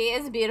gift, Vicky.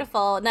 It's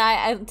beautiful.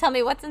 Now, tell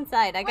me what's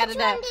inside. I gotta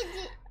know.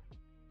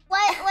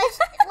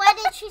 What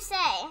did she say?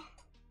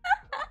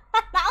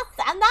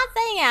 I'm not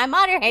saying it. I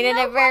moderated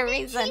it for a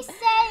reason. What did she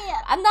say?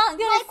 I'm not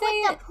gonna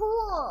say with it. The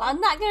pool. I'm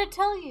not gonna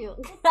tell you.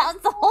 That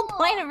was the whole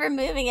point of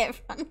removing it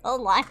from the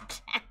live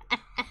chat.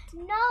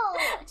 No.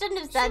 I shouldn't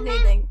have said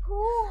anything.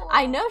 Pool.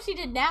 I know she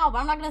did now, but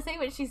I'm not gonna say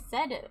what she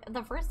said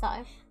the first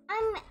time.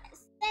 I'm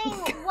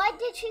saying, what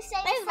did she say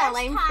There's the my first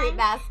lame time? fruit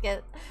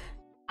basket.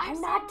 I'm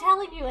not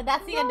telling you, and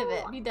that's the end of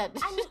it. Be done.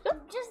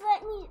 Just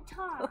let me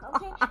talk,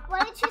 okay?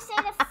 What did she say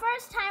the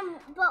first time,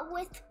 but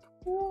with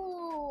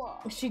pool?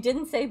 She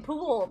didn't say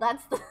pool.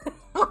 That's the...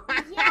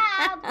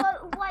 Yeah,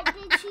 but what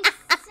did she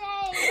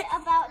say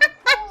about the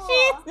pool?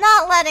 She's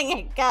not letting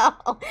it go.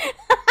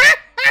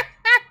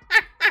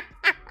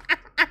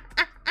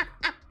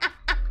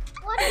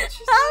 What did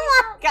she say Oh my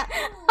about god.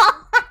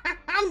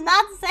 I'm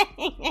not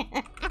saying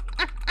it.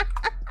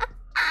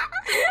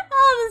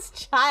 Oh, this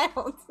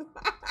child.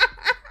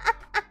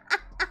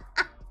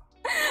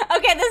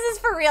 Okay, this is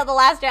for real, the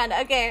last round.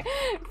 Okay,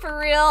 for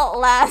real,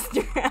 last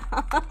round.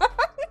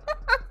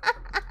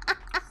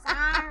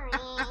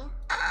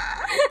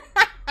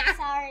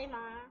 Sorry,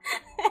 Mom.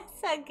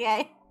 It's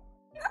okay.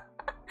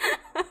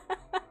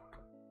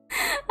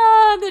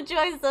 Oh, the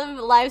joys of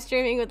live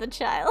streaming with a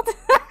child.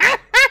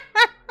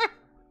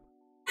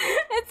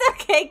 It's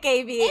okay,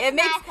 KB. It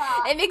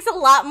makes a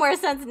lot more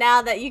sense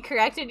now that you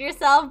corrected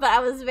yourself, but I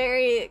was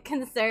very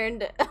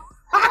concerned. A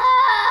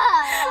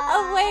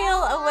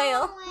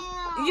whale.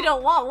 You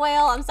don't want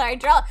whale? I'm sorry.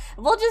 Draw.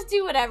 We'll just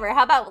do whatever.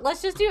 How about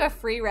let's just do a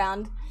free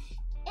round.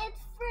 It's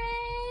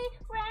free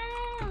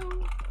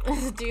round.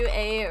 Let's do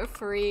a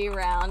free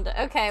round.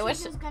 Okay.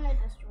 She's just gonna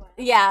destroy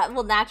it. Yeah.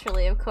 Well,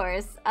 naturally, of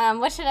course.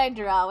 What should I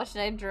draw?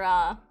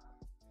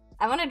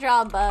 I want to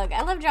draw a bug.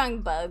 I love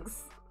drawing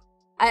bugs.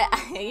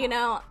 You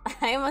know,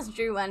 I almost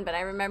drew one, but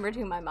I remembered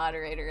who my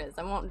moderator is.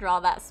 I won't draw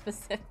that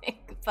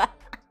specific, but...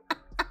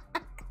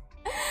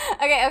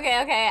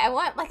 Okay. I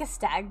want, like, a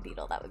stag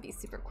beetle. That would be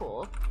super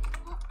cool.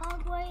 What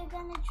bug were you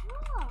gonna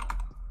draw?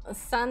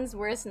 Sun's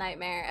worst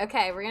nightmare.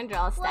 Okay, we're gonna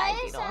draw a stag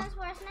What is doodle. Sun's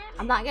worst nightmare?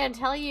 I'm not gonna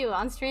tell you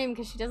on stream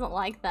because she doesn't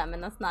like them,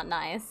 and that's not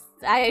nice.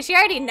 She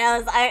already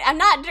knows. I'm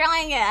not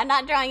drawing it. I'm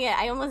not drawing it.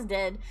 I almost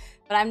did,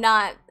 but I'm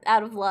not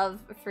out of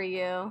love for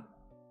you.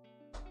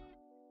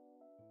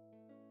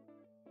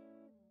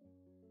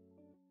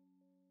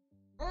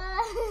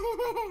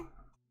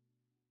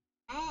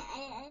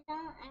 I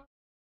don't.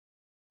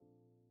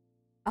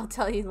 I'll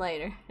tell you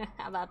later.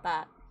 How about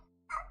that?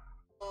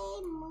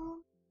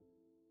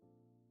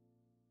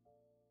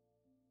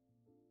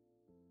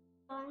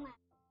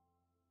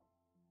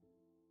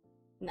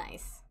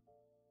 Nice.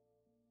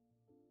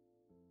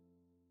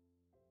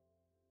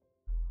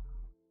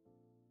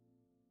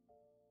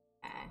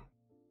 Okay.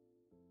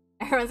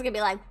 Everyone's gonna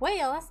be like,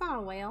 whale? That's not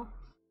a whale.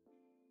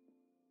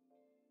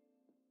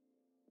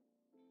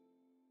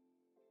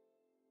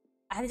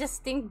 I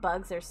just think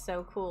bugs are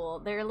so cool.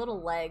 Their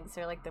little legs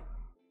are like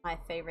my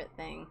favorite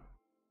thing.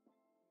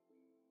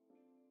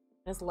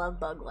 I just love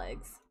bug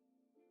legs.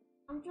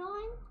 I'm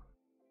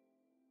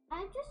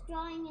just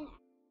drawing an.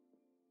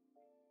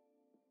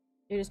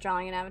 You're just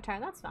drawing an avatar?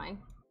 That's fine.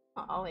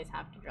 I'll always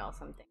have to draw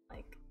something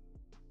like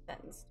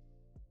sentence.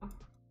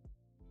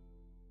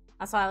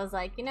 That's why I was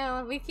like, you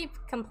know, we keep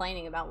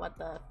complaining about what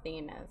the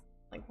theme is.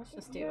 Like, let's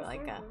just do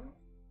like a.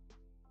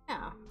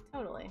 Yeah,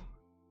 totally.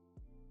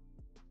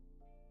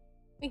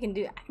 I can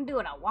do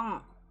what I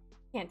want.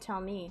 You can't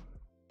tell me.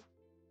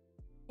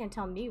 You can't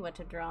tell me what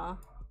to draw.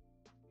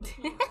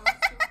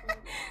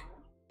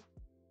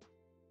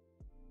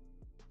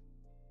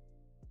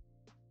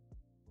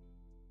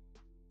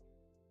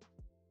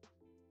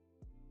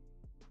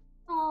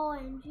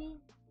 OMG.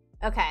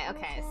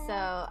 Okay,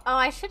 so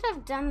I should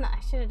have done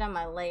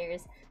my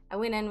layers. I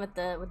went in with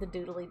the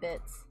doodly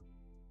bits.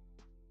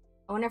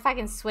 I wonder if I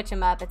can switch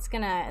them up. It's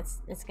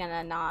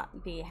gonna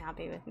not be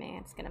happy with me.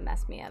 It's gonna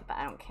mess me up, but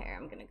I don't care.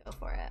 I'm gonna go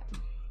for it.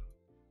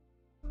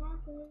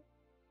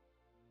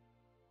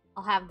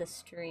 I'll have the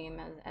stream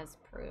as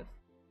proof.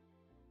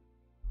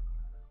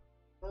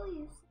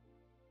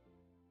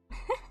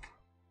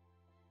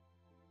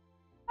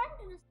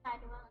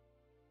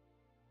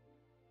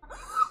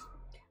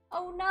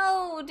 Oh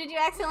no! Did you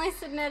accidentally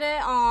submit it?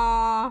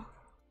 Aww.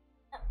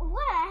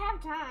 What? I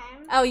have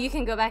time. Oh, you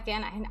can go back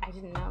in? I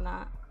didn't know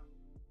that.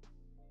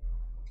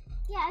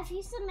 Yeah, if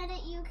you submit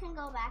it, you can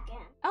go back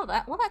in. Oh,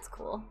 that's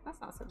cool. That's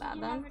not so bad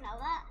Did you then. never know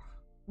that?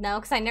 No,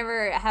 because I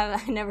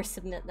never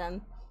submit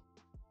them.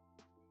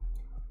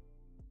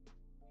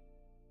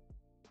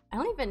 I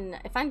don't even,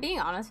 if I'm being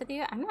honest with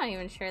you, I'm not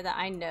even sure that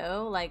I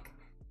know, like,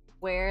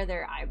 where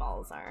their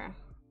eyeballs are.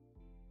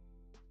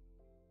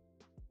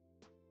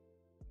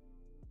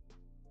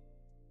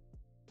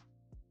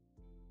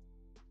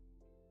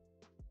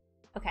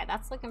 Okay,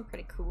 that's looking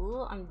pretty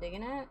cool. I'm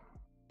digging it.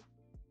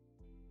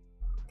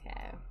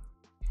 Okay.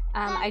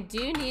 I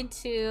do need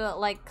to,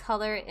 like,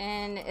 color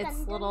in its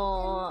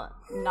little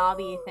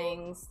knobby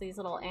things, these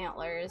little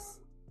antlers.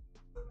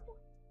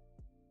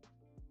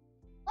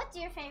 What's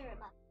your favorite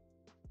bug?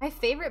 My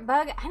favorite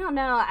bug? I don't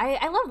know.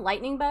 I love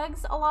lightning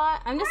bugs a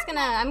lot. I'm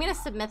gonna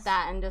submit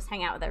that and just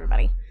hang out with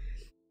everybody.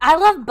 I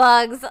love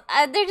bugs.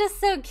 They're just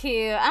so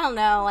cute. I don't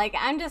know. Like,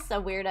 I'm just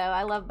a weirdo.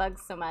 I love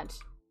bugs so much.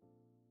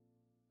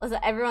 Listen,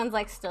 everyone's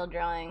like still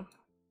drawing.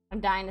 I'm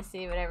dying to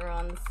see what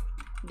everyone's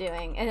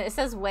doing. And it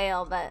says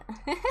whale, but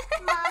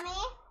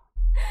Mommy,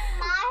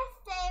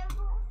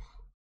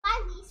 my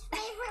least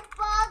favorite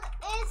bug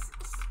is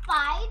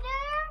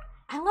spider.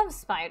 I love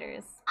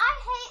spiders. I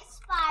hate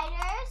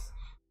spiders.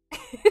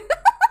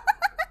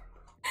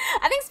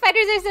 I think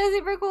spiders are so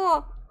super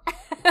cool.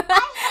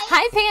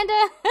 Hi,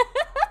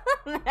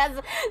 Panda.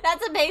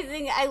 That's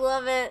amazing. I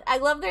love it. I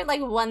love their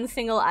like one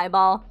single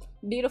eyeball.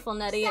 Beautiful,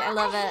 Nutty. I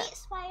love it. Hate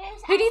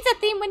spiders. Who needs a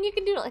theme when you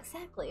can doodle?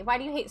 Exactly. Why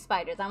do you hate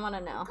spiders? I want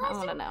to know. I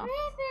want to know.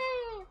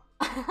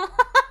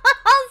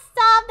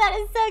 Stop. That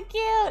is so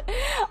cute.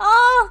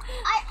 Oh.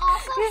 I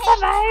also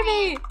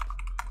hate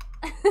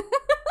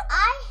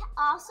I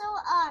also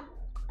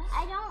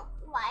I don't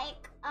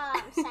like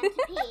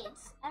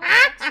centipedes. I don't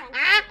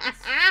like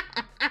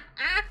centipedes.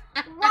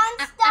 1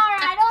 star.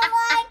 I don't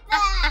like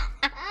that.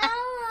 I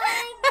don't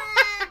like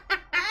that.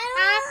 I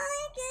don't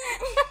like it.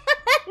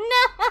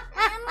 No.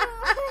 I don't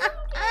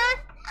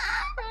like it.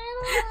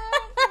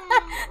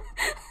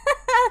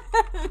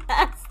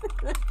 That's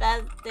the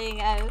best thing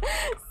I've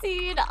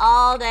seen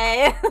all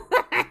day. I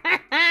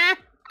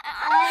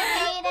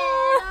hate it.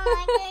 I don't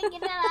like it.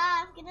 Get it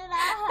off. Get it off.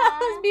 That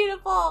was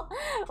beautiful.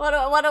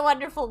 What a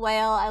wonderful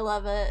whale. I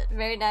love it.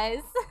 Very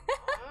nice.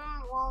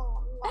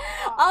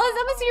 Oh, it's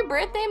almost your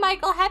birthday,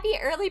 Michael. Happy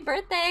early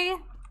birthday.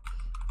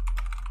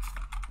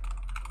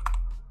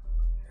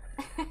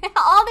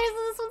 Oh, this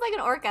one's like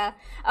an orca.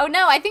 Oh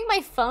no, I think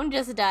my phone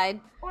just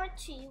died. Or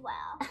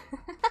Chihuahua.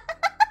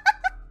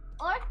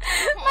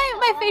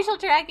 My facial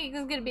tracking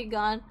is gonna be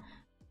gone.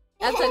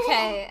 That's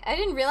okay. I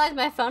didn't realize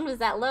my phone was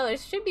that low. It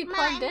should be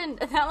plugged in.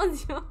 That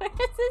one's yours.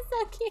 This is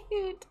so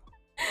cute.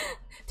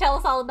 Tell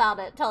us all about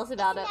it. Tell us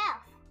about it.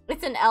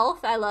 It's an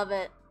elf. I love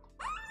it.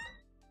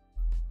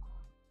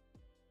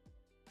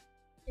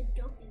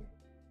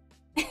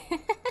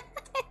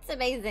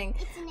 amazing.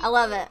 I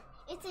love it.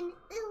 It's an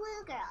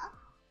ooh girl.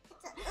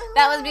 It's a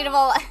That was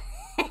beautiful.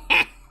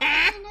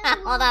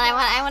 Hold on,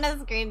 I want to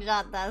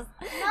screenshot this.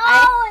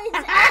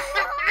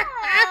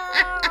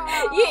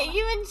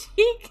 You and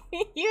Cheek,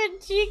 you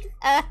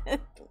guys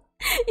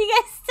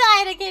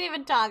tied. I can't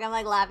even talk. I'm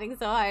like laughing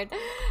so hard.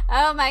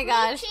 Oh my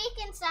gosh.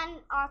 Cheek and Sun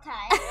all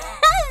tied.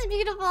 That's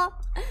beautiful.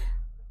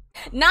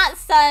 Not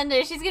Sun.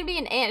 She's gonna be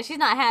an ant. She's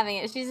not having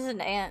it. She's just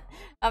an ant.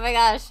 Oh my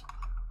gosh.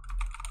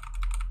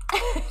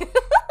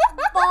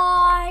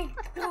 My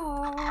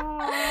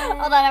God.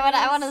 Hold on,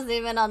 I want to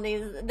zoom in on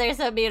these. They're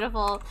so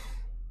beautiful.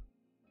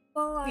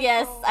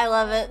 Yes, I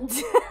love it.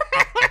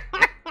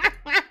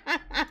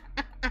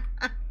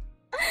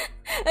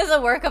 It's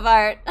a work of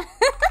art.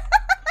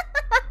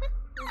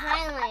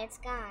 Finally, it's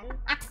gone.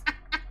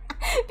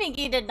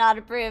 Pinky did not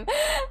approve.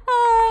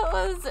 It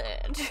was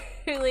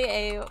truly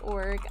a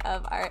work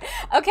of art.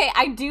 Okay,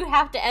 I do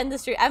have to end the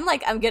stream. I'm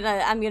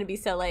gonna be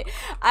so late.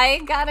 I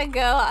gotta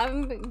go.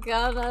 I'm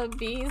gonna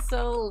be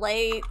so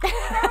late. For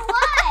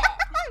what?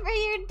 For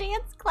your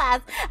dance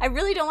class. I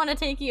really don't want to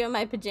take you in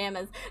my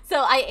pajamas. So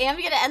I am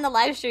going to end the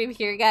live stream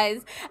here,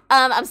 guys.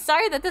 I'm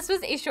sorry that this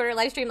was a shorter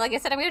live stream. Like I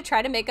said, I'm going to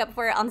try to make up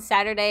for it on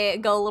Saturday,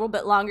 go a little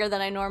bit longer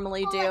than I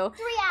normally do. Like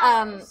 3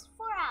 hours,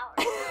 4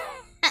 hours.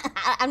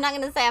 I'm not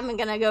going to say I'm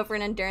going to go for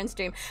an endurance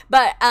stream,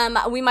 but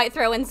we might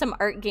throw in some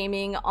art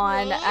gaming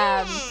on...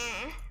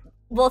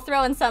 we'll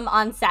throw in some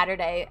on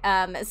Saturday,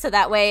 so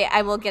that way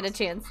I will get a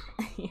chance.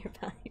 You're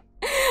fine.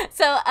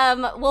 So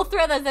we'll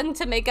throw those in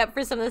to make up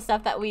for some of the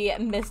stuff that we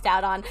missed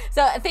out on.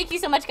 So thank you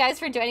so much, guys,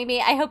 for joining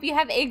me. I hope you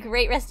have a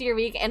great rest of your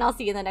week, and I'll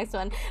see you in the next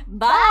one.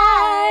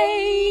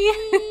 Bye.